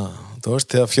þú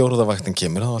veist, þegar fjórðavaktin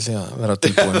kemur þá ætla ég að vera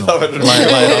tilbúin og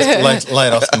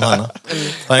læra allt hana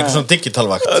það einhver svona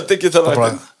digitalvakt það bara,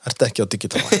 ertu ekki á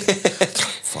digitalvakt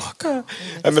fuck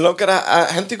en mér langar að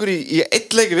henda ykkur í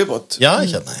eitt leiki viðbót já,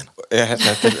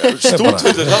 þetta er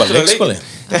stúdfullur leikskóli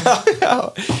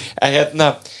en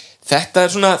þetta er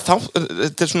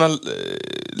svona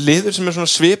liður sem er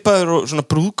svona svipaður og svona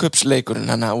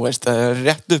brúðkaupsleikurinn það er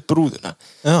rétt upp brúðuna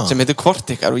sem heitir Hvort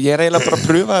ykkar og ég er eiginlega bara að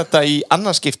pröfa þetta í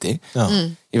annað skipti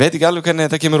ég veit ekki alveg hvernig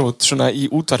þetta kemur út svona í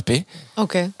útvarpi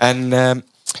en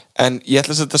ég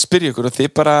ætla að spyrja ykkur og þið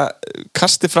bara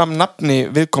kasti fram nafni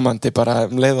viðkomandi bara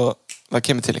leið og það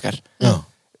kemur til ykkar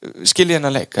skilji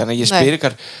hennar leik þannig að ég spyr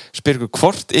ykkur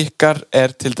hvort ykkar er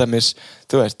til dæmis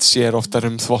þú veist, sér oftar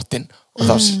þvottinn og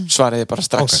þá svaraði ég bara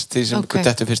strax því sem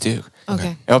þetta fyrst í hug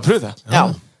ég var að pröfa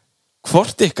það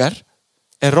hvort ykkar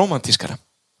er rómantískara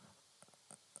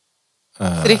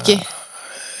Rikki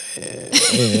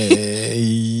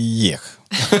ég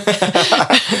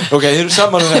ok, þið eru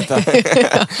saman þetta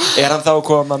er hann þá að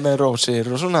koma með rósir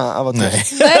og svona af að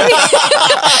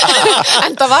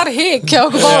en það var hik hjá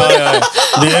okkur báður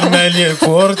við erum með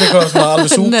hvort eitthvað svona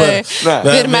alveg súper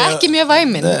við erum ekki mjög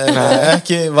væmin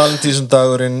ekki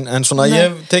valentínsdagurinn en svona ég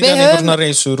tekið hann einhver svona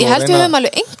reysur ég held við höfum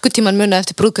alveg einhver tíman munið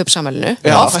eftir brúðkaupsafmælinu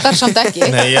oftar samt ekki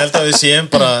nei, ég held að við séum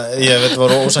bara ég veit það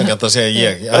var ósanngjarnt að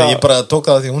segja ég bara tók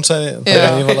það því hún sagði nei,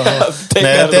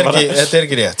 þetta er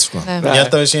ekki rétt sko. Ég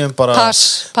held að við séum bara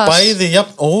bæði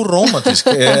órómantísk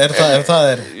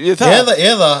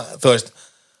eða þú veist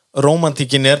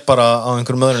rómantíkin er bara á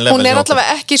einhverjum öðrum level hún er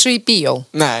allavega ekki svo í bíó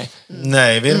nei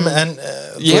við erum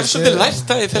ég hef svolítið lært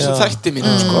það í þessu þætti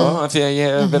mínu sko, af því að ég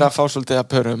hef verið að fá svolítið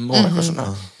að pörum og eitthvað svona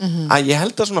að ég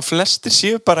held að svona flestir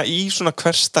séu bara í svona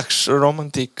hversdags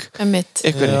romantík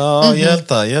ykkur ég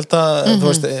held að þú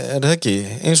veist, er það ekki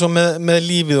eins og með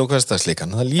lífið og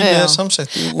hversdagslíkan það lífið er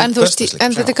samsett en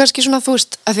þetta er kannski svona þú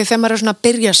veist, af því þegar maður er svona að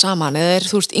byrja saman eða er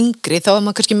þú veist yngri, þá er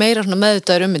maður kannski meira svona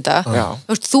meðvitaður þetta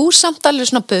þú samt alveg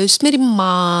svona bauðst mér í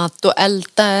mat og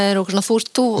eldaðir og svona þú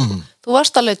veist, þú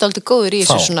varst alveg dálítið góður í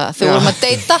þessu svona þegar við vorum að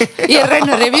deyta, ég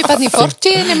reyna að rifja upp í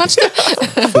fortíðinni, manstu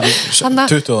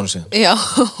 20 árum síðan já.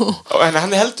 En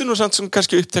hann heldur nú samt sem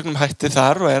kannski uppteknum hætti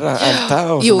þar og er að elda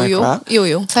og svona eitthvað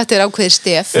jú, þetta er ákveðið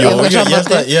stef ég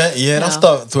er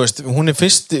alltaf, þú veist, hún er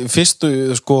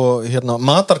fyrstu sko,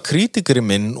 matarkrítikari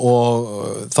minn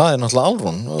og það er náttúrulega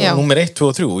Álfrún, númer 1, 2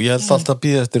 og 3 ég held alltaf að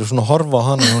býða eftir svona horfa á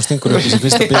hana og hún stingur upp í sér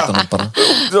fyrsta bitanum bara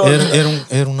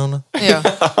er hún hana? Já,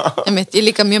 ég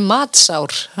líka mjög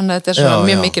matsár, þannig að þetta er svona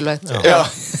mjög mikilvægt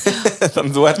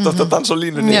þannig að þú ert átt að dansa á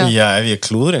línunni já, ef ég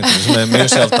klúður einhvern sem er mjög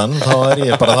sjaldan þá er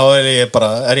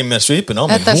ég með svipun á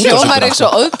mig þetta hljómar eins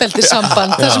og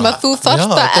ofbeldissamband þar sem að þú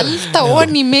þarft að elda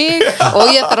onni mig og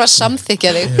ég þarf að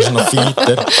samþykja þig svona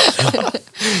fítur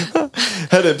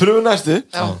herru, pröfu næstu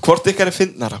hvort ykkar er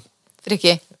fyndnara?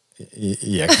 Rikki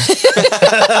ég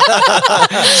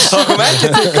þá kom ekki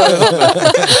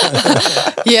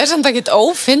ég er samt ekkert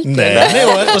ófyndin en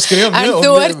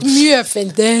þú ert mjög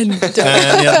fyndin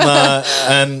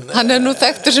hann er nú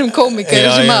þekktur sem kómiker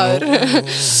þessi maður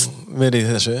verið í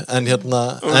þessu en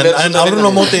alveg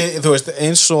á móti þú veist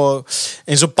eins og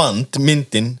band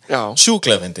myndin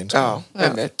sjúklega fyndin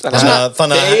þannig að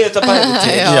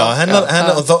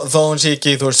þó hún sé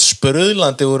ekki þú veist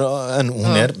spröðlandi en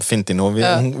hún er fyndin og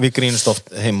við grínust oft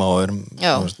heima og erum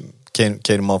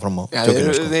keirum áfram á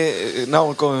tjókinu þið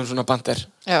náum góðum svona bandir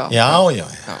já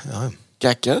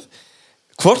geggjað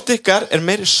hvort ykkar er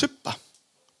meiri subba?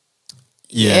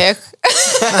 Ég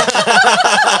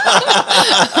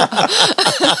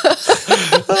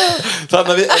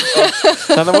Þannig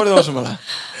að voruð það ásamála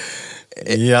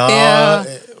já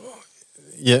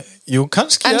jú,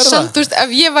 kannski en er það en samt, þú veist, ef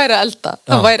ég væri að elda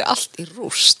þá væri allt í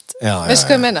rúst veistu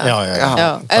hvað ég meina?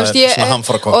 Það er svona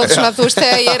hamfarakokk og svona, þú veist,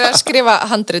 þegar ég er að skrifa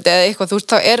handrit eða eitthvað, þú veist,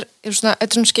 þá er svona, þetta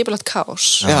er svona skipulagt kaos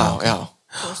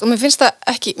og mér finnst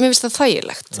það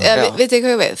þægilegt eða veit ekki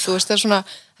hvað ég veið, þú veist, það er svona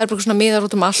það er bara svona miðar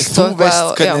út allt þú veist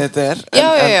hvernig þetta er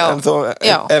en þú,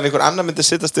 já. Ef einhver annar myndi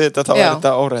sittast við þetta þá er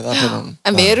þetta óreiða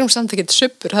en við erum samt ekki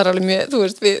suppur, það er alveg mjög, þú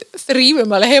veist, við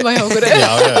þrýfum alveg heima hjá okkur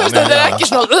það er ekki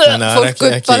svona fólk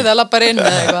uppbarðið að labba inn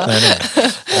eða eitthvað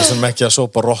það sem ekki að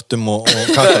sópa rottum og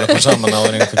kakkalöpum saman á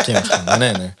einhver kemur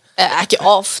nei ekki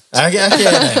oft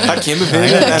það kemur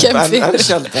fyrir en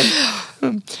sjaldan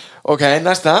ok,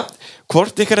 næsta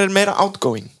hvort ykkar er meira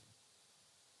outgoing?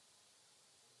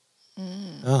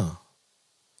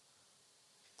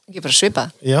 Ekki bara svipað?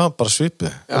 Já, bara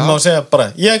svipið má segja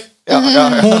bara ég,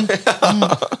 hún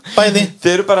bæði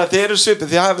Þið eru svipið,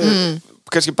 þið hafið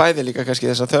kannski bæði líka kannski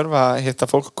þess að þörfa að hitta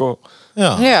fólk og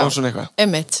svona eitthvað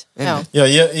einmitt Já,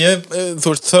 ég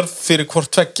þú veist, þörf fyrir hvort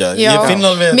tveggja ég finn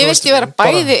alveg mér veist ég vera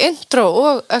bæði intro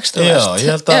og extrovert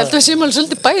ég held að við séum alveg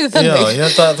svolítið bæði þannig Já, ég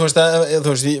held að,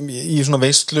 þú veist í svona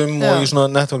veislum og í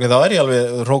svona networki þá er ég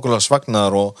alveg hrókulega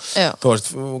svagnar og þú veist,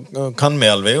 kann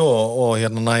mig alveg og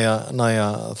hérna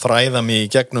næja þræða mig í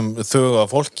gegnum þögu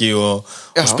af fólki og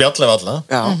spjalla við alla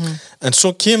en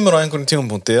svo kemur á einhverjum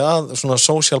tímapunkti að svona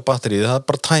social batterið, það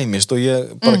bara tæmist og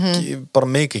ég bara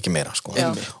meik ekki meira sko.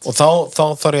 Og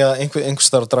þá þarf ég að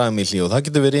einhvers þar að draga mig í hlý og það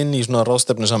getur verið inn í svona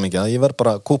ráðstefnu samhengi að ég verð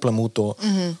bara að kúpla mig út og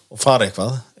fara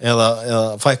eitthvað eða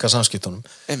fækka samskiptunum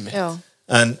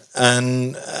en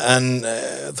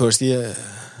þú veist ég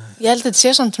held að þetta sé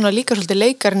samt svona líka svolítið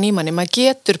leikarinn í manni, maður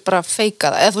getur bara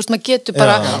feika það, eða þú veist, maður getur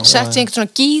bara sett sér einhvern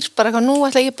svona gýr, bara eitthvað, nú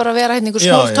ætla ég bara að vera hérna einhver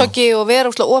smóltóki og vera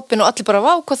úslega opinn og allir bara,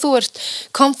 vá, hvað þú ert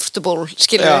comfortable,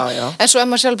 skilur en svo er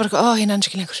maður sjálf bara, ég nenni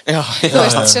skil einhver þú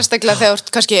veist, sérstaklega þegar þú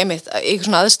ert kannski einmitt í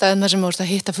svona aðstæðum þar sem þú ert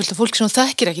að hitta fullt af fólki sem þú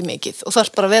þekkir ekki mikið og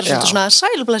þarf bara að vera svona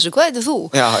sælublessu, hvað heitir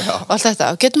þú? Og allt þetta,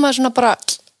 og getur maður svona bara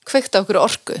kveikt á okkur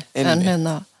orku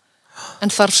en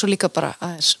þarf svo líka bara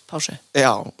aðeins pásu.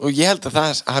 Já, og ég held að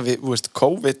það hafi, þú veist,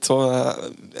 COVID og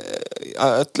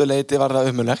að öllu leiti var það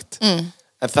ömurlegt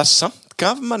en það samt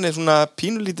gaf manni svona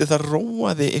pínulítið það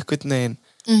róaði einhvern veginn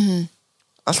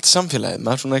allt samfélagið,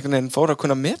 maður svona einhvern veginn fór að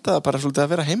kunna meta það bara svolítið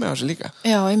að vera heima á þessu líka.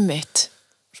 Já, einmitt.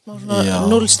 Smá svona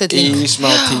núllstilling. Í smá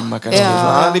tíma kannski,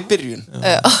 svona að í byrjun.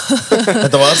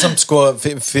 Þetta var samt sko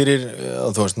fyrir,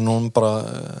 þú veist, nú bara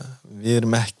við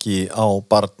erum ekki á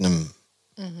barnum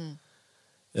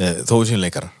þó við séum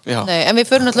leikarar. Nei, en við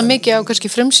förum alltaf mikið á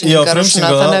kannski frumsýningar og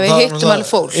svona, þannig að við hittum alveg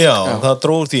fólk. Já, það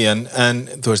dróður því, en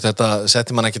þú veist, þetta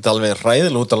setti mann ekkit alveg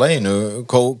ræðilega út af laginu,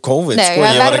 COVID, nei, sko.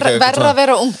 Nei, verður að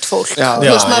vera ungt fólk. Þú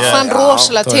veist, maður fann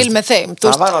rosalega til með þeim.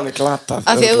 Það var alveg glatað.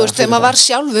 Af því að, þú veist, þegar maður var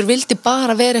sjálfur, vildi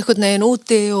bara vera einhvern veginn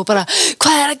úti og bara,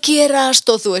 hvað er að gerast?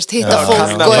 Og þú veist, hitta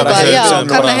fólk og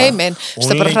eitthvað, kanna heiminn.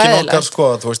 Það er bara hræðilegt.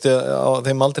 Sko, þú veist, á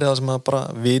þeim aldrei það sem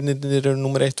bara vinirnir eru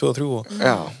númer 1, 2 og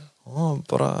 3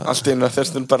 bara allt í einu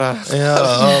þessum bara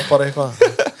bara eitthvað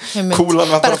kúlan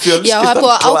var bara fjölskyldan já, það er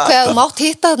búið að ákveða að mátt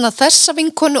hitta þarna þessa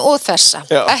vinkonu og þessa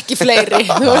ekki fleiri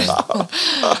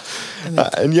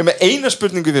en ég er með eina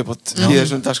spurningu viðbútt í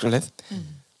þessum dagskrárlið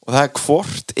og það er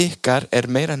hvort ykkar er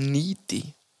meira needy?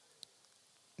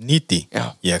 Já,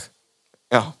 ég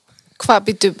hvað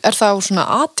býtu, er það á svona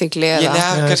athygli eða? Já,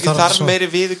 kannski þar meiri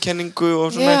viðurkenningu og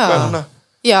svona eitthvað svona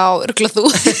Já, örugglega þú.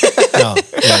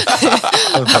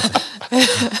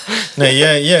 Nei,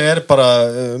 ég er bara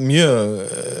mjög,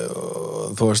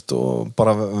 þú veist, og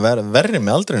bara verri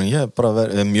með aldrei, ég er bara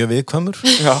mjög viðkvæmur.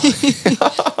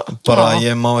 Bara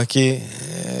ég má ekki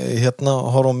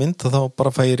horfa á mynd og þá bara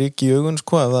fæ ég ryk í augun,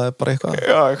 sko, ef það er bara eitthvað.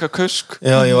 Já, eitthvað kusk.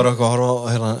 Já, ég var eitthvað að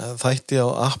horfa á þætti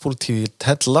á Apple TV,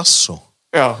 Ted Lasso.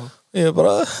 Já. Ég er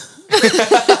bara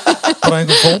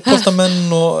einhver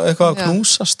fótboltamenn og eitthvað að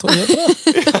knúsast og ég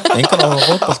bara engan á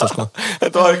fótbolta sko.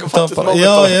 Þetta var eitthvað fallið moment.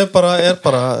 Já, ég er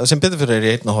bara sem betur fyrir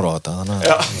ég einn að horfa á þetta þannig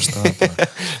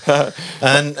að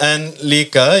en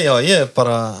líka, já, ég er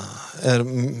bara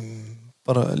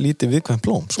lítið viðkvæm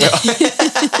blóm sko.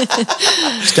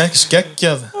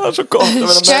 skeggjað það er svo gott að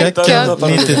vera skeggjað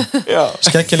lítið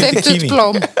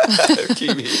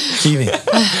kífi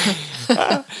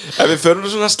við förum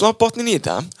svona að slá botnin í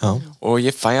þetta og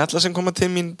ég fæ alla sem koma til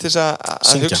mín til að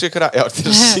hugsa ykkur til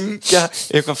að syngja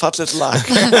eitthvað fallegt lag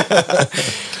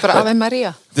bara Ave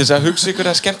Maria til að hugsa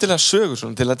ykkur að skemmtilega sögur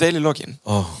svona, til að deila í lokin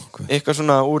eitthvað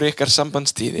svona úr ykkar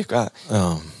sambandstíð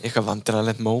eitthvað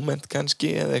vandræðalegt moment kannski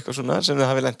eða eitthvað svona sem þið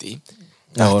hafið lent í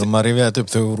Já, vorum að rifja þetta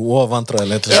upp, þau voru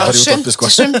ofvandræðilegt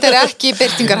sumt er ekki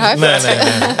byrtingarhæft Nei,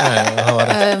 það var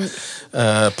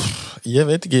ég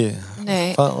veit ekki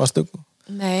hvað varstu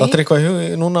það er eitthvað í hug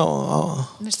núna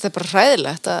það er bara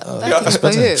hræðilegt að það er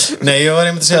eitthvað í hug Nei, ég var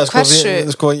einmitt að segja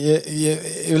ég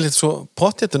vil eitthvað svo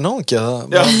pottjættu náungi að það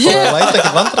bara læta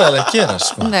ekki vandræðilegt gera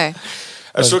Nei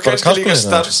Svo kannski líka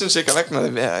starfsins eitthvað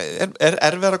vegna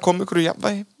erfið að koma ykkur í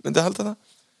jafnvægi, myndi halda það?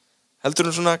 Heldur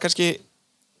þú svona kannski?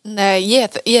 Nei,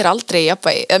 ég aldrei í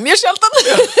jafnvægi, eða mjög sjaldan.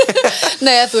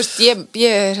 Nei, þú veist,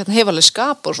 ég hef alveg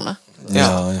skap og svona. Já.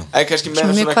 En kannski meira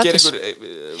svona að gera ykkur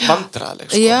vandræðaleg,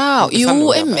 sko. Já,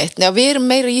 jú, einmitt. Já, við erum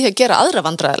meira í að gera aðra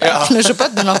vandræðaleg. Svona eins og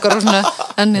börnin okkar og svona.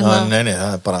 Nei, það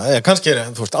er bara, kannski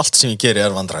þú veist, allt sem ég geri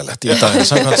er vandræðilegt. Ég veit að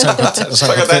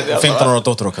samkvæmt 15 ára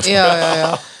dóttur okkar.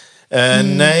 Já.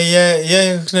 Nei,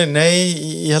 ég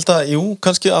held að, jú,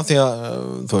 kannski af því að,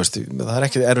 þú veist, það er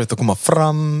ekki erfitt að koma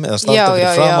fram eða standa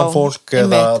fyrir framan fólk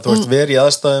eða, þú veist, vera í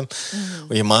aðstæðum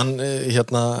og ég man,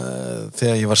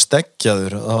 þegar ég var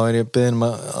steggjaður, þá ég beðin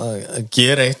að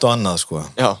gera eitt og annað, sko.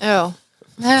 Já.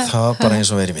 Það var bara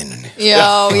eins og verið í vinnunni. Já.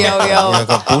 Ég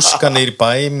var buska niður í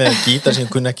bæ með gítar sem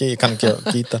ég kunni ekki, ég kann ekki að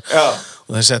gítar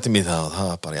og það setti mér það og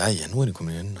það var bara, jæja, nú er ég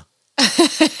komin í vinnuna.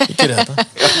 Ég geri þetta.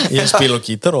 Ég spila á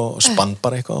gítar og spann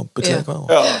bara eitthvað og byggja eitthvað.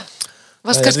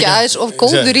 Varst kannski aðeins of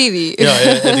góður í því. Já, ég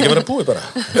ekki verið að búi bara.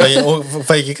 Og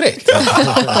fæ ekki greitt.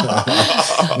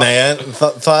 Nei, en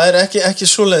það er ekki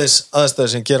svoleiðis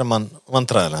aðstæður sem gera mann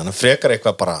vandræðilega. En frekar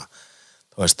eitthvað bara,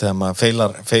 þú veist, þegar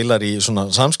maður feilar í svona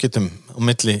samskiptum á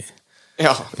milli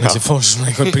fólks,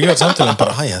 svona einhver prívat samtali en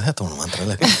bara, hæja, þetta var nú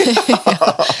vandræðilegt.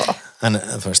 En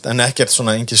þú veist, en ekkert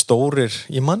svona engin stórir,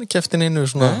 ég man ekki eftir einu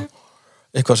svona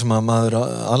eitthvað sem að maður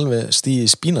alveg stíði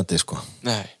spínandi, sko.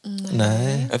 Nei. En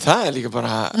það er líka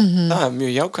bara, það er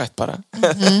mjög jákvætt bara.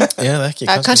 Eða ekki.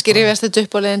 Kannski rifjast þetta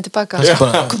upp og leiðin tilbaka.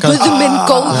 Guð minn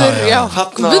góður, já.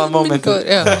 Guð minn góður,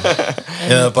 já.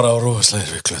 Eða bara á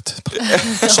rófaslegir viklut.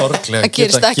 Sorglega. Það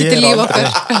gerist ekki til líf okkar.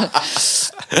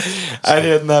 En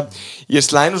ég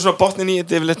slæ nú svona botnin í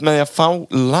þetta yfirleitt með því að fá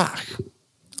lag.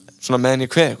 Svona meðan ég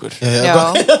kveð ykkur.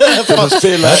 Já. Það að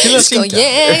spila. Til að syngja.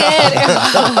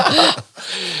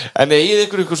 En eigið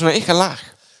ykkur svona ykkar lag?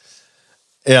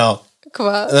 Já.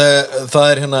 Hvað? Það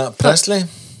er hérna Presley.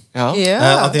 Já.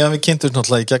 Af því að við kynntumst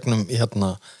náttúrulega í gegnum hérna.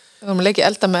 Við varum að leika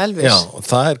elda með Elvis. Já, og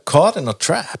það er Caught in a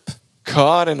Trap.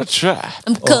 Caught in a Trap.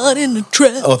 I'm caught in a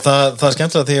trap. Og það er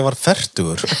skemmtilega þegar ég var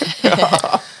fertugur.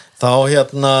 Þá var ég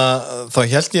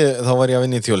að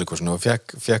vinna í Þjóðleikhúsinu og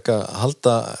fekk að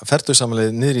halda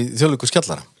fertugsamlegið niður í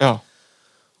Þjóðleikhúskjallara. Já.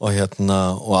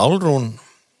 Og Álfrún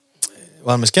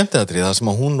var með skemmtiatriði þar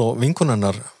sem að hún og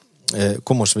vinkonunnar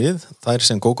kom á svið, þær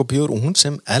sem Gógó Píur og hún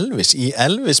sem Elvis, í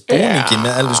Elvis búningi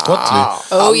með Elvis kollu.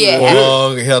 Oh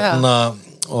yeah.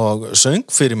 Og söng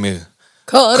fyrir mig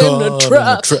Caught in a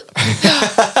Trap.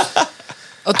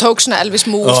 Og tók svona Elvis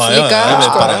move líka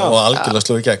sko. Og algjörlega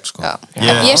sló í gegn sko.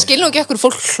 Ég skil nú ekki okkur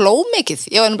fólk hló mikið.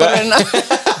 Ég var nú bara að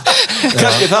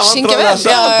kannski það syngja vel.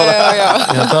 Já,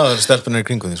 það var stelpunir í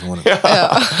kringu því sem voru.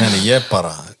 En ég bara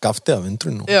gafti af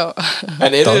undrun. En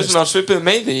eru þið svona svipuð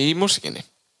meði í músikinni?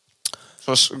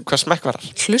 Svona, hvað smekkvarar?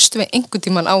 Hlustum við einhvern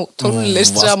tímann á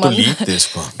tónlist saman. Varstu lítið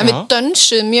sko. En við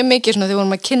dönsuðum mjög mikið svona þegar við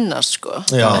vorum að kynnast sko.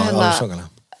 Já, alveg svakalega.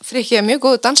 Frikki er mjög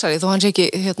góður dansari þó hann sé ekki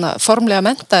formlega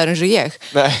menntaður eins og ég.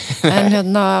 En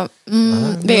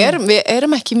við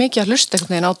erum ekki mikið að hlusta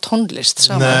einhvern veginn á tónlist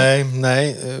saman. Nei,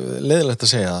 leiðilegt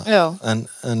að segja það.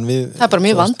 En við, það er bara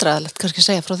mjög vandræðilegt kannski að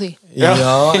segja frá því.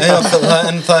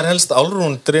 En það er helst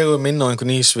Álfrún dregur inn á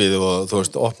einhvern ísvið og þú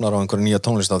veist, opnar á einhverju nýja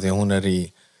tónlist á því að hún er í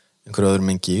einhverju öðru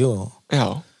mengi og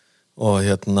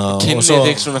kynnið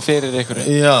þig svona fyrir einhverju.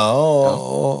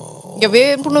 Já, við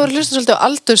erum búin að vera að hlusta svolítið á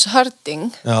Aldous Harding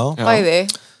bæði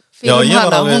fyrir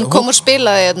hana, hún kom og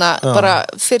spilaði bara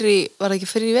var það ekki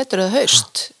fyrir í vetur eða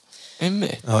haust í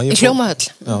Hljómahöll.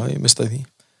 Já, ég mistaði því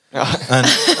en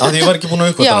að því ég var ekki búin að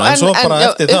uppgöta hana en svo bara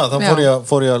eftir það, þá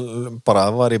fór ég bara,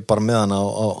 var ég bara með hana á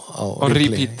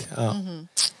repeat.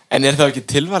 En er það ekki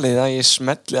tilvalið að ég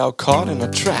smelli á Caught in a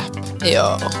Trap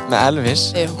með Elvis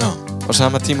og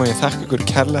sama tíma og ég þakka ykkur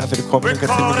kærlega fyrir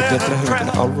komingar til mikið betra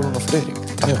hugmyndina Álfrún og Friðrik.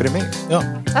 Takk fyrir mig.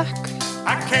 Takk.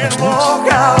 I can't walk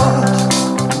out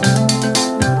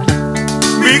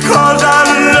because I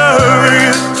love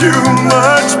you too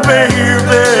much,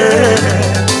 baby.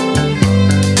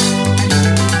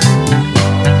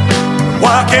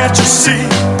 Why can't you see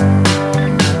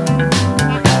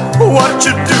what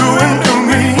you're doing to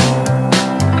me?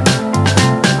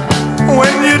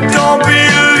 When you don't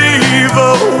believe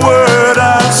a word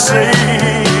I say,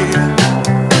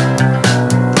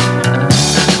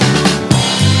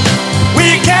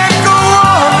 we can't go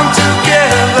on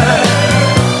together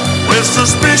with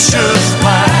suspicious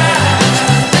minds,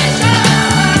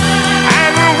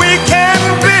 and we can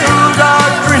build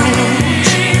our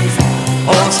dreams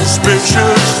on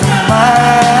suspicious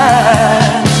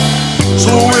minds.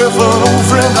 So if an old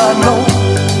friend I know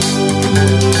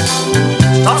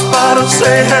stops by to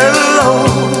say hello,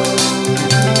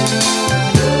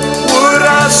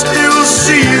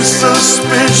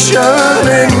 suspicion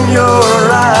in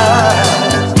your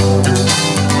eyes.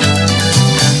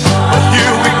 But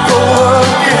here we go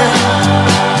again,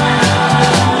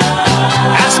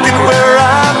 asking where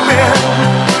I've been.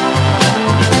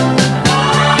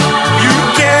 You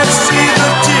can't see the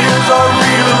tears are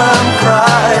real, I'm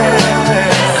crying.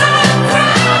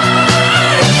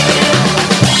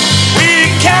 We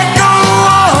can't go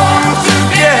on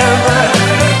together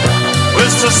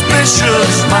with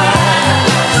suspicious minds.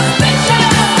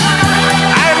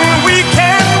 And we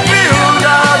can't build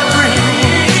our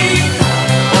dreams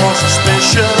on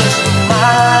suspicious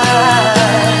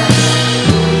minds.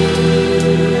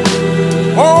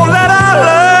 Won't let our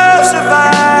love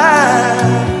survive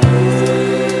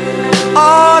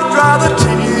or dry the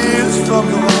tears from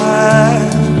your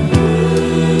eyes.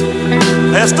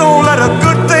 Let's don't